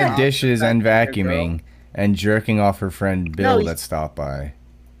 doing the jerking off dishes and back there, girl? vacuuming and jerking off her friend Bill he's- that stopped by.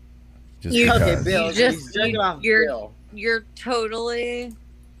 Just You- because. Okay, Bill. You just- he's jerking off you're- Bill. You're totally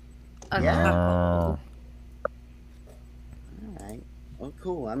a Yeah. couple. Brr. All right. Well,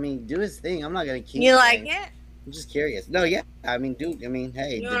 cool. I mean, do his thing. I'm not gonna keep. You like saying- it? I'm just curious. No, yeah. I mean, dude. I mean,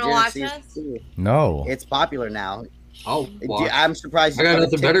 hey, You the wanna watch Gen Z is us? cool. No. It's popular now. Oh, Dude, I'm surprised. I you got put a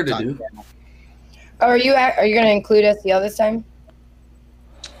nothing better to TikTok do. channel. Oh, are you gonna include STL this time?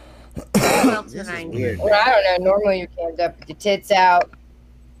 What else This can I is do? weird. Well, I don't know. Normally you can't up with your tits out.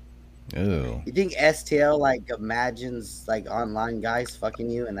 Ew. You think STL like imagines like online guys fucking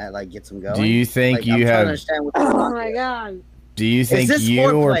you and that like gets them going? Do you think Like, you I'm trying to have? understand what Oh my god. Do you think this you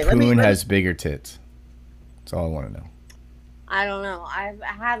or foreplay? Let me- Poon let me- has bigger tits? That's all I want to know. I don't know. I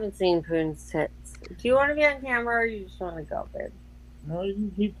haven't seen Poon's tits. Do you want to be on camera or you just want to go, babe? No, you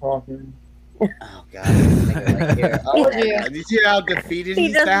can keep talking. Oh god, this nigga right here. Oh, Did you? did you hear how defeated He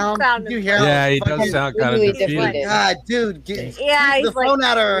he doesn't sound? sound Did you hear how Yeah, he fucking- does sound kind of Really defeated. defeated. God, dude, get Yeah, take he's the phone like,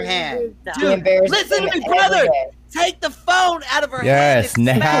 out of her hand. He Dude, embarrasses listen to him me, brother. every day. Take the phone out of her Yes, hand.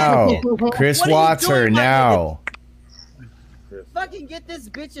 and now. smack it. Chris What are you Watts her doing, my now. Fucking get this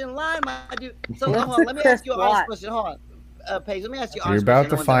bitch in line, my dude. So hold on, let me ask you an honest question. Hold on, Paige, let me ask you. An You're honest about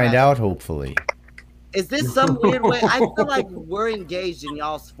question. to find out, hopefully. Is this some weird way? I feel like we're engaged in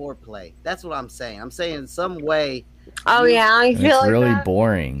y'all's foreplay. That's what I'm saying. I'm saying in some way. Oh yeah, I And feel it's like really that.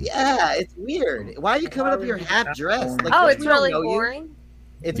 boring. Yeah, it's weird. Why are you coming up here half dressed? Like, Oh, we it's don't really know you. boring.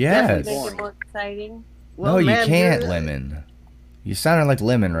 It's Yes. definitely Make it boring. more exciting. Well, no, you man, can't, you're- Lemon. You sounded like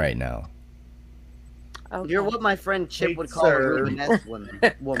Lemon right now. Okay. You're what my friend Chip would call Sir. a Rubenesque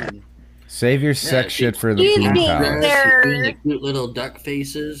woman. Save your sex Yeah, shit for the Excuse Poon me, Palace. sir. Doing the cute little duck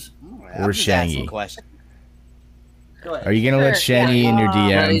faces. I'm just asking Shangy. questions. Go ahead. Are you gonna let Sure, yeah. Shenny in your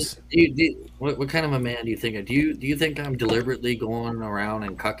Guys, DMs? what kind of a man do you think? Do you think I'm deliberately going around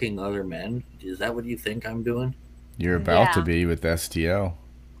and cucking other men? Is that what you think I'm doing? You're about to Yeah. be with STO.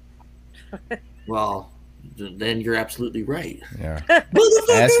 Well, then you're absolutely right. Yeah.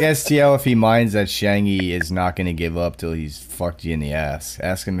 Ask STL if he minds that Shangy is not gonna give up till he's fucked you in the ass.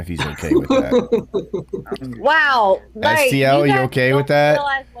 Ask him if he's okay with that. Wow. Right. STL, you guys okay don't with that?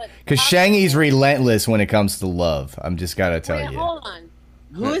 realize what Because Shangy's relentless when it comes to love. I'm just gotta tell Wait, you. hold on.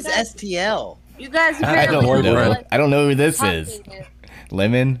 Who is STL? You guys I apparently don't know. what I don't know who this is. cucking is.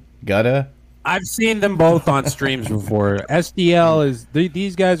 Lemon? Gutta? I've seen them both on streams before. SDL is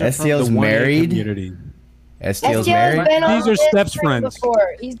these guys are SDL's from the 1A married? community. STL's STL's married? been on These are this Steph's stream friends.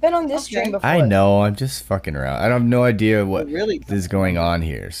 Before. He's been on this stream before. I know. I'm just fucking around. I have no idea what Really? is going on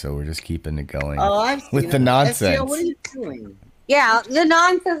here, so we're just keeping it going Oh, I've seen with the it. nonsense. STL, what are you doing? Yeah, the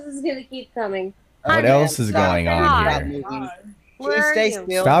nonsense is gonna keep coming. What else is going on here? Where are Stay you?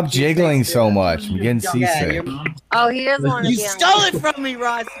 still. Stop jiggling so much. I'm getting Yeah, seasick. Oh, he doesn't want to You be on. stole it from me,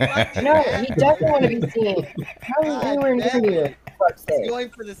 Ross. No, he doesn't want to be seen. How is anywhere near you? For fuck's He's sake. going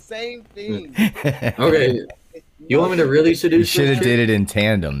for the same thing. Okay. You want me to really You seduce should have this did chick? it in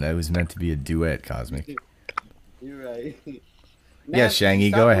tandem. That was meant to be a duet, Cosmic. You're right. Yeah, Shangy,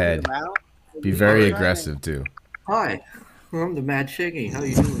 stop go moving ahead. around. Be very Alright. aggressive too. Hi. I'm the Mad Shaggy. How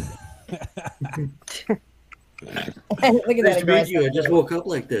you doing? Look at Nice that to meet aggressive. you. I just woke up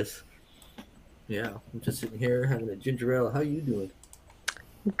like this. Yeah, I'm just sitting here having a ginger ale. How you doing?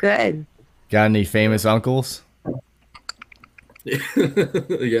 Good. Got any famous uncles?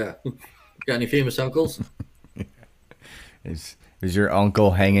 Yeah. Got any famous uncles? Is your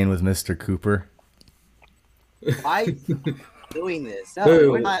uncle hanging with Mr. Cooper? Why are you doing this? No,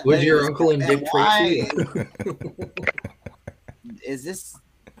 Who? we're not Was letting your this uncle in happen. Dick Why? Tracy? Is this?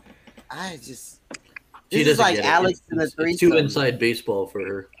 I just. She This is doesn't like get it. Alex in the It's threesome. too inside baseball for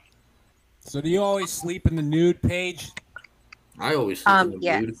her. So do you always sleep in the nude page? I always sleep in the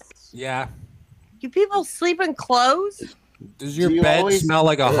Yes. mood. Yeah. Do people sleep in clothes? Does your Do you bed always- smell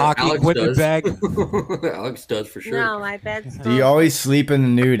like a hockey Alex equipment does. bag? Alex does for sure. No, my bed's. Do you always sleep in the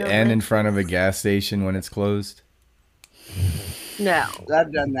nude No, and but- in front of a gas station when it's closed? No.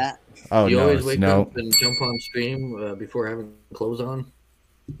 I've done that. Oh you no, always it's wake no. up and jump on stream before having clothes on?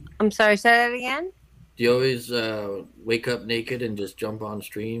 I'm sorry. Say that again. Do you always wake up naked and just jump on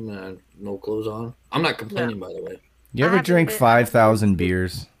stream and no clothes on? I'm not complaining, by the way. You I ever haven't drink been- 5,000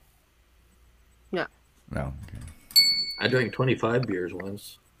 beers? No. No. I drank 25 beers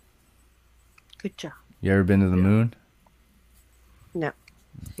once. Good job. You ever been to the moon? No.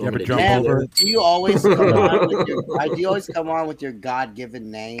 You ever to jump Man, over? do you always come on with your? Do you always come on with your God-given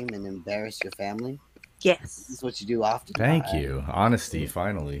name and embarrass your family? Yes. This is what you do often. Thank right? you. Honesty,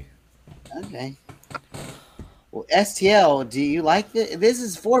 finally. Okay. Well, STL, do you like this? This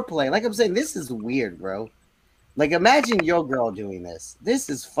is foreplay. Like I'm saying, this is weird, bro. Like, imagine your girl doing this. This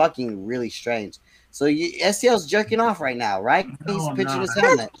is fucking really strange. So STL's jerking off right now, right? He's pitching his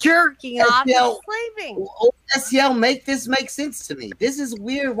helmet. Jerking off. He's STL, sleeping. STL, make this make sense to me. This is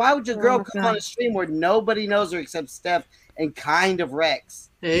weird. Why would your girl come on a stream where nobody knows her except Steph and kind of Rex?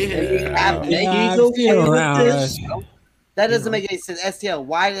 Hey, And you have Yeah, naked- I've seen around this? us. That doesn't make any sense. STL,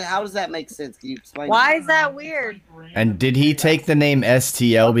 why? How does that make sense? Can you explain? Why is that weird? And did he take the name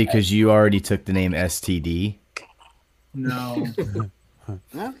STL because you already took the name STD? No.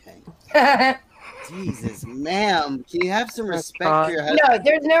 Okay. Jesus, ma'am, can you have some respect for your husband? No,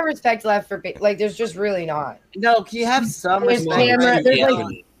 there's no respect left for like. There's just really not. No, can you have some There's respect? camera. There's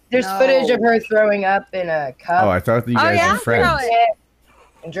like. There's No. footage of her throwing up in a cup. Oh, I thought that you guys were friends.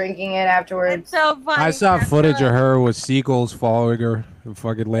 And drinking it afterwards. So funny. I saw footage of her with seagulls following her and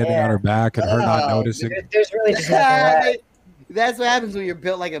fucking landing on her back and her not noticing. There's really just nothing left. That's what happens when you're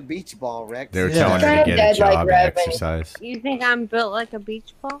built like a beach ball, Rex. They were telling her to get a job and exercise. You think I'm built like a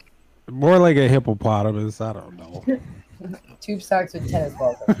beach ball? More like a hippopotamus. I don't know. Tube socks with tennis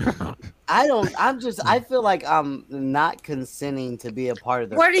balls. I feel like I'm not consenting to be a part of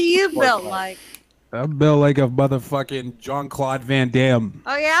the. What are you sport built club. like? I'm built like a motherfucking Jean-Claude Van Damme.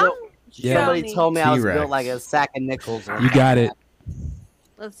 Oh yeah. Yeah. Somebody told me I was T-Rex. built like a sack of nickels. You got it.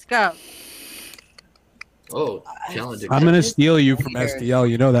 Let's go. Oh, challenging. I'm gonna steal you from STL.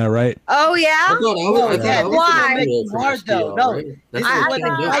 You know that, right? Oh yeah. I thought I was- I thought I was Why? gonna roll for STL, right? That's I- what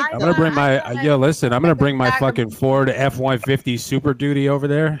I- you do. I'm gonna bring my listen. I'm gonna bring my fucking Ford F-150 Super Duty over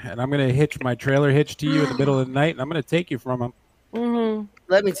there, and I'm gonna hitch my trailer hitch to you in the middle of the night, and I'm gonna take you from him. Mm-hmm.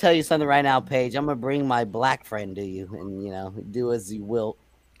 Let me tell you something right now, Paige. I'm gonna bring my black friend to you, and do as you will.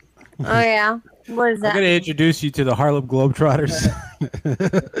 Oh yeah. What is I'm that? gonna introduce you to the Harlem Globetrotters.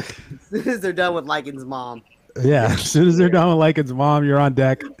 As soon as they're done with Lycan's mom. Yeah, as soon as they're done with Lycan's mom, you're on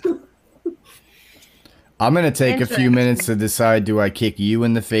deck. I'm gonna take a few minutes to decide: do I kick you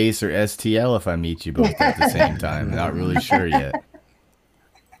in the face or STL if I meet you both at the same time? Not really sure yet.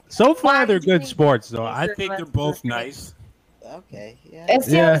 So far, they're good sports, though. I think they're both nice. Okay. Yeah.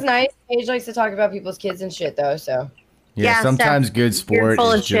 STL is nice. Paige likes to talk about people's kids and shit, though. So. Yeah, Yeah, sometimes Steph, good you're sport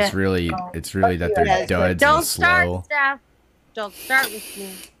full is of just shit. really, it's really that they're duds Don't and start, slow. Steph. Don't start with me.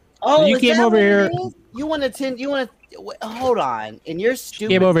 Oh, You is came that over what it here- is? You want to hold on. In your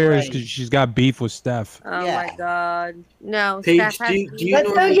stupid Came over here brain- because she's got beef with Steph. Oh my god. No, Paige, Steph has do you Let's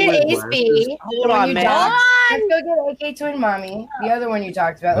go normally get wear Ace glasses? B. Hold the one on, you man. talked- Let's go get AK Twin Mommy, the other one you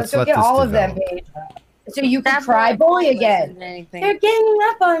talked about. Let's Let's go let get this all of them, develop. Paige. So you can Steph cry won't boy listen again. to anything. They're ganging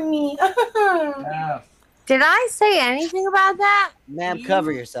up on me. Did I say anything about that? Ma'am,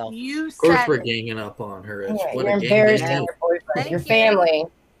 cover yourself. You Of course, said we're it. ganging up on her. It's Yeah, what you're a gang embarrassing is. your boyfriend, Thank your you. family.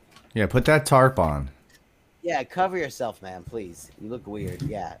 Yeah, put that tarp on. Yeah, cover yourself, man, please. You look weird.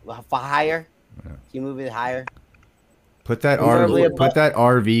 Yeah. Higher. Can you move it higher? Put that Preferably RV, above- put that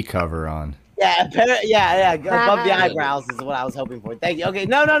RV cover on. Yeah, yeah. Above the eyebrows is what I was hoping for. Thank you. Okay,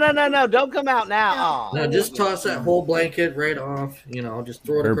 no. Don't come out now. Aw. No, just toss that whole blanket right off. You know, just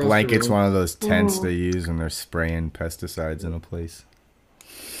throw it Her across blanket's the room. one of those tents they use when they're spraying pesticides in a place.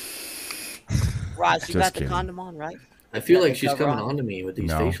 Rod, you Just got the kidding. condom on, right? I feel Got like the she's cover coming on? on to me with these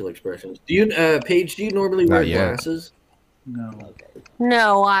No. facial expressions. Do you, Paige? Do you normally wear Not yet. glasses? No.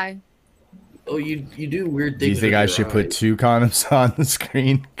 No, why? Oh, you do weird Do you things. think with I your should eyes. put 2 condoms on the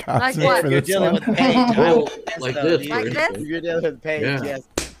screen constantly what? for You're this dealing one? with Paige. Oh, like this, Like for this? instance. You're dealing with Paige, Yeah. yes.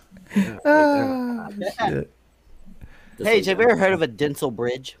 Yeah, like Ah, that. shit. Just Paige, like have you ever heard of a dental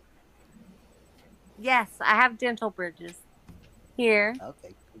bridge? Yes, I have dental bridges. Here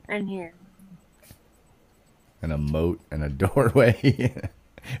Okay. and here. And a moat and a doorway.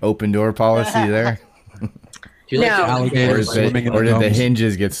 Open door policy there. Do you like No. to- Or, Alligators is swimming in or the did the gums.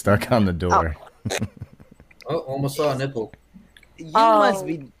 hinges get stuck on the door? Oh, almost saw a nipple. You Oh. must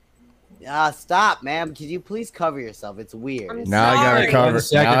be. Stop, ma'am. Could you please cover yourself? It's weird. I'm Now I gotta Sorry. cover. One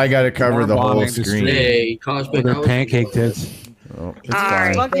second. Now I gotta cover the whole Bombing the screen. Hey, Cosmic. With her how was pancake your- tits. Oh, it's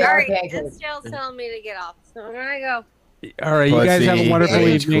Alright, fine. They are alright. pancakes. This show's telling me to get off, so I'm gonna go. All right, you guys have a Pussy, wonderful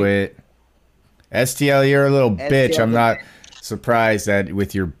Paige evening. quit. STL, you're a little bitch. STL. I'm not surprised that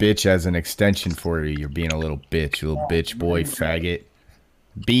with your bitch as an extension for you, you're being a little bitch, you little bitch boy faggot.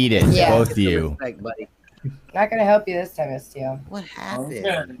 Beat it, Yeah. both of you. Respect, buddy. Not gonna help you this time, STL. What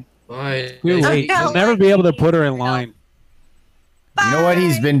happened? Bye. Too late. You'll never be able to put her in line. You know what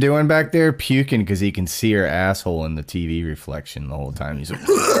he's been doing back there? Puking because he can see her asshole in the TV reflection the whole time. He's like,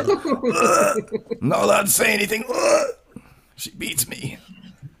 I'm not allowed to say anything. She beats me.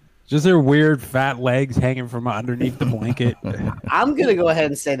 Just her weird fat legs hanging from underneath the blanket. I'm gonna go ahead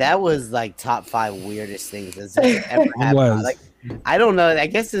and say that was like top 5 weirdest things that's ever happened. was. Like, I don't know. I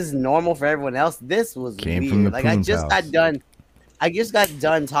guess this is normal for everyone else. This was Came weird. from the Like I Poon's just house. got done. I just got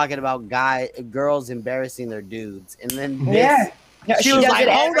done talking about girls embarrassing their dudes, and then this, Yeah. No, she was does like, it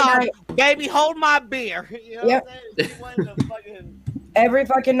 "Hold every on, night. baby, hold my beer." You know Yep. what I'm saying? She wanted to fucking- Every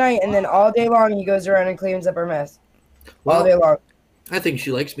fucking night, and then all day long he goes around and cleans up her mess. All Well, day long. I think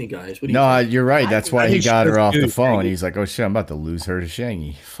she likes me, guys. What do you No, think? you're right. That's why I he think she got her was off the good, phone. Shaggy. He's like, oh shit, I'm about to lose her to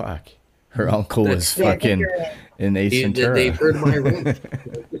Shaggy. Fuck. Her uncle was Yeah, fucking you're right. in Ace They- Ventura. They've heard my rant.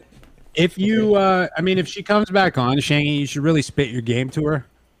 If you, I mean, if she comes back on, Shangy, you should really spit your game to her.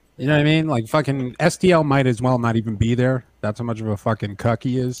 You know what I mean? Like fucking STL might as well not even be there. That's how much of a fucking cuck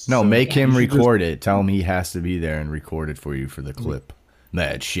he is. No, So make him you should just- record it. Tell him he has to be there and record it for you for the clip.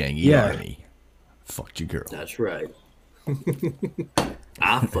 Mad Shangy Yeah. Arnie. Fucked your girl. That's right.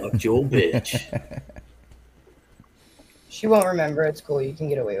 I fucked your bitch. She won't remember. It's cool. You can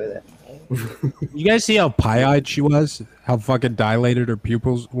get away with it. You guys see how pie-eyed she was? How fucking dilated her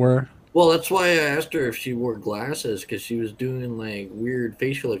pupils were? Well, that's why I asked her if she wore glasses, because she was doing like weird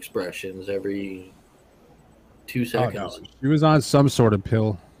facial expressions every 2 Oh, seconds. no. She was on some sort of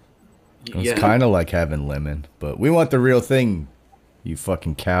pill. It's Yeah. kind of like having lemon, but we want the real thing, you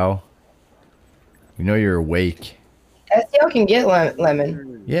fucking cow. You know you're awake. STL can get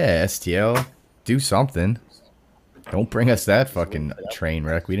lemon. Yeah, STL. Do something. Don't bring us that fucking train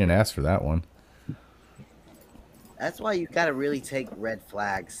wreck. We didn't ask for that one. That's why you gotta really take red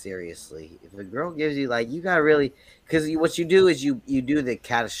flags seriously. If a girl gives you like, you gotta really, because what you do is you do the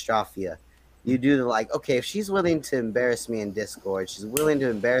catastrophia. You do the like, okay, if she's willing to embarrass me in Discord, she's willing to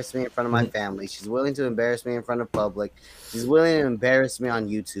embarrass me in front of my family, she's willing to embarrass me in front of public, she's willing to embarrass me on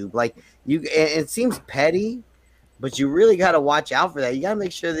YouTube. Like it seems petty, but you really gotta watch out for that. You gotta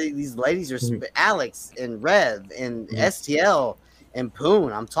make sure that these ladies are Alex and Rev and STL and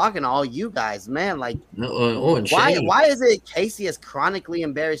Poon. I'm talking to all you guys, man. Like, and why Shane. is it Casey has chronically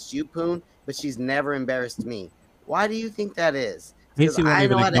embarrassed you, Poon, but she's never embarrassed me? Why do you think that is? Because Casey won't I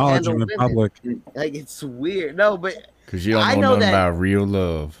even know how to acknowledge handle him in women. public. Like, it's weird. No, but Because you don't I know know nothing that- about real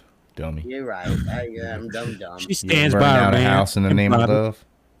love, dummy. you're right. I'm dumb. She You stands burn by her out a man. house in the name of Brother. love?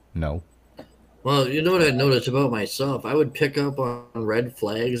 No. Well, you know what I noticed about myself? I would pick up on red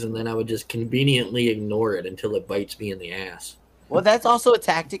flags and then I would just conveniently ignore it until it bites me in the ass. Well, that's also a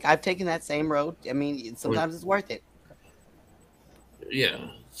tactic. I've taken that same road. I mean, sometimes it's worth it. Yeah.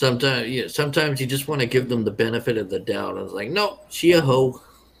 Sometimes you just want to give them the benefit of the doubt. I was like, no, she a hoe.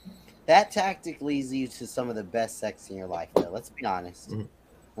 That tactic leads you to some of the best sex in your life, though. Let's be honest.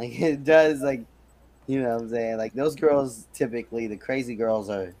 Like it does, like, you know what I'm saying? Like those girls typically, the crazy girls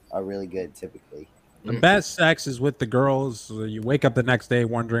are really good typically. The best sex is with the girls. You wake up the next day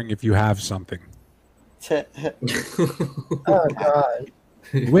wondering if you have something. Oh God!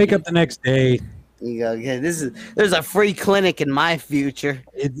 You wake up the next day. You go, okay, there's a free clinic in my future.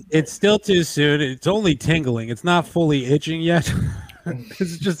 It's still too soon. It's only tingling. It's not fully itching yet.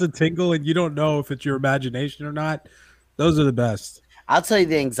 It's just a tingle, and you don't know if it's your imagination or not. Those are the best. I'll tell you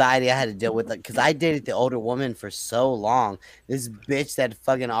the anxiety I had to deal with, because I dated the older woman for so long. This bitch that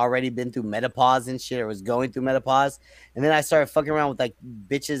fucking already been through menopause and shit, or was going through menopause, and then I started fucking around with like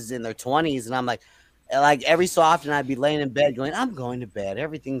bitches in their 20s, and I'm like every so often I'd be laying in bed going, I'm going to bed,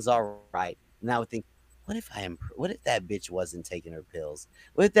 everything's all right, and I would think, what if that bitch wasn't taking her pills?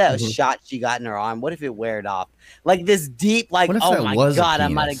 What if that shot she got in her arm? What if it weared off? Like this deep, like, oh my God, I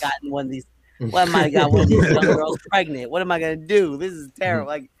might have gotten one of these. What am I got one of these young girls pregnant? What am I gonna do? This is terrible.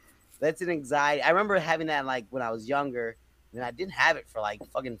 Like, that's an anxiety. I remember having that like when I was younger, and I didn't have it for like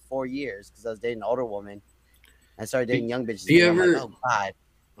fucking 4 years because I was dating an older woman. I started dating young bitches. Do you ever? Like, oh God,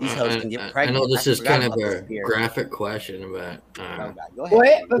 these hoes can get pregnant. I know this is kind of a graphic question, but go ahead.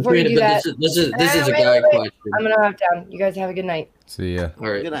 Wait, before you do that, this is a guy question. I'm gonna hop down. You guys have a good night. See ya. All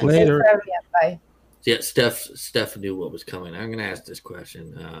right, Good night. Later. Bye. Yeah, Steph knew what was coming. I'm gonna ask this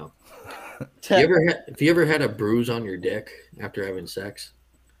question. Have you ever had a bruise on your dick after having sex?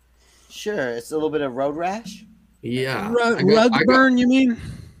 Sure, it's a little bit of road rash. Yeah, Rug burn, you mean?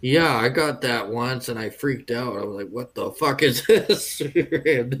 Yeah, I got that once and I freaked out. I was like, "What the fuck is this?"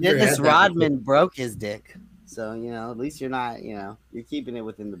 Dennis Rodman broke his dick, so at least you're not, you're keeping it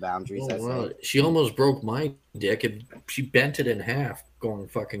within the boundaries. Oh, wow. She almost broke my dick and she bent it in half, going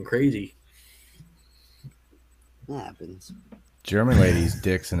fucking crazy. That happens. German lady's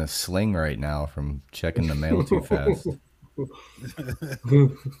dick's in a sling right now from checking the mail too fast.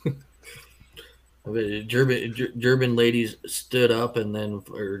 German ladies stood up and then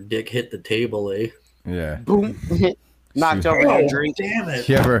her dick hit the table, eh? Yeah. Boom. Knocked over your drink. Damn it.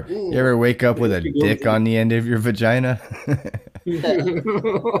 You ever wake up with a dick on the end of your vagina?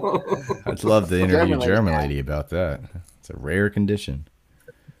 I'd love to interview a German lady about that. It's a rare condition.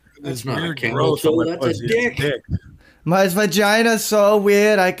 That's not a camel toe, that's a dick. My vagina's so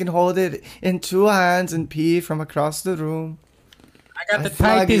weird. I can hold it in 2 hands and pee from across the room. I got the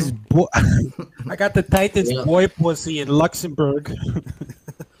tightest boy pussy in Luxembourg.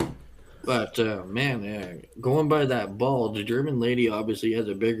 But man, going by that ball, the German lady obviously has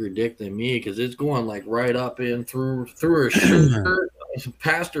a bigger dick than me because it's going like right up in through her shirt,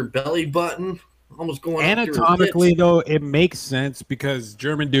 past her belly button, almost going. Anatomically, though, it makes sense because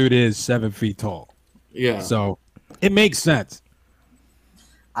German dude is 7 feet tall. Yeah, so it makes sense.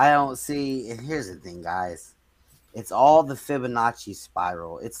 I don't see. And here's the thing, guys. It's all the Fibonacci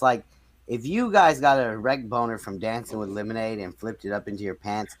spiral. It's like if you guys got a erect boner from dancing with lemonade and flipped it up into your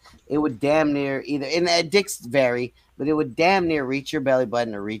pants, it would damn near either, and dicks vary, but it would damn near reach your belly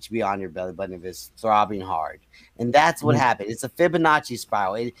button or reach beyond your belly button if it's throbbing hard. And that's what happened. It's a Fibonacci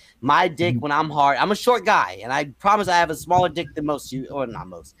spiral. My dick, when I'm hard, I'm a short guy, and I promise I have a smaller dick than most of you, or not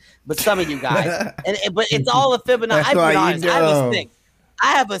most, but some of you guys. But it's all a Fibonacci. I've been honest. I have a stick.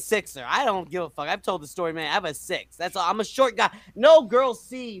 I have a 6er. I don't give a fuck. I've told the story, man. I have a 6. That's all. I'm a short guy. No girls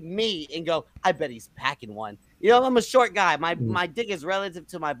see me and go, I bet he's packing one. I'm a short guy. My dick is relative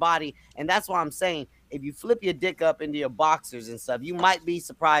to my body, and that's why I'm saying if you flip your dick up into your boxers and stuff, you might be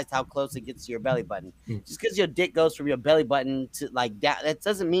surprised how close it gets to your belly button. Just because your dick goes from your belly button to like that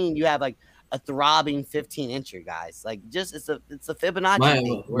doesn't mean you have like a throbbing 15-incher, guys. Like, just it's a Fibonacci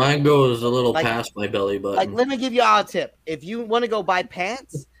thing. Mine goes a little past my belly button. Like, let me give you all a tip. If you want to go buy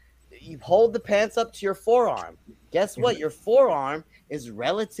pants, you hold the pants up to your forearm. Guess what? Your forearm is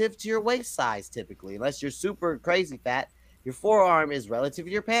relative to your waist size, typically, unless you're super crazy fat. Your forearm is relative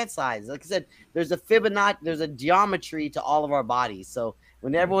to your pant size. Like I said, there's a Fibonacci, there's a geometry to all of our bodies. So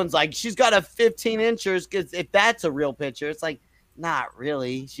when everyone's like, she's got a 15-inchers, because if that's a real picture, it's like, not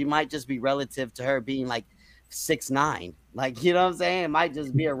really. She might just be relative to her being like 6'9". Like, you know what I'm saying? It might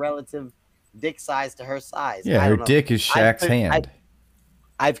just be a relative dick size to her size. Yeah, her dick is Shaq's hand.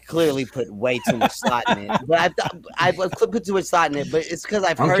 I've clearly put way too much thought in it. But I've put too much thought in it, but it's because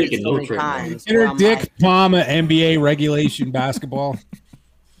I've heard it so many times. In her dick, palm of NBA regulation basketball.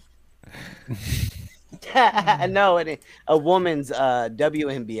 No, a woman's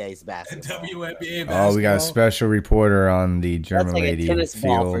WNBA's basketball. WNBA basketball. Oh, we got a special reporter on the German like lady a tennis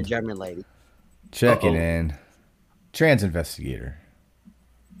ball for field. German lady. Checking in. Trans investigator.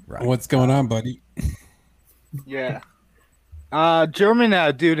 What's going on, buddy? Yeah.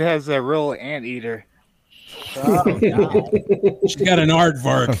 German dude has a real anteater. Oh, God. She got an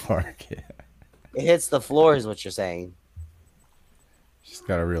aardvark. It hits the floor, is what you're saying. She's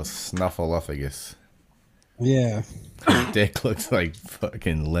got a real snuffleupagus. Yeah. Her dick looks like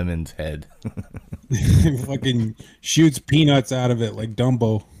fucking Lemon's head. Fucking shoots peanuts out of it like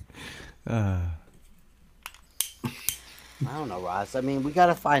Dumbo. I don't know, Ross. I mean, we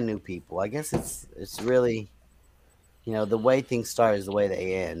gotta find new people. I guess it's really, the way things start is the way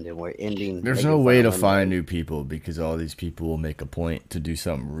they end, and we're ending. There's making no fun way of to women. find new people because all these people will make a point to do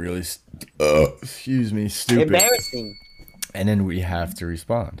something really, stupid. Embarrassing. And then we have to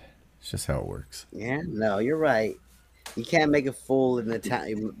respond. It's just how it works. Yeah, no, you're right. You can't make a fool in the town.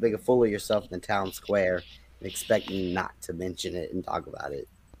 You make a fool of yourself in the town square and expect me not to mention it and talk about it.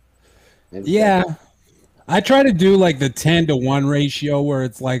 And Yeah. I try to do like the 10-to-1 ratio where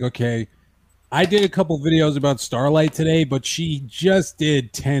it's like, okay, I did a couple videos about Starlight today, but she just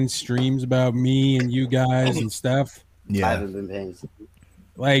did 10 streams about me and you guys and stuff. I haven't been paying.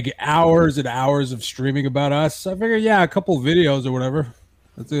 Like hours and hours of streaming about us. I figured, yeah, a couple videos or whatever.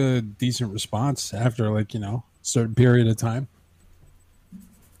 That's a decent response after like, a certain period of time.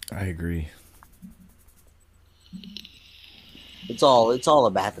 I agree. It's all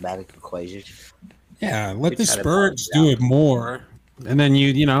a mathematical equation. Yeah, let the try to Spurs do it more. And then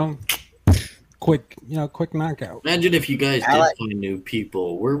quick knockout. Imagine if you guys I did like- find new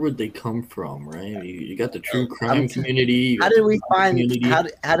people. Where would they come from, right? You got the true crime community. you How got did the we punk find? community.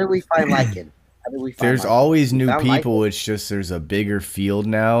 How did we find Lycan? How did we find? There's Lycan? always new Found Lycan? people. It's just there's a bigger field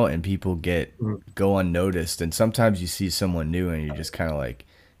now, and people go unnoticed. And sometimes you see someone new, and you're just kind of like,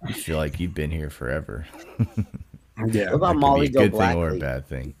 you feel like you've been here forever. Yeah. What about That could Molly be Go a good thing or a Blackley? bad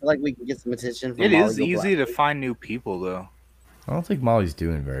thing. I feel like we can get some attention from It Molly is Go easy to Blackley. find new people, though. I don't think Molly's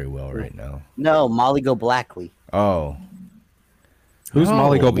doing very well right now. No, Molly Go Blackley. Oh, Who's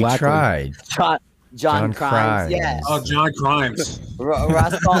Molly Go we Blackley? tried. John Crimes. Crimes. Yes. Oh, John Crimes.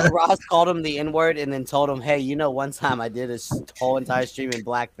 Ross called him the N-word and then told him, "Hey, one time I did a whole entire stream in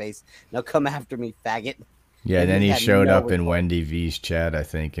blackface. Now come after me, faggot." Yeah, And then he had showed no up in Wendy V's chat, I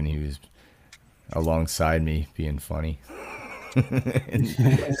think, and he was alongside me being funny. And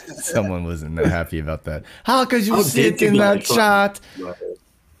someone wasn't that happy about that. How could you How sit did you in that like chat?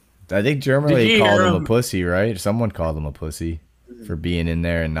 I think Germany Did you called hear him a him? pussy, right? Someone called him a pussy for being in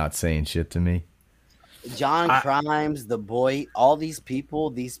there and not saying shit to me. John Crimes, the boy, all these people,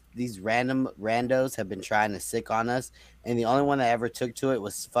 these random randos have been trying to sick on us, and the only one that ever took to it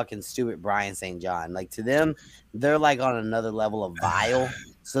was fucking stupid Brian St. John. Like, to them, they're like on another level of vile,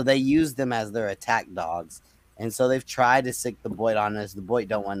 so they use them as their attack dogs. And so they've tried to sick the Boyd on us. The Boyd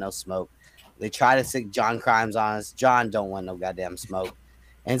don't want no smoke. They try to sick John Crimes on us. John don't want no goddamn smoke.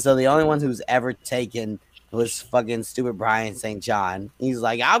 And so the only one who's ever taken was fucking stupid Brian St. John. He's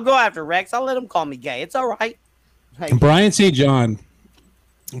like, I'll go after Rex. I'll let him call me gay. It's all right. Like, Brian St. John.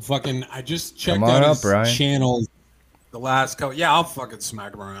 I just checked Come on out up, his Brian. channel the last couple. Yeah, I'll fucking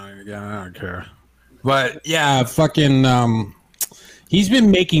smack him around again. I don't care. But yeah, he's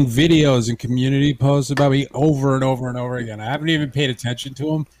been making videos and community posts about me over and over and over again. I haven't even paid attention to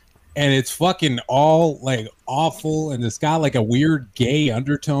him. And it's fucking all like awful. And it's got like a weird gay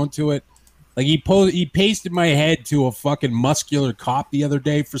undertone to it. Like he pasted my head to a fucking muscular cop the other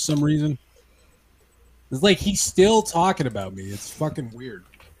day for some reason. It's like he's still talking about me. It's fucking weird.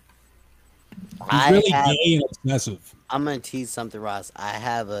 He's really gay and obsessive. I'm gonna tease something, Ross. I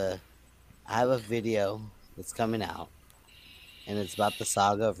have a video that's coming out, and it's about the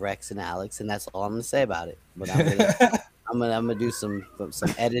saga of Rex and Alex, and that's all I'm gonna say about it. But I'm gonna do some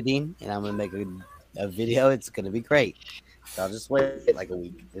editing, and I'm gonna make a video. It's gonna be great. So I'll just wait like a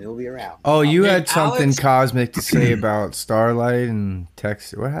week, and it'll be around. Oh, you Dude, had something Alex- cosmic to say about Starlight and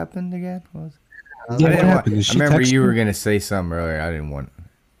text. What happened again? What was Yeah, I, what didn't happened? Did I she remember text you you? were going to say something earlier. I didn't want.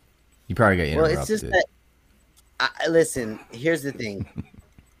 You probably got Well, interrupted. it's just that. Listen, here's the thing,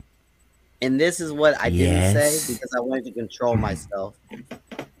 and this is what I didn't Yes. say because I wanted to control myself.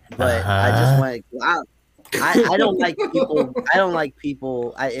 But I just wanted. I don't like people. I don't like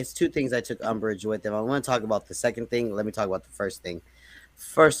people. It's two things I took umbrage with them. I want to talk about the second thing. Let me talk about the first thing.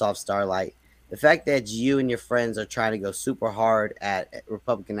 First off, Starlight, the fact that you and your friends are trying to go super hard at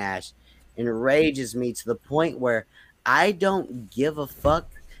Republican Ash enrages me to the point where I don't give a fuck.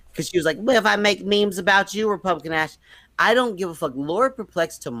 Because she was like, well, if I make memes about you, Republican Ash, I don't give a fuck. Laura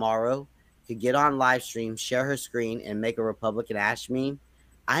Perplexed tomorrow could get on live stream, share her screen, and make a Republican Ash meme.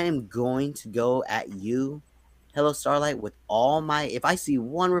 I am going to go at you, Hello Starlight, with all my. If I see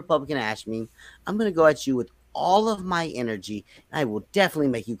one Republican Ash meme, I'm going to go at you with all of my energy, and I will definitely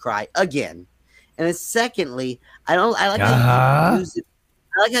make you cry again. And then secondly, I like how you use it.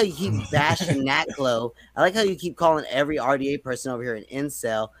 I like how you keep bashing Natclo. I like how you keep calling every RDA person over here an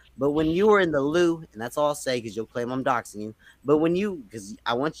incel. But when you were in the loo, and that's all I'll say because you'll claim I'm doxing you. But when you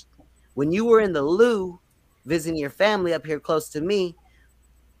were in the loo visiting your family up here close to me,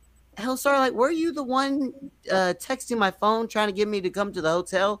 hell, Starlight, were you the one texting my phone trying to get me to come to the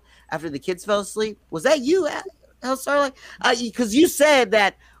hotel after the kids fell asleep? Was that you, hell, Starlight? Because you said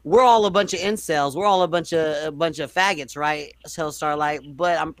that we're all a bunch of incels. We're all a bunch of faggots, right, hell, Starlight?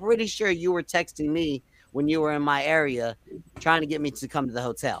 But I'm pretty sure you were texting me when you were in my area trying to get me to come to the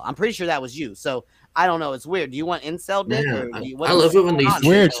hotel. I'm pretty sure that was you. So I don't know. It's weird. Do you want incel dick? Yeah, Or do you, I love it when these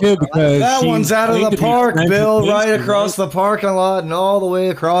weird too because that one's out of the park, Bill, right across right? the parking lot and all the way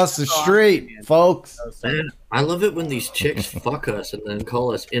across the street, folks. Man, I love it when these chicks fuck us and then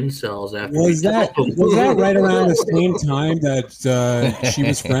call us incels after. Was that right around the same time that she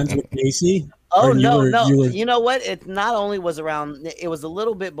was friends with Casey? Oh Or no, no! you were- You know what? It not only was around. It was a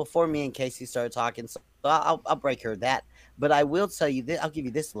little bit before me and Casey started talking. So I'll break her that. But I will tell you this. I'll give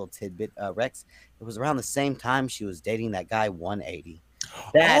you this little tidbit, Rex. It was around the same time she was dating that guy 180.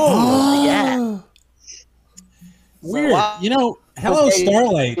 Yeah. Weird. You know, hello,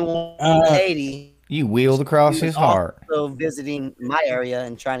 Starlight. 180. You wheeled across his heart. Also visiting my area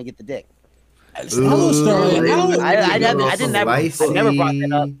and trying to get the dick. Hello, Starlight. I never brought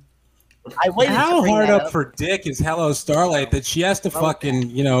that up. I waited. How to bring hard that up for Dick is Hello Starlight that she has to fucking,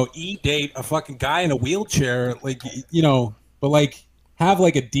 date a fucking guy in a wheelchair, like, but like have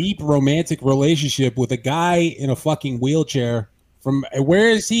like a deep romantic relationship with a guy in a fucking wheelchair. From where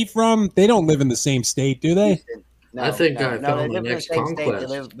is he from? They don't live in the same state, do they? No, I think no, I no, found they my live in the next same state. They conquest.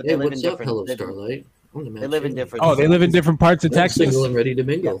 live- but Hey, they live in what's up, different- Hello they- Starlight? They live in different. Oh, they live in different parts of I'm Texas. single and ready to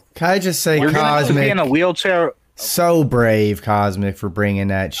mingle. Can I just say, You're gonna have to be Cosmic? in a wheelchair. So brave, Cosmic, for bringing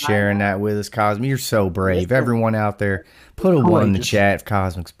that, sharing that with us, Cosmic. You're so brave. Everyone out there, put a one in the chat if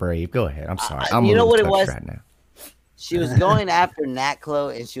Cosmic's brave. Go ahead. I'm sorry. I'm You a know little what it touched was? right now. She was going after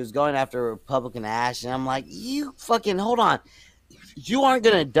Natclo and she was going after Republican Ash, and I'm like, you fucking hold on. You aren't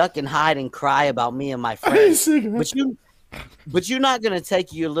gonna duck and hide and cry about me and my friends, but you're not gonna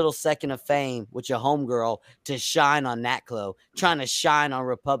take your little second of fame with your homegirl to shine on Natclo, trying to shine on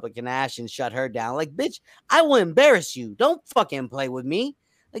Republican Ash and shut her down. Like, bitch, I will embarrass you. Don't fucking play with me.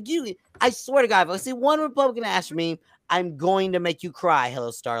 Like you, I swear to God, if I see one Republican Ash meme, I'm going to make you cry,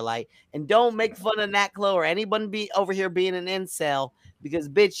 Hello Starlight. And don't make fun of Natclo or anyone be over here being an incel because,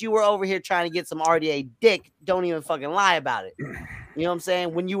 bitch, you were over here trying to get some RDA dick. Don't even fucking lie about it. You know what I'm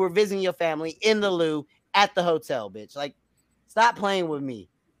saying? When you were visiting your family in the loo at the hotel, bitch. Like, stop playing with me.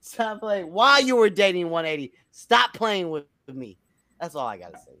 Stop playing. While you were dating 180, stop playing with me. That's all I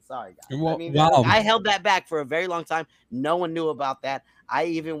got to say. Sorry, guys. Well, I mean, wow. I held that back for a very long time. No one knew about that.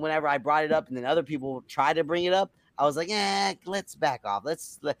 Whenever I brought it up and then other people tried to bring it up, I was like, let's back off.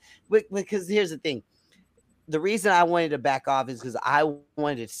 Because here's the thing. The reason I wanted to back off is because I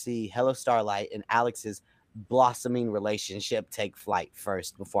wanted to see Hello Starlight and Alex's blossoming relationship take flight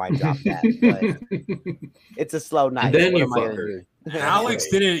first before I drop that. But it's a slow night. then What you am I fuck gonna her. do? Alex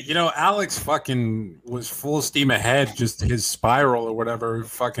didn't, Alex fucking was full steam ahead, just his spiral or whatever.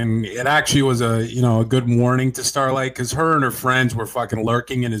 Fucking, it actually was a good warning to Starlight because her and her friends were fucking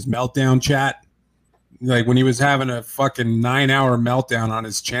lurking in his meltdown chat. Like when he was having a fucking 9-hour meltdown on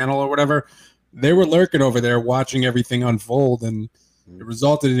his channel or whatever, they were lurking over there watching everything unfold, and it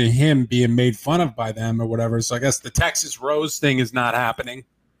resulted in him being made fun of by them or whatever. So I guess the Texas Rose thing is not happening.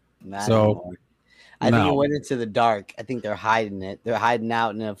 Not So anymore. I think it went into the dark. I think they're hiding it. They're hiding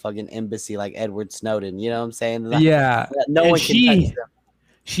out in a fucking embassy like Edward Snowden. You know what I'm saying? Yeah. No And one can touch them.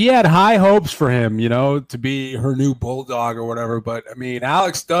 She had high hopes for him, to be her new bulldog or whatever. But I mean,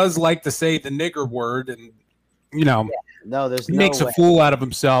 Alex does like to say the nigger word, and No, there's he no makes way. a fool out of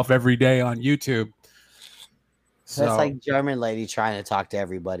himself every day on YouTube. So That's like German lady trying to talk to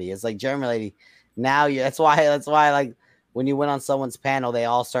everybody. It's like German lady. Now that's why like when you went on someone's panel, they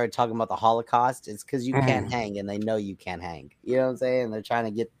all started talking about the Holocaust. It's because you can't hang, and they know you can't hang. You know what I'm saying? They're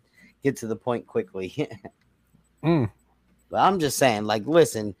trying to get to the point quickly. But I'm just saying, like,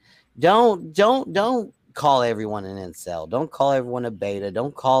 listen, don't call everyone an incel. Don't call everyone a beta.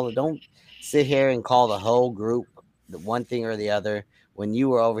 Don't sit here and call the whole group the one thing or the other when you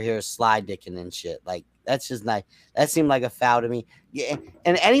were over here slide dicking and shit. Like, that's just not. That seemed like a foul to me. Yeah,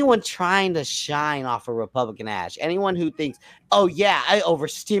 and anyone trying to shine off a Republican Ash, anyone who thinks, oh yeah, I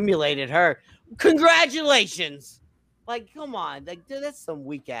overstimulated her, congratulations. Like, come on, like, dude, that's some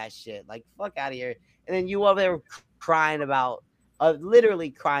weak ass shit. Like, fuck out of here. And then you over there crying about,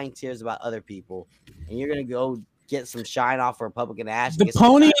 literally crying tears about other people. and you're gonna go get some shine off Republican ash. The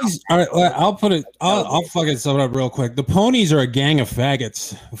ponies are. I'll put it. I'll fucking sum it up real quick. The ponies are a gang of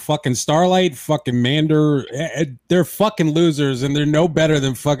faggots. Fucking Starlight, fucking Mander. They're fucking losers, and they're no better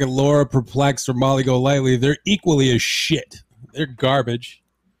than fucking Laura Perplex or Molly Golightly. They're equally as shit. They're garbage.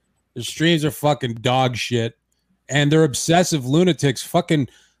 Their streams are fucking dog shit, and they're obsessive lunatics. Fucking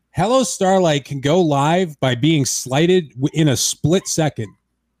Hello Starlight can go live by being slighted in a split second.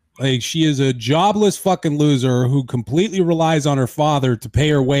 Like, she is a jobless fucking loser who completely relies on her father to pay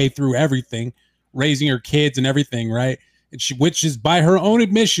her way through everything, raising her kids and everything, right? And which is by her own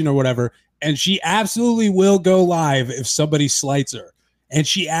admission or whatever. And she absolutely will go live if somebody slights her. And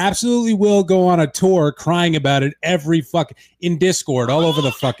she absolutely will go on a tour crying about it in Discord, all over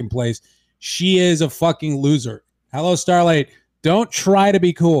the fucking place. She is a fucking loser. Hello, Starlight. Don't try to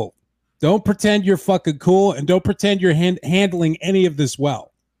be cool. Don't pretend you're fucking cool, and don't pretend you're handling any of this well.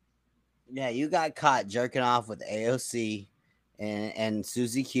 Yeah, you got caught jerking off with AOC and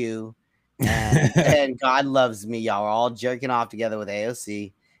Susie Q and God Loves Me. Y'all are all jerking off together with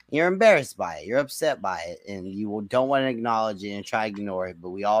AOC. You're embarrassed by it. You're upset by it, and you don't want to acknowledge it and try to ignore it. But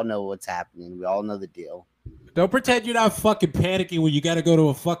we all know what's happening. We all know the deal. Don't pretend you're not fucking panicking when you got to go to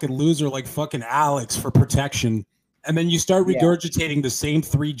a fucking loser like fucking Alex for protection, and then you start regurgitating the same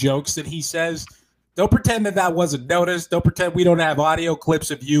 3 jokes that he says. Don't pretend that wasn't noticed. Don't pretend we don't have audio clips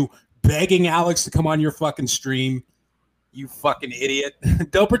of you begging Alex to come on your fucking stream, you fucking idiot.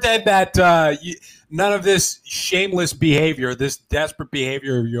 Don't pretend that none of this shameless behavior, this desperate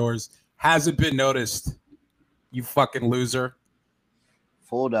behavior of yours hasn't been noticed, you fucking loser.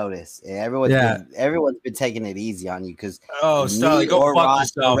 Full notice. Everyone's been taking it easy on you because Starlight, go fuck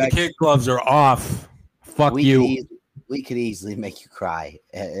yourself. The kid gloves are off. Fuck you. We could easily make you cry.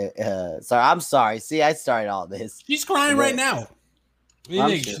 Sorry, I'm sorry. See, I started all this. She's crying right now.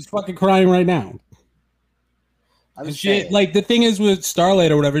 She's fucking crying right now. And she, like, the thing is with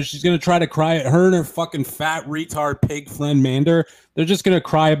Starlight or whatever, she's gonna try to cry at her and her fucking fat retard pig friend Mander. They're just gonna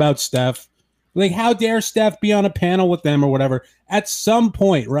cry about Steph. Like, how dare Steph be on a panel with them or whatever at some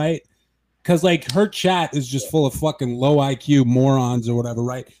point, right? Because like her chat is just full of fucking low IQ morons or whatever,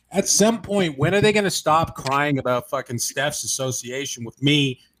 right? At some point, when are they gonna stop crying about fucking Steph's association with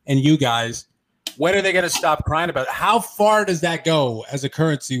me and you guys? When are they going to stop crying about it? How far does that go as a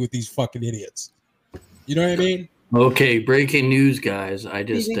currency with these fucking idiots? You know what I mean? Okay, breaking news, guys. I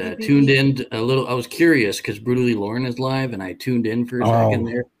just tuned in a little. I was curious because Brutally Lauren is live, and I tuned in for a second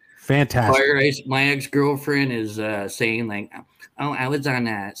there. Fantastic. Fire Ice, my ex-girlfriend is saying, like, oh, I was on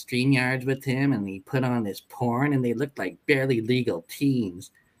StreamYards with him, and he put on this porn, and they looked like barely legal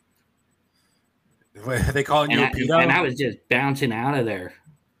teens. Are they calling you a pedo? And I was just bouncing out of there.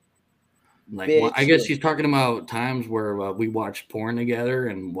 Like, well, I guess she's talking about times where we watched porn together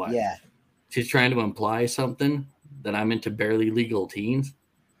and what? Yeah. She's trying to imply something that I'm into barely legal teens.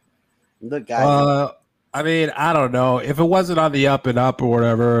 Look, guys. I mean, I don't know. If it wasn't on the up and up or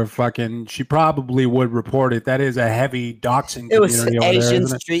whatever, fucking, she probably would report it. That is a heavy doxing community. It was over Asian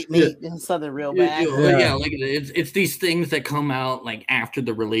there, street meat and something real bad. Yeah, like it's these things that come out like after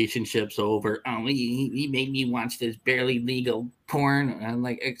the relationship's over. Oh, he made me watch this barely legal porn. And I'm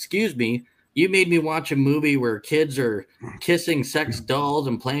like, excuse me. You made me watch a movie where kids are kissing sex dolls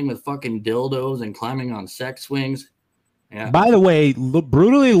and playing with fucking dildos and climbing on sex swings. Yeah. By the way,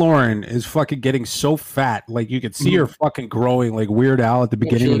 Brutally Lauren is fucking getting so fat. Like, you could see her fucking growing like Weird Al at the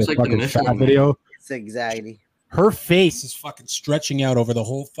beginning of the fucking fat video. It's anxiety. Her face is fucking stretching out over the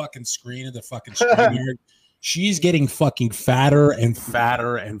whole fucking screen of the fucking StreamYard. She's getting fucking fatter and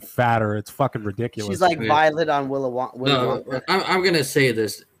fatter and fatter. It's fucking ridiculous. She's like Violet on Willow. I'm going to say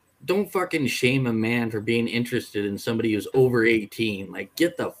this. Don't fucking shame a man for being interested in somebody who's over 18. Like,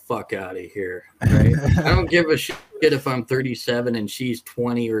 get the fuck out of here. Right? I don't give a shit if I'm 37 and she's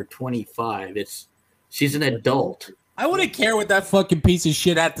 20 or 25. She's an adult. I wouldn't care what that fucking piece of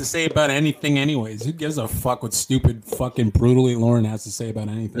shit had to say about anything anyways. Who gives a fuck what stupid fucking Brutally Lauren has to say about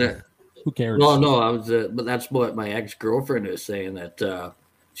anything? Yeah. Who cares? No, I was, but that's what my ex-girlfriend is saying, that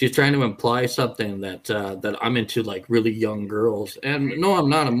she's trying to imply something that I'm into like really young girls, and no, I'm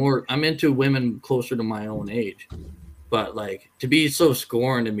not. I'm into women closer to my own age. But like, to be so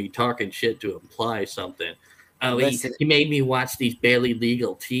scorned and be talking shit to imply something. Oh, he made me watch these barely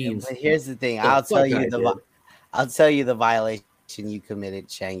legal teens. But here's the thing. I'll tell you the violation you committed,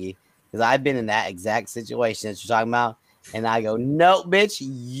 Changi, because I've been in that exact situation that you're talking about. And I go, no, bitch,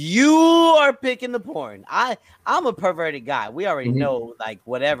 you are picking the porn. I'm a perverted guy. We already know, like,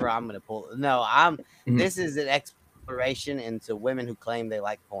 whatever I'm gonna pull. No, this is an exploration into women who claim they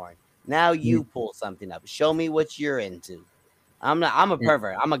like porn. Now you pull something up. Show me what you're into. I'm a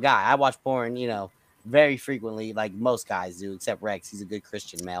pervert. I'm a guy. I watch porn, very frequently, like most guys do, except Rex. He's a good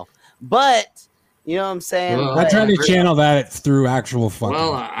Christian male. But you know what I'm saying? Well, I try to channel that through actual fucking.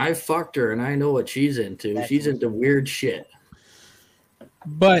 Well, I fucked her, and I know what she's into. She's into weird shit.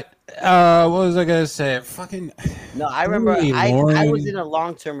 But what was I gonna say? Fucking. No, I remember Really, I Lauren? was in a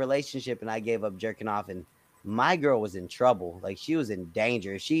long-term relationship and I gave up jerking off, and my girl was in trouble. Like, she was in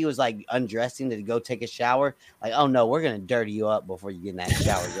danger. She was like undressing to go take a shower. Like, oh no, we're gonna dirty you up before you get in that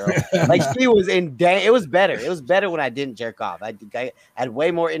shower, girl. Like, she was in danger. It was better. It was better when I didn't jerk off. I had way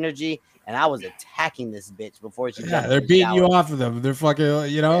more energy, and I was attacking this bitch before she. Yeah, got they're in the beating you shower. off of them. They're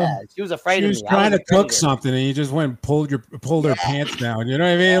fucking, you know. Yeah, she was afraid She of was me. I trying was to afraid of cook her. something, and you just went and pulled her pants down. You know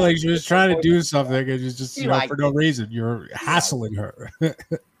what I mean? Like, she was trying to do something, and it's just, you know, for no reason. You're hassling her.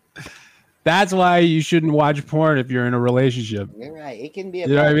 That's why you shouldn't watch porn if you're in a relationship. You're right. It can be. You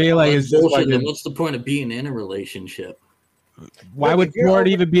know what I mean? Like, it's just bullshit. like, Then what's the point of being in a relationship? why Look, would if you're porn over-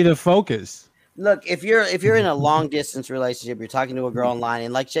 even be the focus? Look, if you're in a long distance relationship, you're talking to a girl online,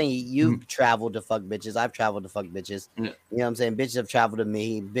 and like Shane, you've traveled to fuck bitches. I've traveled to fuck bitches. You know what I'm saying? Bitches have traveled to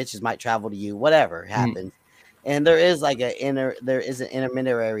me. Bitches might travel to you. Whatever happens. And there is like an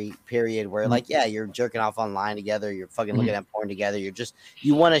intermediary period where, like, yeah, you're jerking off online together. You're fucking looking at porn together.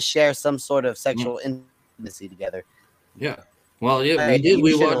 You want to share some sort of sexual intimacy together. Yeah. Well, yeah, Hey, you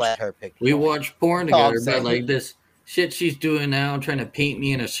we should've watched. let her pick. We watched porn Oh, I'm together, but saying. like this shit she's doing now, trying to paint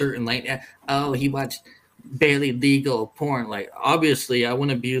me in a certain light. Oh, he watched barely legal porn. Like, obviously, I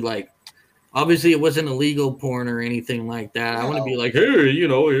want to be like. Obviously, it wasn't illegal porn or anything like that. I want to be like, hey, you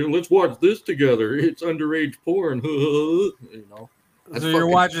know, let's watch this together. It's underage porn. You know. That's So you're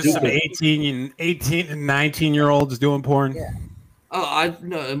fucking watching some stupid. 18 and 19-year-olds doing porn? Yeah. Oh,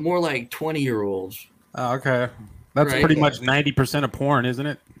 no, more like 20-year-olds. Oh, okay. That's Right. pretty much 90% of porn, isn't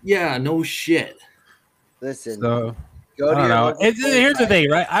it? Yeah, no shit. Listen, So, go I to don't your know. local Here's the thing,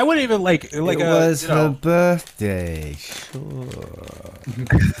 right? I wouldn't even like It a, was you know, her birthday.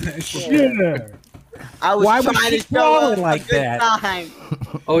 Sure. I was Why was trying she to show crawling us a like good that? time.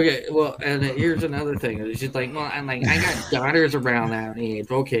 Okay, well, and here's another thing. It's just like, well, I'm like, I got daughters around that age.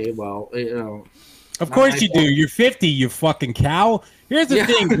 Okay, well, you know. Of not course my you do. You're 50, you fucking cow. Here's the Yeah.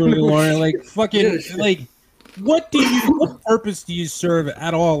 thing, Bruno Lauren. Like, fucking, Yeah, shit. like, what purpose do you serve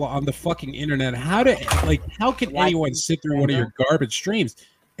at all on the fucking internet? How can anyone sit through one of your garbage streams?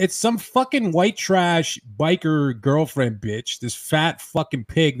 It's some fucking white trash biker girlfriend bitch, this fat fucking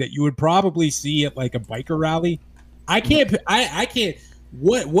pig that you would probably see at like a biker rally. I can't.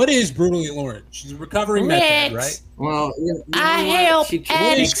 What is Brutally Lauren? She's a recovering meth head, right? Well, I help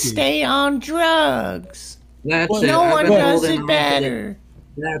addicts stay on drugs. That's Well, it. no I've one been does holding it on to better.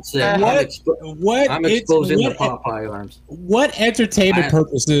 That's it. What I'm it's- exposing the what- Popeye arms. What entertainment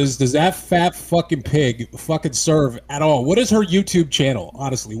purposes does that fat fucking pig fucking serve at all? What is her YouTube channel?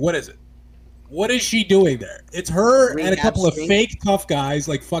 Honestly, what is it? What is she doing there? It's her and a couple of fake tough guys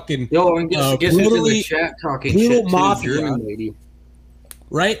like fucking Yo, and guess who's in the brutally chat talking brutal shit to the mafia. German lady.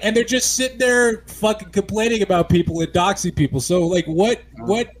 Right? And they're just sitting there fucking complaining about people and doxing people. So like what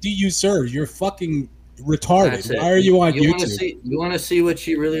do you serve? You're fucking retarded. That's it. Why are you on Wanna YouTube? you want to see what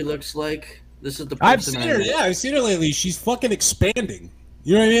she really looks like? This is the person I've seen I her, know. yeah, I've seen her lately. She's fucking expanding.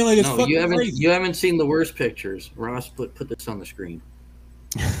 You know what I mean? Like it's No, fucking you crazy. haven't seen the worst pictures. Ross, put this on the screen.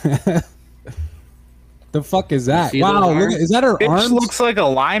 The fuck is that? See those Wow, look arms? at, is that her Bitch arms? looks like a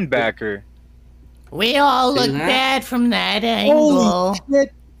linebacker. We all See look that? bad from that angle.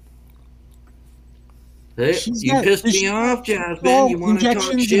 shit. Hey, She's you got- pissed is me she- off, Jasmine. Oh, You want to talk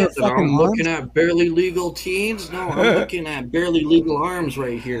injections in her shit that fucking I'm looking arms? at barely legal teens? No, I'm looking at barely legal arms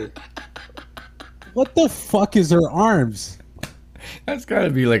right here. What the fuck is her arms? That's gotta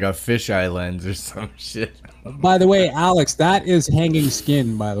be like a fisheye lens or some shit. By the way, Alex, that is hanging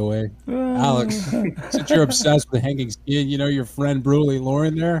skin, by the way. Alex, since you're obsessed with hanging skin, you know your friend Brutally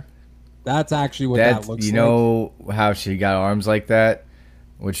Lauren there? That's actually what that That's looks you like. know how she got arms like that.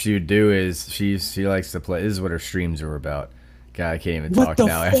 What she would do is she likes to play. This is what her streams are about. God, I can't even What talk the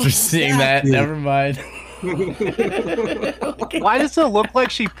now fuck after is seeing that, that. dude? Never mind. Why does it look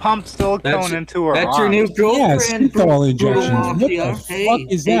like she pumped silicone into her That's your arm? new girlfriend, Brutal Brutal injections. What the Mafia. fuck Hey,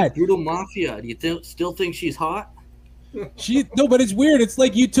 is hey, that? Brutal Mafia. Do you still think she's hot? No, but it's weird. It's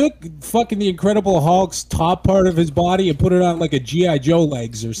like you took fucking the Incredible Hulk's top part of his body and put it on like a G.I. Joe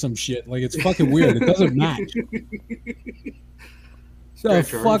legs or some shit. Like it's fucking weird. It doesn't match. The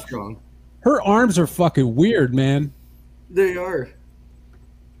Stretch fuck? Armstrong. Her arms are fucking weird, man. They are.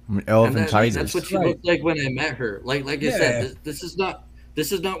 Elephantitis. That's what she looked like when I met her. Like I said, this is not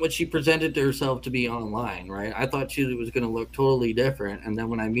what she presented to herself to be online, right? I thought she was going to look totally different, and then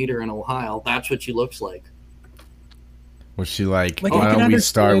when I meet her in Ohio, that's what she looks like. Was she like, Like, why I can don't we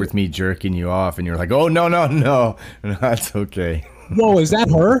start understand- with me jerking you off? And you're like, oh, no, that's okay. Whoa, is that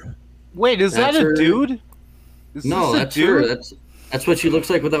her? Wait, is That's that a her. dude? Is No, this a that's dude? her. That's what she looks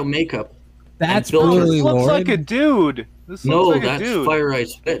like without makeup. That's And filters. This looks like a dude. This No, looks like that's a dude. Fire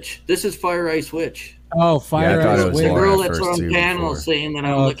Ice Witch. This is Fire Ice Witch. Oh, Fire I thought Ice it was The Witch. Lauren girl at that's first, on too, panel before. saying that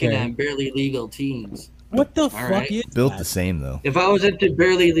I'm Oh, looking okay. at barely legal teens. What the All fuck right. is Built that? the same, though. If I was into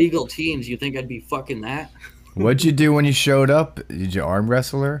barely legal teens, you think I'd be fucking that? What'd you do when you showed up? Did you arm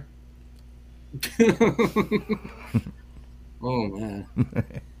wrestle her? Oh man.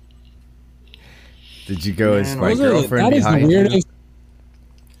 Did you go as Man, my Those are- girlfriend that is the behind you? weirdest.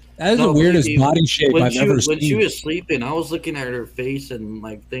 That is No, the weirdest believe me, body shape when I've she, ever when seen. she was sleeping, I was looking at her face and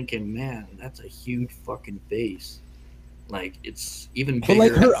like thinking, man, that's a huge fucking face. Like it's even bigger. But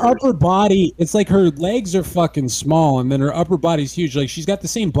like her at first. upper body, it's like her legs are fucking small, and then her upper body's huge. Like she's got the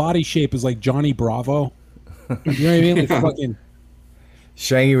same body shape as like Johnny Bravo. You know what I mean? Like Yeah. fucking.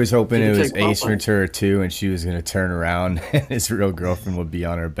 Shangy was hoping She it looks was like Ace Popeye. Ventura 2 and she was going to turn around and his real girlfriend would be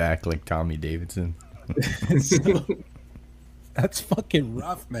on her back like Tommy Davidson. That's fucking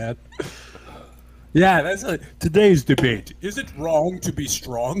rough, man. Yeah, that's today's debate. Is it wrong to be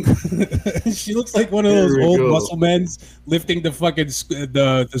strong? She looks like one of Here those we old go. muscle men lifting the fucking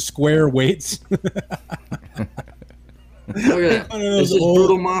the square weights. Look at that. One of those This is old-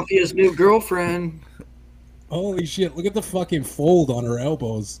 Brutal Mafia's new girlfriend. Holy shit! Look at the fucking fold on her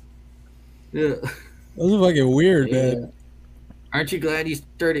elbows. Yeah. Those are fucking weird, Yeah. man. Aren't you glad you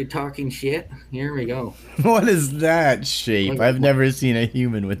started talking shit? Here we go. What is that shape? Look- I've never seen a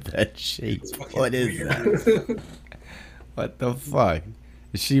human with that shape. What is that? What the fuck?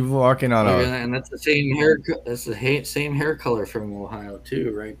 Is she walking on Look at a... that, and that's the same hair. That's the same hair color from Ohio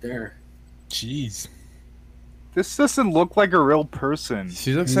too, right there. Jeez. This doesn't look like a real person.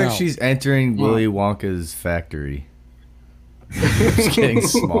 She looks like No. she's entering Willy Wonka's factory. She's getting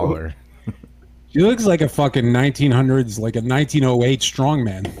smaller. She looks like a fucking 1900s, like a 1908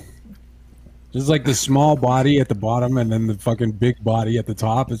 strongman. Just like the small body at the bottom and then the fucking big body at the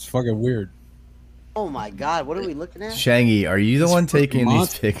top. It's fucking weird. Oh my god, what are we looking at? Shangy, are you the This one fucking taking these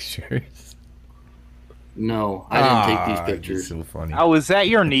monster. pictures? No, I didn't take Ah, these pictures. So funny. Oh, is that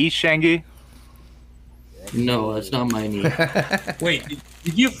your niece, Shangy? No, that's not my knee. Wait,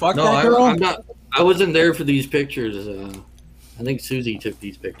 did you fuck No, that girl? I'm not. I wasn't there for these pictures. I think Susie took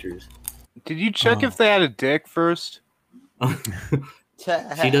these pictures. Did you check Oh. if they had a dick first?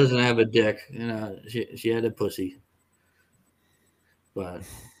 She doesn't have a dick. You know, she had a pussy. But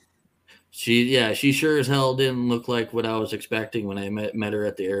she sure as hell didn't look like what I was expecting when I met her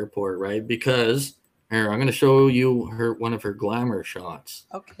at the airport, right? Because here, I'm gonna show you one of her glamour shots.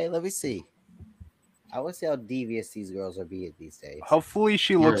 Okay, let me see. I want to see how devious these girls are being these days. Hopefully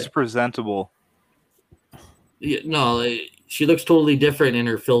she looks Right. presentable. Yeah, no, she looks totally different in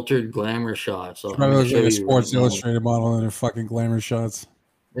her filtered glamour shots. So I'm Probably gonna looks show like a you Sports right now. Illustrated model in her fucking glamour shots.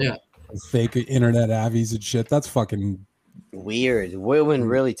 Yeah. Fake internet avies and shit. That's fucking Weird. Women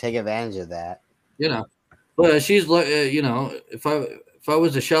really take advantage of that. You know, but she's like, you know, if I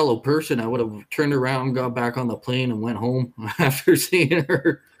was a shallow person, I would have turned around, got back on the plane, and went home after seeing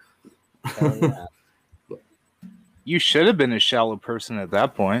her. You should have been a shallow person at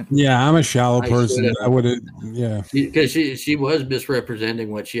that point. yeah. I'm a shallow I person. should've. I would have. Yeah. Because she was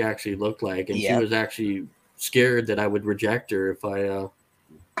misrepresenting what she actually looked like, and Yeah. she was actually scared that I would reject her if I.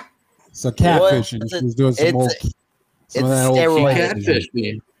 So catfishing. She was doing some It's- old. Some of that old steroid. catfished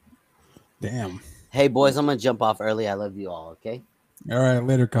me. Damn. Hey boys, I'm gonna jump off early. I love you all. Okay. All right.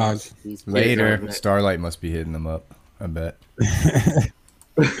 Later, cause. Peace. Later, Starlight must be hitting them up. I bet.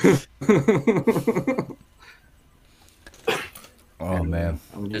 Oh man.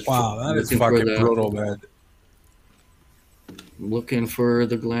 I'm just Wow, that is looking for fucking the- brutal, man. I'm looking for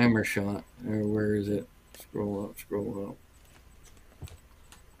the glamour shot. Where is it? Scroll up, scroll up.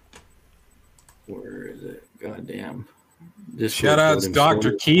 Where is it? Goddamn. This Shout out to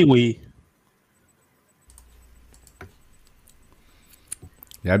Dr. Kiwi.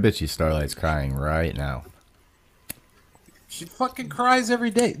 Yeah, I bet you Starlight's crying right now. She fucking cries every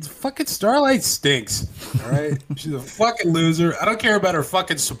day. Fucking Starlight stinks. All right. She's a fucking loser. I don't care about her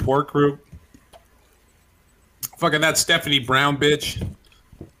fucking support group. Fucking that Stephanie Brown bitch.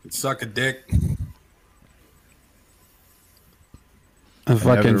 Could suck a dick. A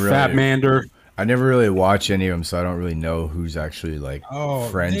fucking fat mander. I never really watch any of them, so I don't really know who's actually like Oh,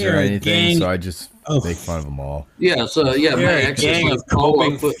 friends they're or a anything. gang So I just of- make fun of them all. Yeah, so yeah, my They're a ex gang is of all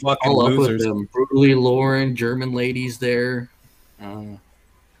coping up with, fucking all up with losers. them. Brutally Lauren, German ladies there.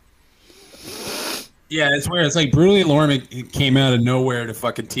 Yeah, it's weird. It's like Brutally Lauren came out of nowhere to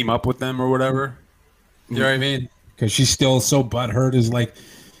fucking team up with them or whatever. You know what I mean? because she's still so butthurt. Is like,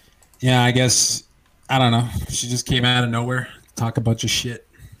 yeah, I guess I don't know. She just came out of nowhere, talk a bunch of shit.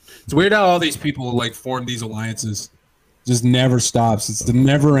 It's weird how all these people like form these alliances. Just never stops. It's the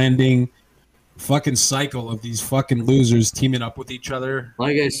never-ending fucking cycle of these fucking losers teaming up with each other.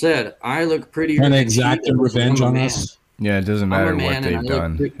 Like I said, I look prettier Trying to than exact their Cheetos, revenge I'm a on man. us. Yeah, it doesn't I'm a matter what man and I they've look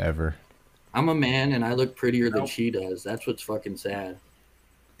done ever. I'm a man and I look prettier than she does. That's what's fucking sad.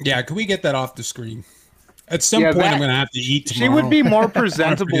 Yeah, can we get that off the screen? At some Yeah, point, that- I'm gonna have to eat She tomorrow. would be more I forget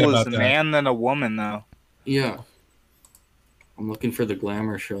presentable as about a that. man than a woman, though. Yeah. I'm looking for the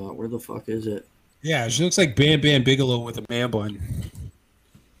glamour shot. Where the fuck is it? Yeah, she looks like Bam Bam Bigelow with a man bun.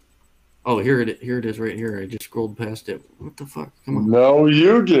 Oh, here it is right here. I just scrolled past it. What the fuck? Come on. No,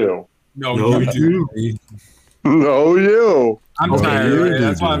 you do. No, No, you do. No, you. I'm Okay, tired. you Right? do,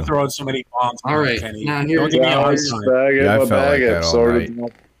 That's why I'm dude. throwing so many bombs. All right, Kenny. now here- Don't give me a hard Dallas, time. bag Yeah, I up, felt like bag that up. all Sorry.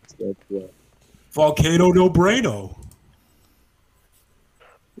 night. Volcano no Brano.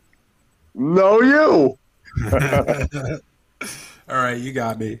 No, you. All right, you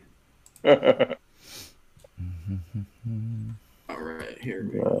got me. All right, here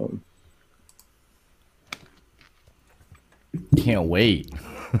we go. Can't wait.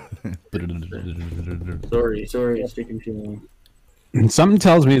 Sorry, it's taking too long. And something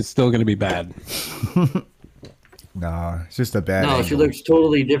tells me it's still going to be bad. Nah, it's just a bad. No, she angle. looks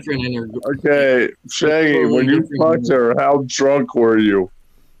totally different in her. Okay, Shaggy, when you fucked her, how drunk were you?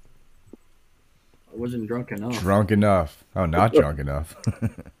 I wasn't drunk enough. Drunk enough. Oh, not drunk enough.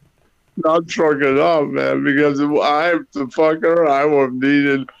 Not drunk enough, man, because if I have to fuck her, I would have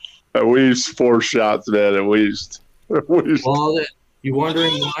needed at least 4 shots, man, at least. Well, you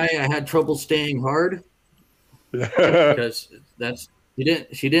wondering why I had trouble staying hard? Because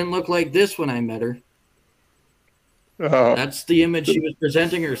she didn't look like this when I met her. Oh. That's the image she was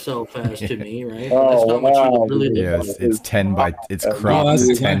presenting herself as to me, right? Oh, That's not what she wow. really Yeah, looked it's 10 by. It's cropped that's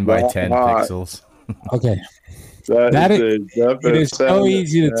to 10 by 10 hot. pixels. Okay. That It definite is so sound,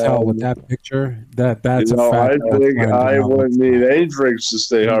 easy to tell man. with that picture. That's You know, a fact. I that think find I out. wouldn't need any drinks to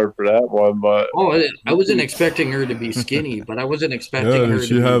stay hard for that one, but Oh, I wasn't expecting her to be skinny, but I wasn't expecting her does to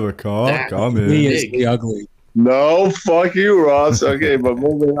she be have a cock? that I'm in. He is big. the ugly. no, fuck you, Ross. Okay, but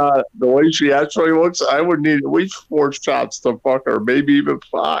moving on. The way she actually looks, I would need at least 4 shots to fuck her, maybe even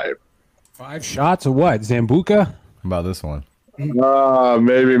 5. 5 shots of what? Zambuca? How about this one?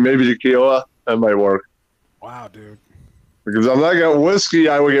 Maybe tequila. That might work. Wow, dude. Because I'm not getting whiskey,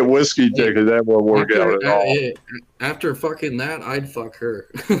 I would get whiskey ticket. That won't work out at all. After fucking that, I'd fuck her.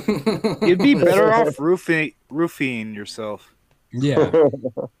 You'd be better off roofing yourself. Yeah.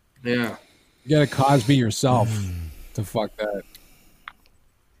 Yeah. You got to Cosby yourself to fuck that.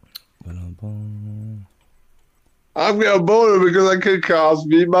 I'm gonna boner because I could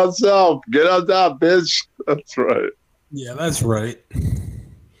Cosby myself. Get on top, bitch. That's right. Yeah, that's right.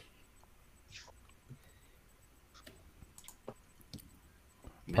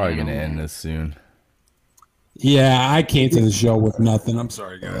 Probably gonna end this soon. Yeah, I came to the show with nothing. I'm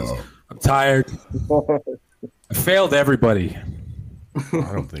sorry, guys. I'm tired. I failed everybody.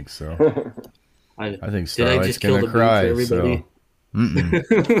 I don't think so. I think did I Starlight's just kill gonna the cry. beat for So. everybody?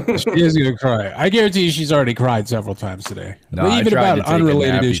 She is gonna cry. I guarantee you she's already cried several times today. No, But I even tried about to take a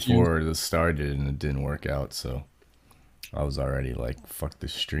unrelated nap issues. before this started, and it didn't work out. So I was already like, "Fuck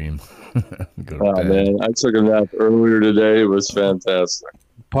this stream." Go to Oh bed. man, I took a nap earlier today. It was fantastic.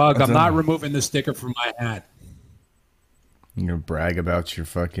 Pug, That's I'm not a- removing the sticker from my hat. You gonna brag about your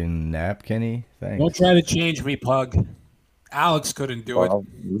fucking nap, Kenny? Thanks. Don't try to change me, Pug. Alex couldn't do it. Well,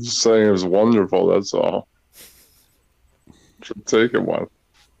 I'm just saying it was wonderful. That's all. Should take it one.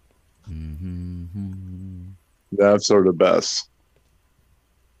 Naps are the best.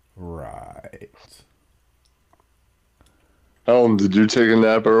 Right. Helen, did you take a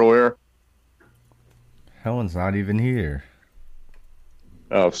nap earlier? Helen's not even here.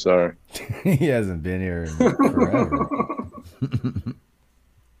 Oh, sorry. He hasn't been here in forever.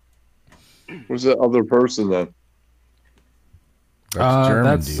 Who's that other person then? That's German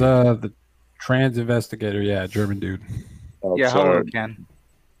That's dude. the trans investigator. Yeah, German dude. Oh, Yeah, sorry. hello, Ken.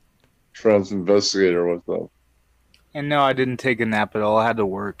 Trans investigator was that? And no, I didn't take a nap at all. I had to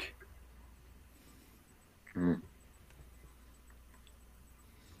work.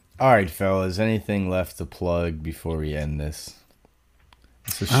 All right, fellas. Anything left to plug before we end this?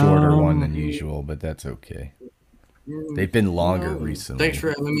 It's a shorter one than usual, but that's okay. They've been longer recently. Thanks for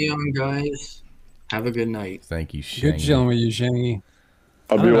having me on, guys. Have a good night. Thank you, Shane. Good chilling with you, Shangy.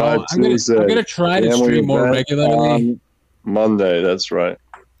 I'll I be don't know. live I'm Tuesday. gonna try to Family stream more event regularly. on Monday, that's right.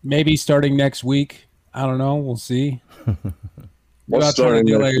 Maybe starting next week. I don't know. We'll see. What's About trying to starting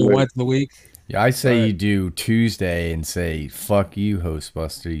do next like week? once a week. Yeah, I say you do Tuesday and say, fuck you,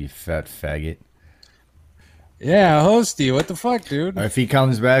 Hostbuster, you fat faggot. Yeah, Hosty, what the fuck, dude? If he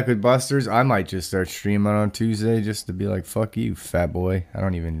comes back with Busters, I might just start streaming on Tuesday just to be like, fuck you, fat boy. I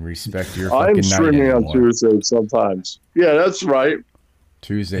don't even respect your fucking I'm night streaming on anymore. Tuesday sometimes. Yeah, that's right.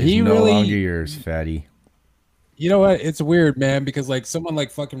 Tuesday's He no really- longer yours, fatty. You know what? It's weird, man, because like someone like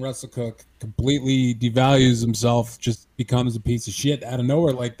fucking Russell Cook completely devalues himself, just becomes a piece of shit out of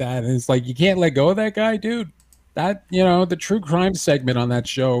nowhere like that. And it's like, you can't let go of that guy, dude. That, you know, the true crime segment on that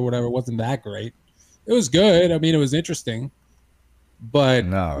show or whatever wasn't that great. It was good. I mean, it was interesting. But,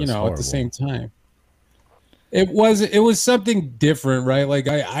 No, you it's know, at horrible. the same time, it was something different, right? Like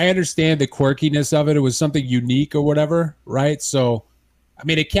I understand the quirkiness of it. It was something unique or whatever, right? So, I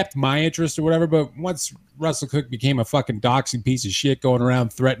mean, it kept my interest or whatever, but once Russell Cook became a fucking doxing piece of shit going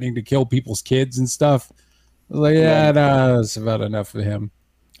around threatening to kill people's kids and stuff, I was like, yeah, no, that's about enough of him.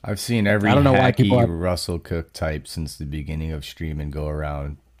 I've seen every I don't know why hacky people have- Russell Cook type since the beginning of streaming go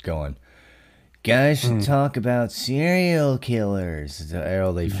around going, guys should talk about serial killers. That's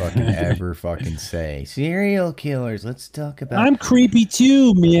all they fucking ever fucking say. Serial killers. Let's talk about. I'm creepy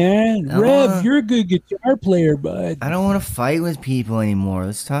too, man. I Rev, wanna- you're a good guitar player, bud. I don't want to fight with people anymore.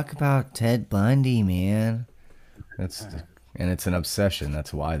 Let's talk about Ted Bundy, man. And it's an obsession.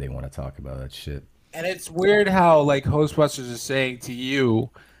 That's why they want to talk about that shit. And it's weird how like Hostbusters is saying to you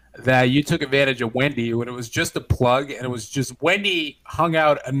that you took advantage of Wendy when it was just a plug and it was just Wendy hung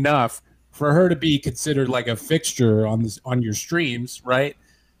out enough for her to be considered like a fixture on your streams, right?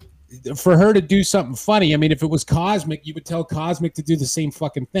 For her to do something funny. I mean, if it was Cosmic, you would tell Cosmic to do the same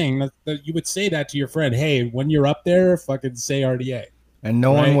fucking thing. That you would say that to your friend, hey, when you're up there, fucking say RDA. And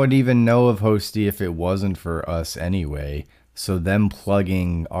no one Right. would even know of Hosty if it wasn't for us anyway. So them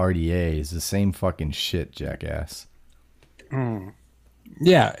plugging RDA is the same fucking shit, jackass.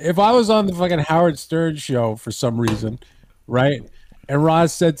 Yeah, if I was on the fucking Howard Stern show for some reason, right? And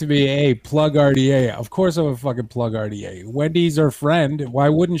Ross said to me, hey, plug RDA. Of course I would fucking plug RDA. Wendy's her friend. Why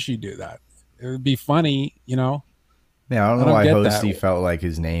wouldn't she do that? It would be funny, you know? Yeah, I don't know why get that. Hosty felt like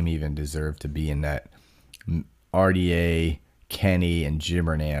his name even deserved to be in that RDA, Kenny, and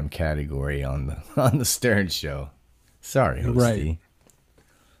Jimmernam category on the Stern show. Sorry, Hosty. Right.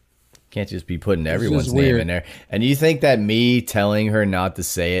 Can't just be putting It's everyone's just name weird. in there. And you think that me telling her not to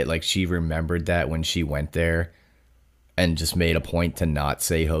say it, like she remembered that when she went there and just made a point to not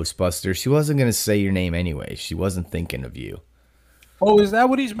say Hostbuster? She wasn't going to say your name anyway. She wasn't thinking of you. Oh, is that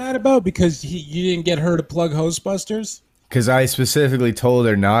what he's mad about? Because you didn't get her to plug Hostbusters? Because I specifically told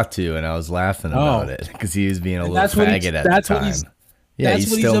her not to, and I was laughing about Oh. it because he was being a And little that's what faggot he's- at the that's what time. he's- Yeah, that's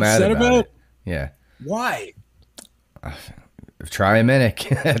he's what he's still mad upset about about? it. Yeah. Why? Try a minute.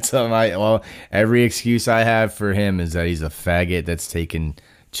 That's all well, every excuse I have for him is that he's a faggot that's taking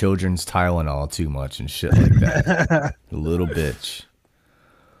children's Tylenol too much and shit like that. A little bitch.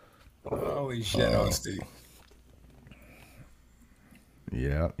 Holy shit, Hosty.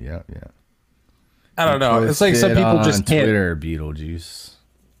 Yeah. I don't know. It's like some Posted people on just can't. Twitter, Beetlejuice.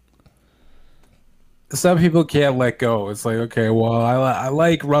 Some people can't let go. It's like, okay, well, I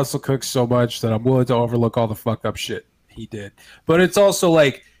like Russell Cook so much that I'm willing to overlook all the fucked up shit he did. But it's also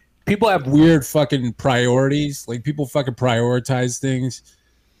like people have weird fucking priorities. Like people fucking prioritize things,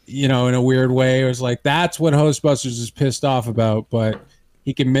 you know, in a weird way. Or it's like that's what Hostbusters is pissed off about, but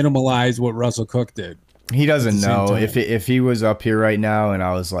he can minimalize what Russell Cook did. He doesn't At the same know. time. If he was up here right now and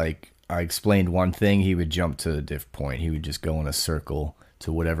I was like, I explained one thing, he would jump to a different point. He would just go in a circle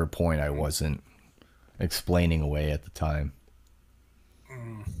to whatever point I wasn't explaining away at the time.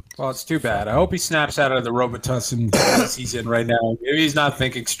 Well, it's too bad. I hope he snaps out of the Robitussin phase he's in right now. Maybe he's not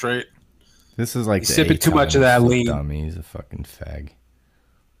thinking straight. This is like He's the sipping too much of that A-times. lean. Dummy. He's a fucking fag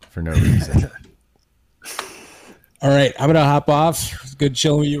for no reason. All right, I'm gonna hop off. It's good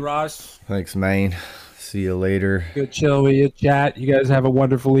chilling with you, Ross. Thanks, man. See you later. Good chilling with you, chat. You guys have a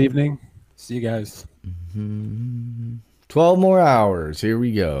wonderful evening. See you guys. 12 more hours. Here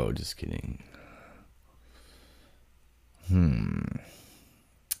we go. Just kidding.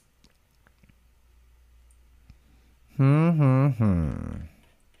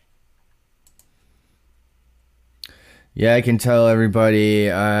 Yeah, I can tell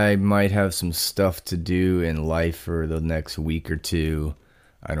everybody I might have some stuff to do in life for the next week or two.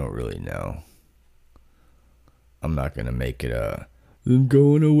 I don't really know. I'm not going to make it I'm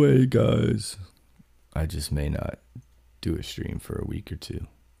going away, guys. I just may not do a stream for a week or two.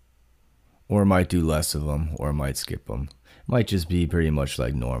 Or I might do less of them, or I might skip them. Might just be pretty much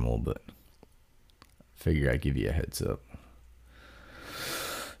like normal, but figure I'd give you a heads up.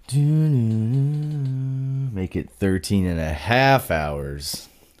 Make it 13 and a half hours.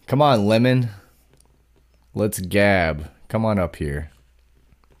 Come on, Lemon. Let's gab. Come on up here.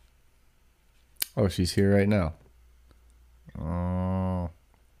 Oh, she's here right now. Oh.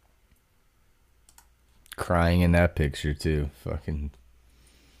 Crying in that picture too. Fucking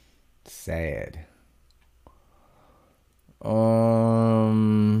sad.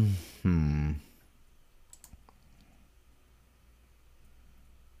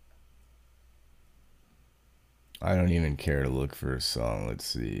 I don't even care to look for a song. Let's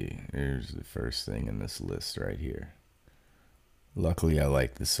see. Here's the first thing in this list right here. Luckily, I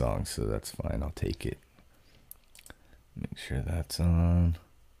like the song, so that's fine. I'll take it. Make sure that's on.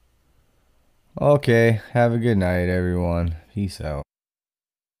 Okay. Have a good night, everyone. Peace out.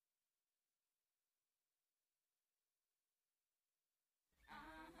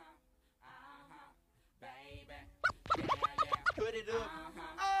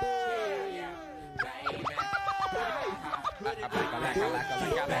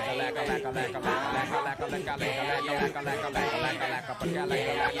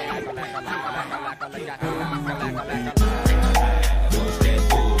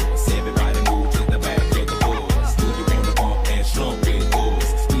 Everybody move to the back of the bus. Do you wanna bump and slump with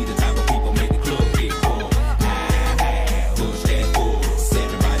us? We the type of people make the club get full. Push that bus.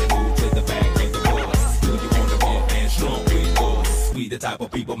 Everybody move to the back of the bus. Do you wanna bump and slump with us? We the type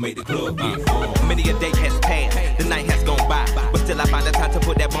of people make the club get full. Many a day has passed, the night has gone by, but still I find the time to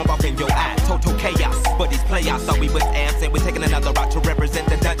put that bomb off in your eye. Total chaos, but these playoffs thought we was absent. We're taking another route to represent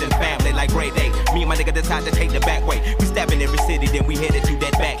the Dungeon family like grade A. Me and my nigga decide to take the back way. We stabbing every city, then we headed to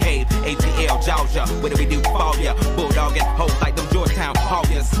that back cave. ATL, Georgia, what do we do for ya? Bulldogging hoes like them Georgetown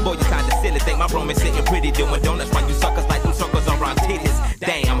Hoyas. Boy, you kinda silly, think my room is sitting pretty, doing donuts while you suckers like them suckers around titties.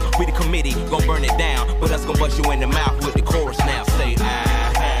 Damn, we the committee, gon' burn it down, but us gon' bust you in the mouth with the chorus now. Say,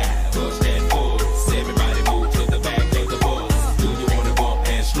 push that bus. Everybody move to the back of the bus. Do you wanna bump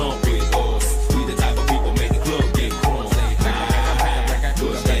and slump with us? We the type of people make the club get crunk. Say,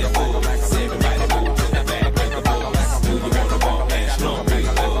 push that bus. Everybody move to the back of the bus. Do you wanna bump and slump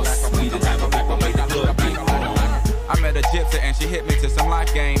with us? We the type of people make the club get crunk. I met a gypsy and she hit me to some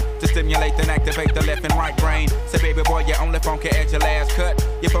life game to stimulate and activate the left and right brain. Say, baby boy, you only funky at your last cut.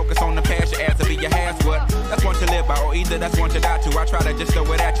 You focus on the past, your ass to be your has what. That's one to live by, or either that's one to die to. I try to just throw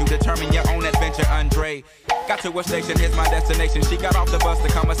it at you, determine your own adventure, Andre. Got to a station, here's my destination. She got off the bus, the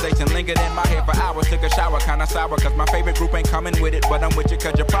conversation lingered in my head for hours. Took a shower, kinda sour, cause my favorite group ain't coming with it. But I'm with you,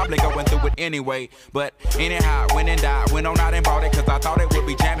 cause you're probably going through it anyway. But anyhow, went and died, went on out and bought it, cause I thought it would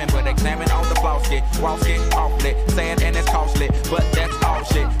be jamming. But examine all the flaws, get waltz, get awfully sad and it's costly. But that's all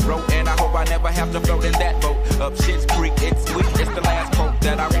shit, wrote, and I hope I never have to float in that boat. Up shit's creek, it's sweet, it's the last quote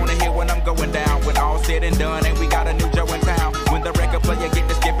that I wanna hear when I'm going down. When all said and done, and we got a new Joe in town. When the record player get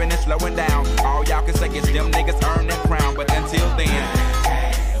to skipping and slowing down, all y'all can say is them niggas earn that crown. But until then,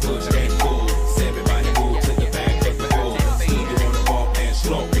 push that bus. Everybody move to the back of the bus. Do you wanna bump and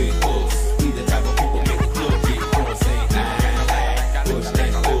slump with us? We the type of people make the club get crunk. Say, push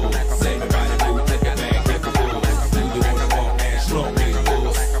that bus. Everybody move to the back of the bus. Do you wanna bump and slump with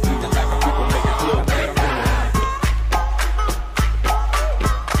us? We the type of people make the club get crunk.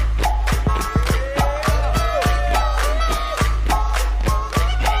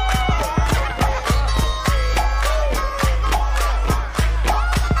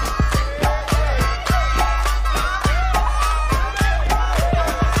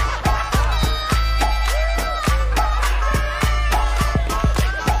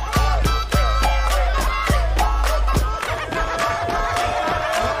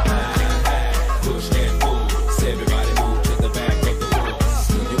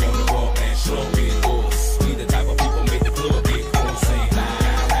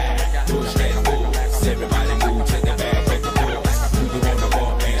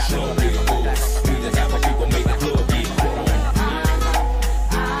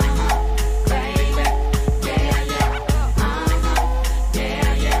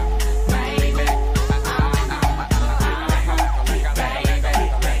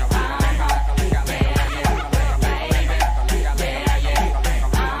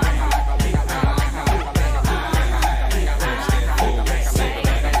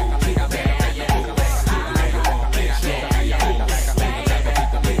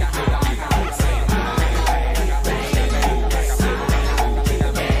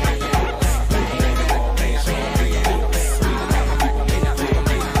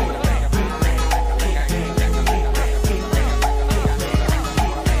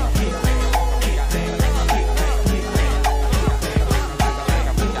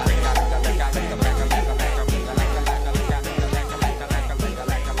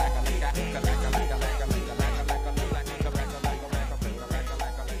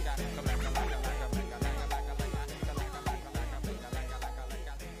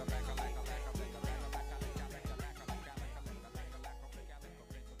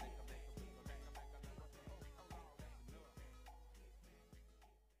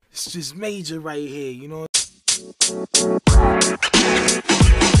 it's just major right here, you know.